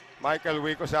 Michael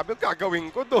Wico sabi,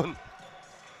 gagawin ko dun.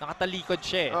 Nakatalikod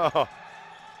siya eh. Oh.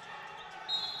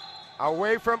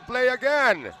 Away from play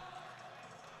again.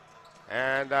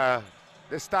 And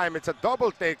this time it's a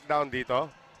double takedown dito.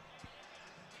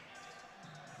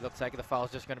 Looks like the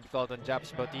foul's just going to be called on Japs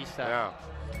Bautista. Yeah.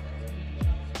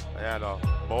 Ayan o.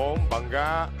 Boom,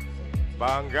 bangga.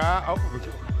 Bangga. Oh.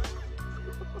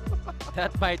 That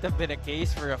might have been a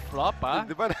case for a flop, ha?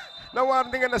 Di ba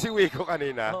na-warningan na si Wico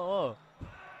kanina? Oo.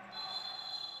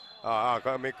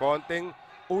 May konting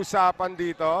usapan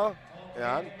dito.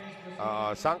 Ayan.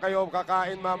 Saan kayo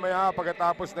kakain mamaya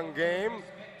pagkatapos ng game?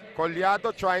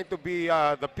 Collado trying to be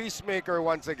the peacemaker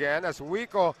once again as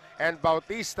Wico and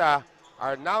Bautista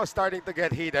are now starting to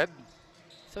get heated.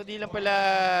 So di lang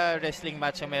pala wrestling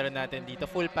match ang meron natin dito.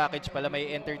 Full package pala.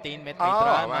 May entertainment, may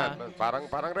drama. Man.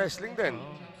 Parang wrestling din.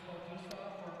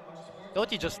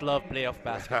 Don't you just love playoff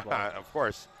basketball? Of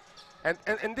course. And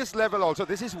in this level also,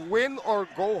 this is win or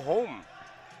go home.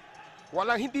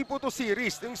 Walang hindi po to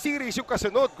series. Yung series yung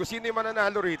kasunod kung sino yung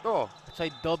mananalo rito. So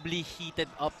doubly heated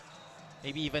up.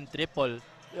 Maybe even triple.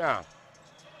 Yeah.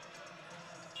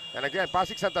 And again,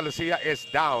 Pasig Santa Lucia is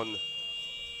down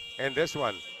in this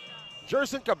one.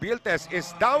 Jerson Cabiltes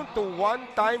is down to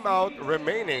 1 timeout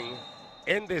remaining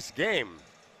in this game.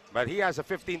 But he has a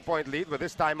 15-point lead with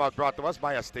this timeout brought to us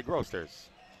by Astig Roasters.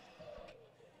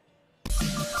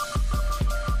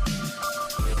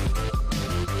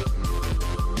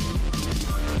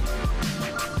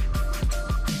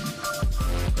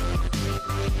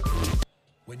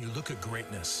 When you look at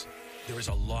greatness, there is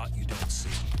a lot you don't see.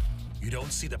 You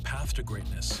don't see the path to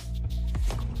greatness,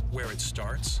 where it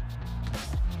starts,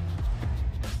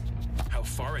 how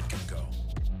far it can go,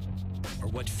 or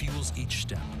what fuels each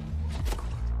step.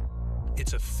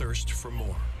 It's a thirst for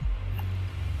more.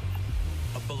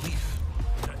 A belief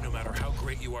that no matter how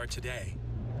great you are today,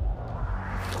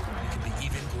 you can be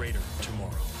even greater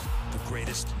tomorrow. The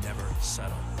greatest never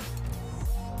settle.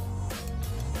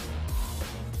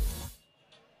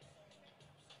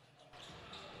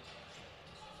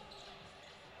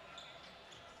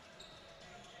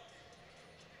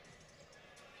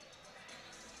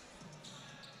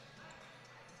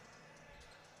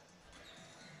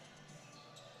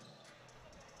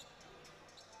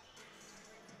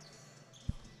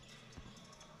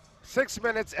 Six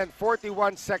minutes and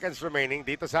 41 seconds remaining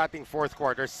dito sa ating fourth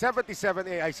quarter. 77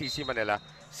 AICC Manila,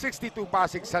 62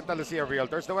 Pasig Santa Lucia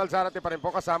Realtors. Noel Zarate pa rin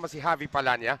po kasama si Javi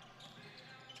Palanya.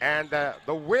 And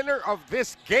the winner of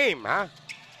this game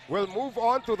will move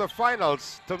on to the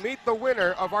finals to meet the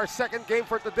winner of our second game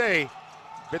for today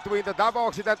between the Davao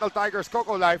Occidental Tigers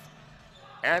Coco Life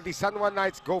and the San Juan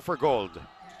Knights Go for Gold.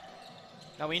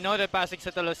 Now we know that Pasig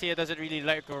Santa Lucia doesn't really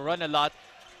like to run a lot.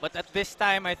 But at this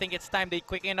time, I think it's time they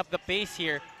quicken up the pace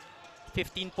here.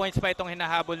 15 points pa itong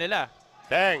hinahabol nila.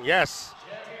 Dang, yes.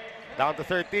 Down to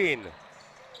 13.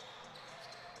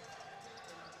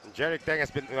 Jeric Teng has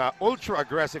been ultra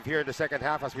aggressive here in the second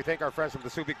half as we thank our friends from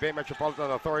the Subic Bay Metropolitan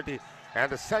Authority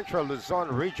and the Central Luzon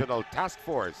Regional Task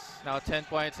Force. Now 10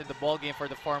 points in the ball game for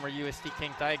the former UST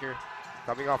King Tiger.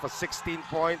 Coming off a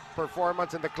 16-point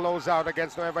performance in the closeout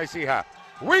against Nueva Ecija.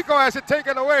 Wico has it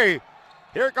taken away.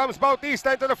 Here comes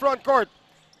Bautista into the front court.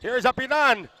 Here's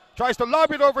Apinan. Tries to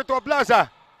lob it over to Ablaza.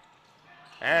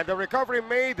 And the recovery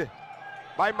made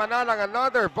by Manalang.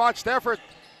 Another botched effort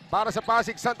para sa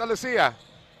Pasig Santa Lucia.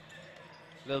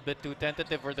 A little bit too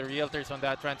tentative for the Realtors on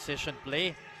that transition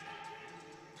play.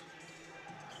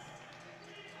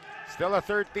 Still a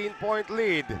 13-point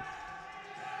lead.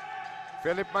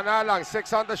 Philip Manalang,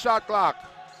 6 on the shot clock.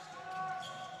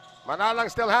 Manalang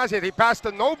still has it. He passed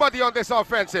to nobody on this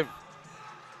offensive.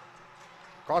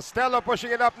 Costelo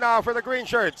pushing it up now for the green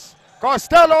shirts.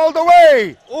 Costelo all the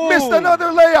way. Ooh. Missed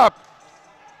another layup.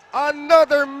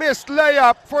 Another missed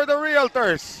layup for the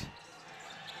Realtors.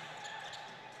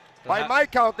 By my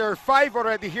count, there are 5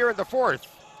 already here in the fourth.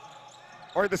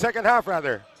 Or the second half,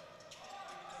 rather.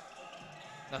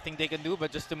 Nothing they can do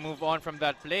but just to move on from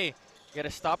that play. Get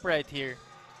a stop right here.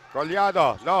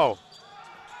 Collado, no.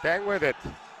 Teng with it.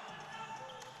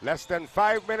 Less than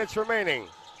 5 minutes remaining.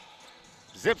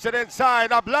 Zips it inside.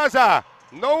 Ablaza.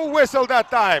 No whistle that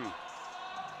time.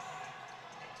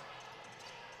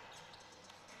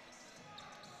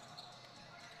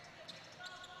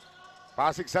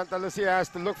 Pasig Santa Lucia has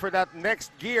to look for that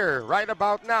next gear right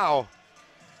about now.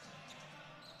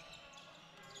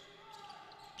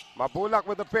 Mabulac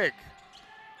with the pick.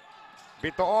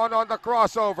 Bitoon on the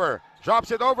crossover. Drops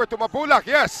it over to Mabulac.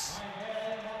 Yes.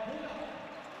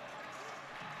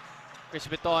 Chris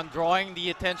Bitoon drawing the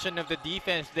attention of the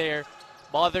defense there,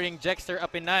 bothering Jexter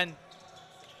Apinan.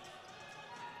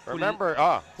 Remember,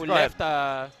 who left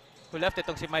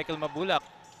itong si Michael Mabulac.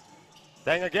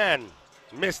 Teng again.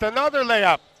 Missed another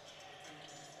layup.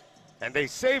 And they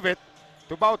save it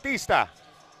to Bautista.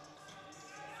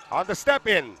 On the step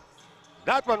in.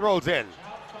 That one rolls in.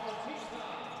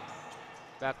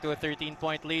 Back to a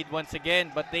 13-point lead once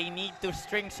again, but they need to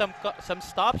string some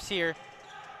stops here.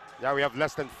 Yeah, we have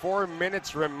less than 4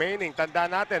 minutes remaining. Tanda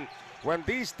natin, when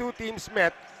these two teams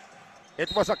met,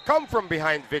 it was a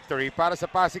come-from-behind victory para sa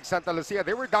Pasig Santa Lucia.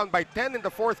 They were down by 10 in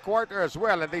the fourth quarter as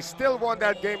well, and they still won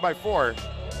that game by 4.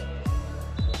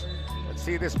 Let's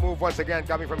see this move once again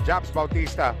coming from Japs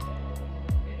Bautista.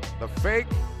 The fake,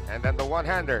 and then the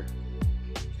one-hander.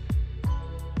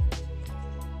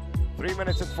 3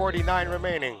 minutes and 49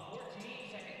 remaining.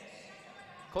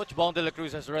 Coach Bong de la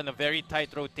Cruz has run a very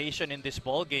tight rotation in this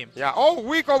ball game. Yeah, oh,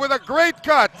 Wico with a great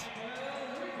cut.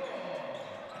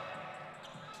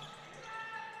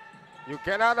 You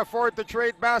cannot afford to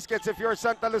trade baskets if you're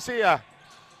Santa Lucia.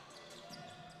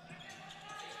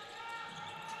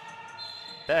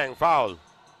 Teng, foul.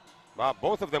 Well,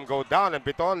 both of them go down, and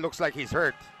Bitoon looks like he's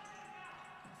hurt.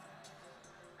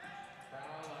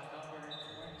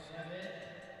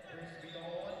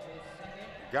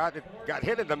 Got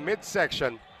hit in the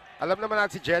midsection. Alam naman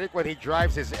natin si Jeric, when he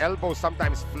drives, his elbows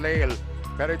sometimes flail.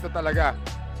 Pero ito talaga.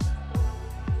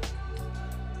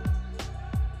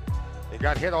 He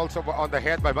got hit also on the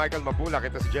head by Michael Mabulac.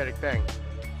 Ito si Jeric Teng.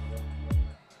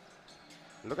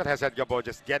 Look at Hesed Gabo,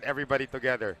 just get everybody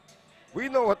together. We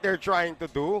know what they're trying to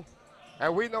do,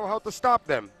 and we know how to stop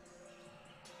them.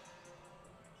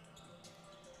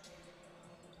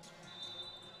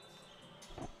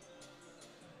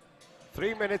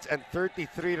 Three minutes and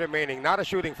 33 remaining. Not a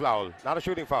shooting foul. Not a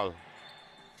shooting foul.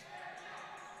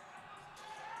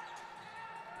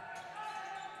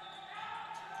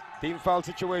 Team foul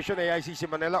situation. AICC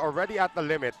Manila already at the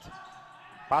limit.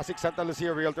 Pasig Santa Lucia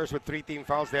Realtors with 3 team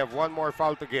fouls. They have 1 more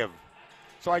foul to give.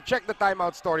 So I checked the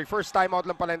timeout story. First timeout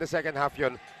lang pala in the second half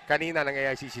yun kanina ng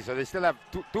AICC. So they still have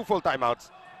two full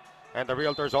timeouts. And the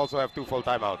Realtors also have 2 full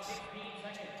timeouts.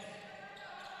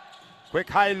 Quick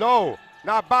high-low.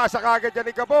 Nabasa kagad yan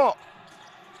ni Gabo.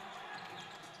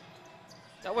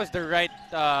 That was the right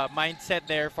mindset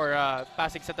there for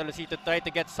Pasig Santa Lucia to try to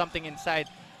get something inside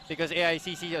because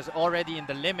AICC is already in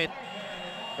the limit.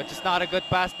 But just not a good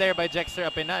pass there by Jexter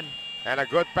Apinan. And a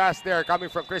good pass there coming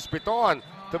from Chris Bitoon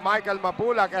to Michael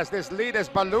Mabulac as this lead is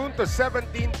ballooned to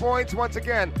 17 points once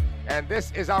again. And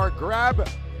this is our grab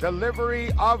delivery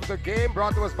of the game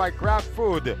brought to us by Kraft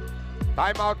Food.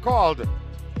 Timeout called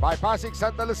by Pasig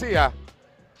Santa Lucia.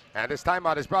 And this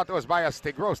timeout is brought to us by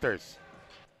Astig Roasters.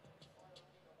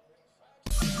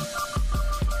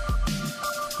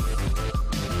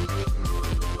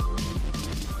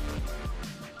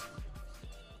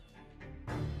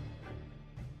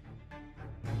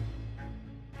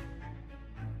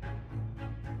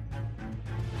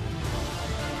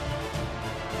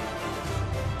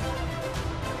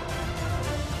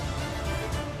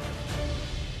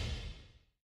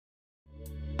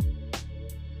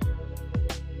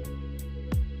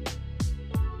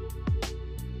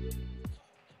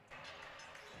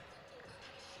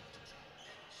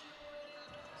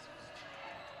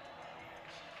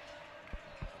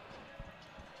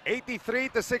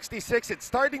 $83-66. It's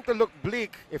starting to look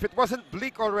bleak. If it wasn't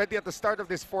bleak already at the start of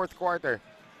this fourth quarter,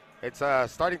 it's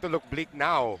starting to look bleak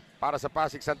now para sa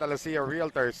Pasig Santa Lucia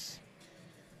Realtors.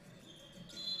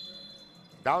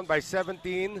 Down by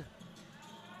 17.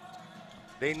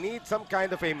 They need some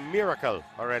kind of a miracle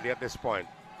already at this point.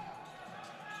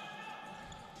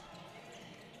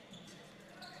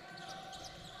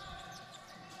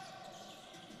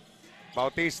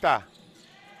 Bautista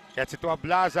gets it to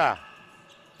Ablaza.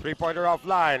 3-pointer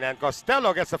offline, and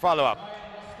Costelo gets the follow-up.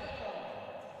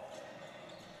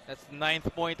 That's the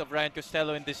 9th point of Ryan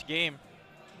Costelo in this game,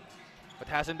 but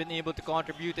hasn't been able to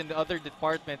contribute in the other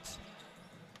departments.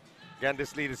 Again,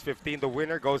 this lead is 15. The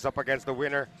winner goes up against the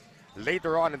winner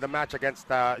later on in the match against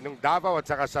Davao at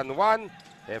saka San Juan.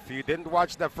 If you didn't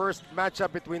watch the first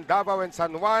matchup between Davao and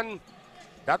San Juan,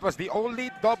 That was the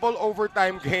only double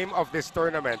overtime game of this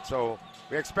tournament. So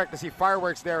we expect to see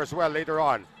fireworks there as well later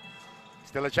on.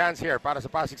 Still a chance here para sa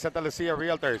Pasig Sta Lucia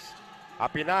Realtors.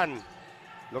 Apinan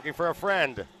looking for a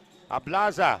friend.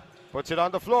 Ablaza puts it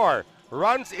on the floor.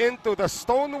 Runs into the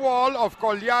stone wall of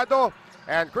Collado.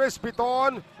 And Chris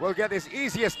Bitoon will get his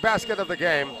easiest basket of the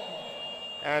game.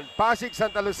 And Pasig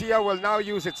Sta Lucia will now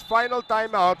use its final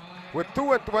timeout with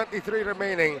 2:23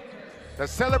 remaining. The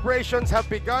celebrations have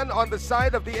begun on the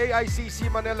side of the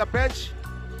AICC Manila bench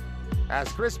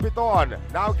as Chris Bitoon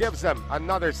now gives them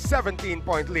another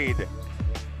 17-point lead.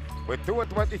 With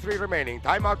 2:23 remaining,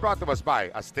 timeout brought to us by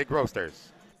Astig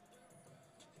Roasters.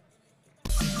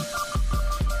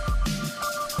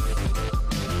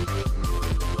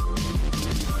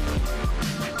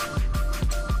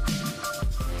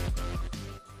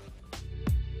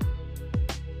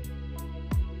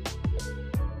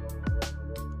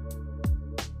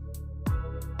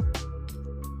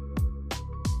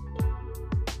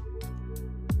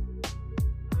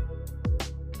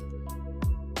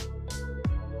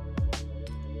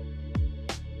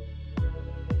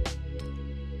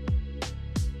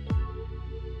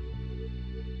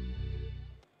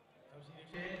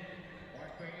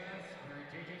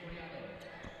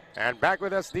 And back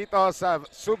with us dito sa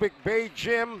Subic Bay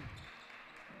Gym.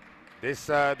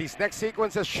 These next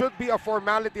sequences should be a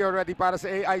formality already para sa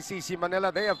AICC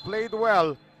Manila. They have played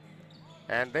well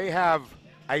and they have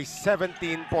a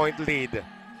 17-point lead.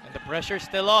 And the pressure's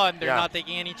still on. They're not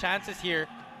taking any chances here.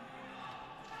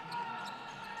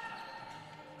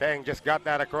 Teng just got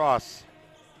that across.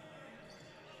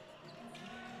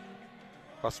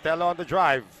 Costelo on the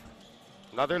drive.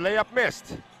 Another layup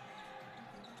missed.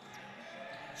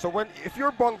 So if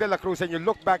you're Bong de la Cruz and you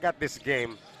look back at this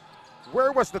game,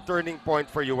 where was the turning point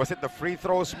for you? Was it the free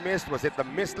throws missed? Was it the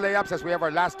missed layups? As we have our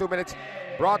last 2 minutes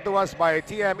brought to us by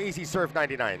TM Easy Serve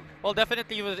 99. Well,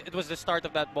 definitely it was the start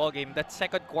of that ball game. That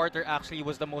second quarter actually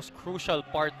was the most crucial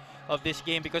part of this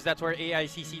game because that's where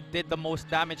AICC did the most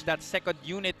damage. That second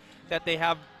unit that they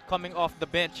have coming off the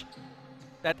bench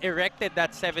that erected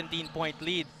that 17-point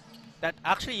lead that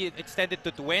actually extended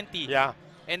to 20. Yeah.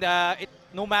 And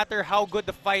no matter how good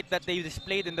the fight that they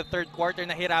displayed in the third quarter,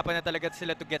 nahirapan na talaga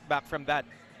sila to get back from that.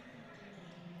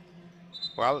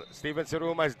 Well, Steven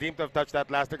Siruma is deemed to have touched that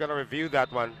last. They're going to review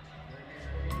that one.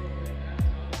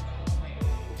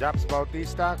 Japs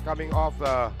Bautista coming off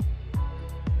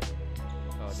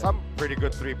some pretty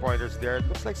good three-pointers there. It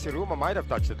looks like Siruma might have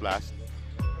touched it last.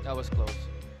 That was close.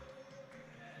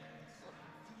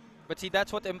 But see,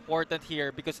 that's what's important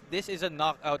here because this is a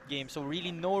knockout game, so really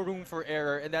no room for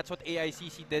error, and that's what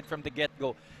AICC did from the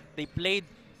get-go. They played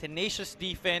tenacious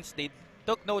defense, they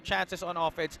took no chances on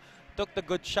offense, took the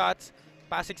good shots.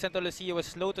 Pasig Sta Lucia was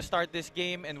slow to start this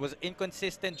game and was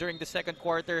inconsistent during the second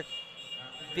quarter.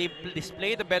 They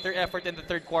displayed a better effort in the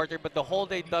third quarter, but the hole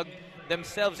they dug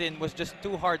themselves in was just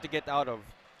too hard to get out of.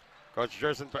 Coach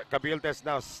Jerson Cabiltes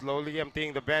now slowly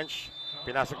emptying the bench.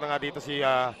 Pinasok na nga dito si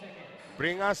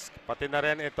Bringas, pati na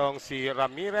rin itong si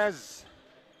Ramirez.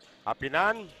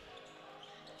 Apinan,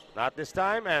 not this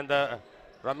time, and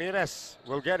Ramirez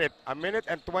will get it. 1 minute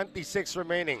and 26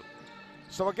 remaining.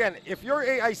 So again, if you're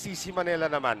AICC Manila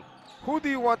naman, who do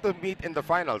you want to meet in the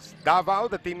finals? Davao,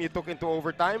 the team you took into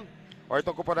overtime? Or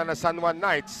itong kupunan na San Juan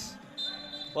Knights?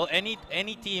 Well, any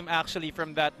team actually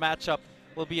from that matchup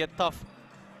will be a tough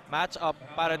matchup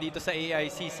para dito sa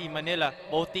AICC Manila.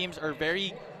 Both teams are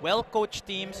very well-coached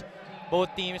teams.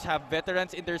 Both teams have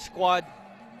veterans in their squad.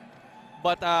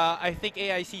 But I think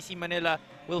AICC Manila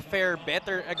will fare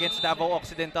better against Davao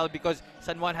Occidental because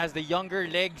San Juan has the younger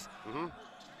legs.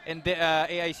 And the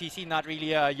AICC not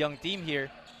really a young team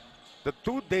here. The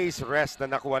 2 days rest na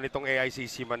nakuha nitong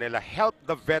AICC Manila helped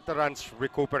the veterans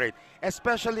recuperate,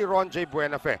 especially Ron J.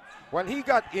 Buenafe. When he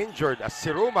got injured,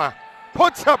 Siruma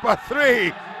puts up a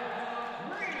 3.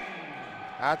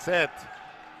 That's it.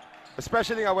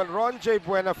 Especially when Ron J.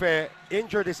 Buenafe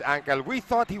injured his ankle, we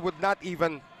thought he would not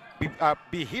even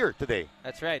be here today.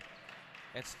 That's right.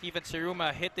 And Steven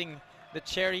Siruma hitting the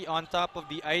cherry on top of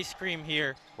the ice cream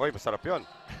here. Boy, masarap yun.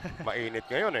 Mainit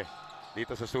ngayon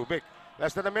dito sa Subic.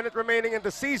 Less than a minute remaining in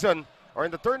the season or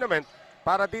in the tournament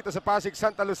para dito sa Pasig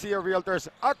Sta Lucia Realtors.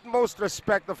 Utmost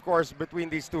respect, of course, between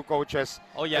these two coaches.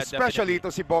 Oh yeah, especially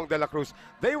definitely. to si Bong de la Cruz.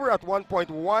 They were at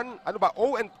 1.1,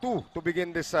 0-2 to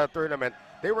begin this tournament.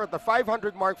 They were at the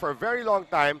 500 mark for a very long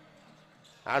time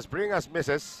as Bringas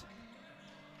misses.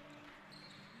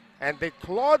 And they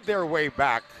clawed their way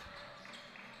back.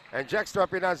 And Jex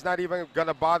Trapinan's not even going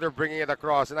to bother bringing it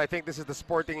across. And I think this is the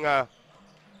sporting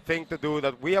thing to do,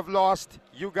 that we have lost,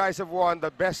 you guys have won,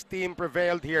 the best team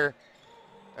prevailed here.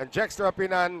 And Jexter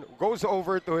Apinan goes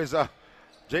over to his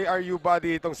JRU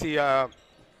buddy, itong si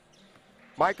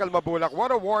Michael Mabulac.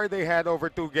 What a war they had over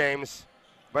 2 games.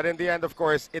 But in the end, of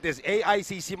course, it is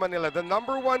AICC Manila, the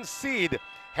 #1 seed,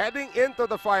 heading into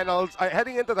the finals,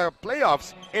 heading into the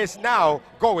playoffs, is now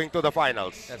going to the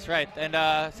finals. That's right. And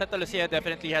Santa Lucia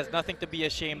definitely has nothing to be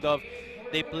ashamed of.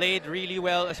 They played really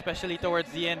well, especially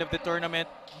towards the end of the tournament.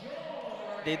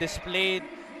 They displayed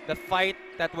the fight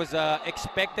that was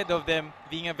expected of them,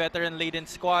 being a veteran-laden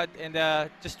squad, and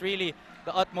just really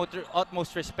the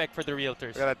utmost respect for the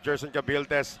Realtors. Look at that, Jerson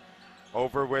Cabiltes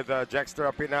over with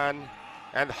Jexter Apinan.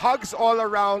 And hugs all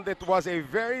around. It was a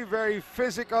very, very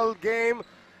physical game.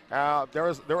 There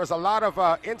was a lot of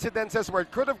incidences where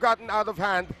it could have gotten out of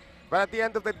hand, but at the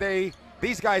end of the day,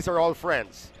 these guys are all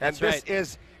friends. And this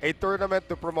is a tournament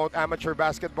to promote amateur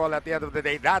basketball. At the end of the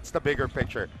day, that's the bigger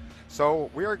picture. So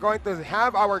we are going to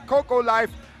have our Coco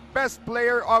Life Best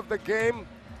Player of the Game,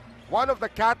 one of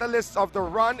the catalysts of the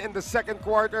run in the second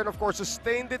quarter, and of course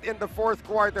sustained it in the fourth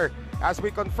quarter as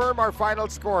we confirm our final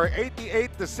score,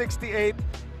 88-68.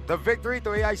 The victory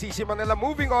to AICC Manila.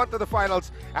 Moving on to the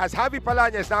finals as Javi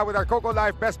Palanya is now with our Coco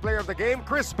Life Best Player of the Game,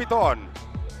 Chris Bitoon.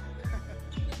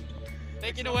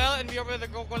 Thank you, Noel, and we are with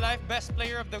the Coco Life Best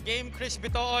Player of the Game, Chris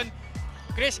Bitoon.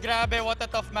 Chris, grabe, what a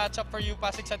tough matchup for you,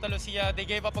 Pasig Sta. They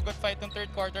gave up a good fight ng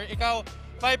third quarter. Ikaw,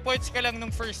 5 points ka lang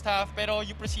nung first half, pero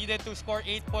you proceeded to score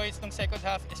 8 points nung second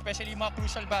half, especially mga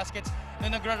crucial baskets na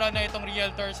nagra-run na itong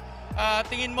Realtors.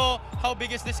 Tingin mo, how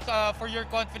big is this for your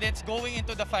confidence going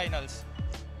into the finals?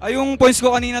 Yung points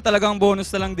ko kanina talagang bonus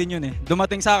na lang din yun eh.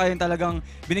 Dumating sa akin talagang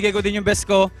binigay ko din yung best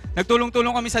ko.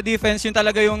 Nagtulong-tulong kami sa defense, yun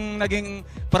talaga yung naging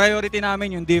priority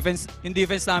namin, yung defense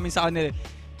namin sa kanila.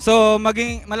 So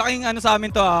malaking ano sa amin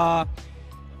to,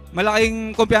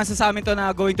 malaking kumpiyansa sa amin to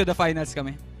na going to the finals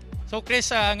kami. So Chris,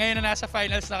 ngayon na nasa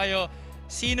finals na kayo,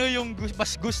 sino yung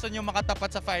mas gusto nyo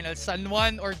makatapat sa finals? San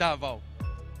Juan or Davao?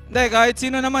 Hindi, kahit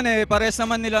sino naman eh, pares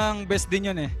naman nilang best din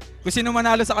yun eh. Kung sino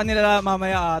manalo sa kanila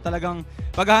mamaya, talagang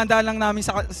paghahandaan lang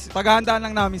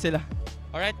namin sila.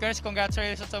 Alright Chris,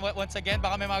 congratulations once again.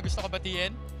 Baka may mga gusto ka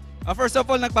batiin? First of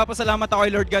all, nagpapasalamat ako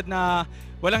kay Lord God na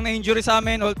walang na-injury sa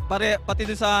amin, pati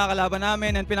dun sa kalaban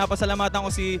namin. And pinapasalamatan ko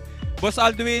si Boss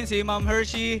Aldwin, si Ma'am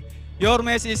Hershey,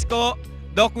 Yormes, Isko,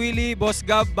 Doc Willie, Boss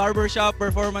Gab, Barbershop,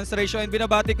 Performance Ratio. And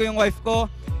binabati ko yung wife ko,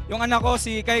 yung anak ko,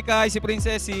 si Kaikai, si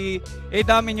Princess, si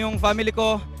Edamin, yung family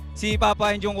ko, si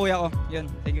Papa, and yung kuya ko. Yan,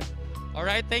 thank you.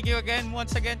 Alright, thank you again.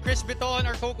 Once again, Chris Bitoon,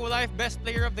 our Coco Life Best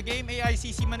Player of the Game.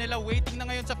 AICC Manila waiting na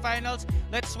ngayon sa finals.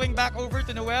 Let's swing back over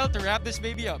to Noel to wrap this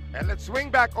baby up. And let's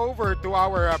swing back over to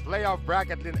our playoff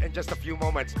bracket in just a few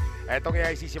moments. Itong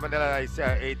AICC Manila is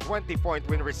a 20-point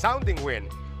win, resounding win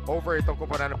over itong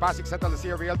kupunan ng Pasig Sta.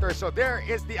 Lucia Realtors. So there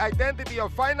is the identity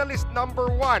of finalist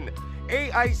number 1.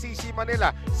 AICC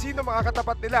Manila. Sino mga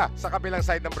katapat nila? Sa kabilang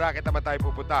side ng bracket naman tayo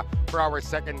pupunta for our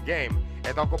second game.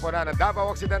 Ito ang kupunan ng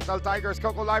Davao Occidental Tigers.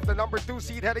 Coco Life, the number 2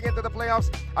 seed heading into the playoffs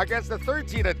against the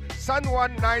 3rd-seeded San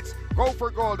Juan Knights. Go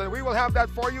for gold. And we will have that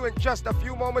for you in just a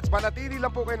few moments. Manatili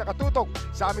lang po kayo nakatutok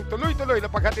sa aming tuloy-tuloy na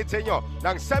paghatid sa inyo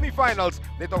ng semifinals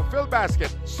nitong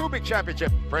Filbasket Subic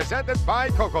Championship presented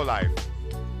by Coco Life.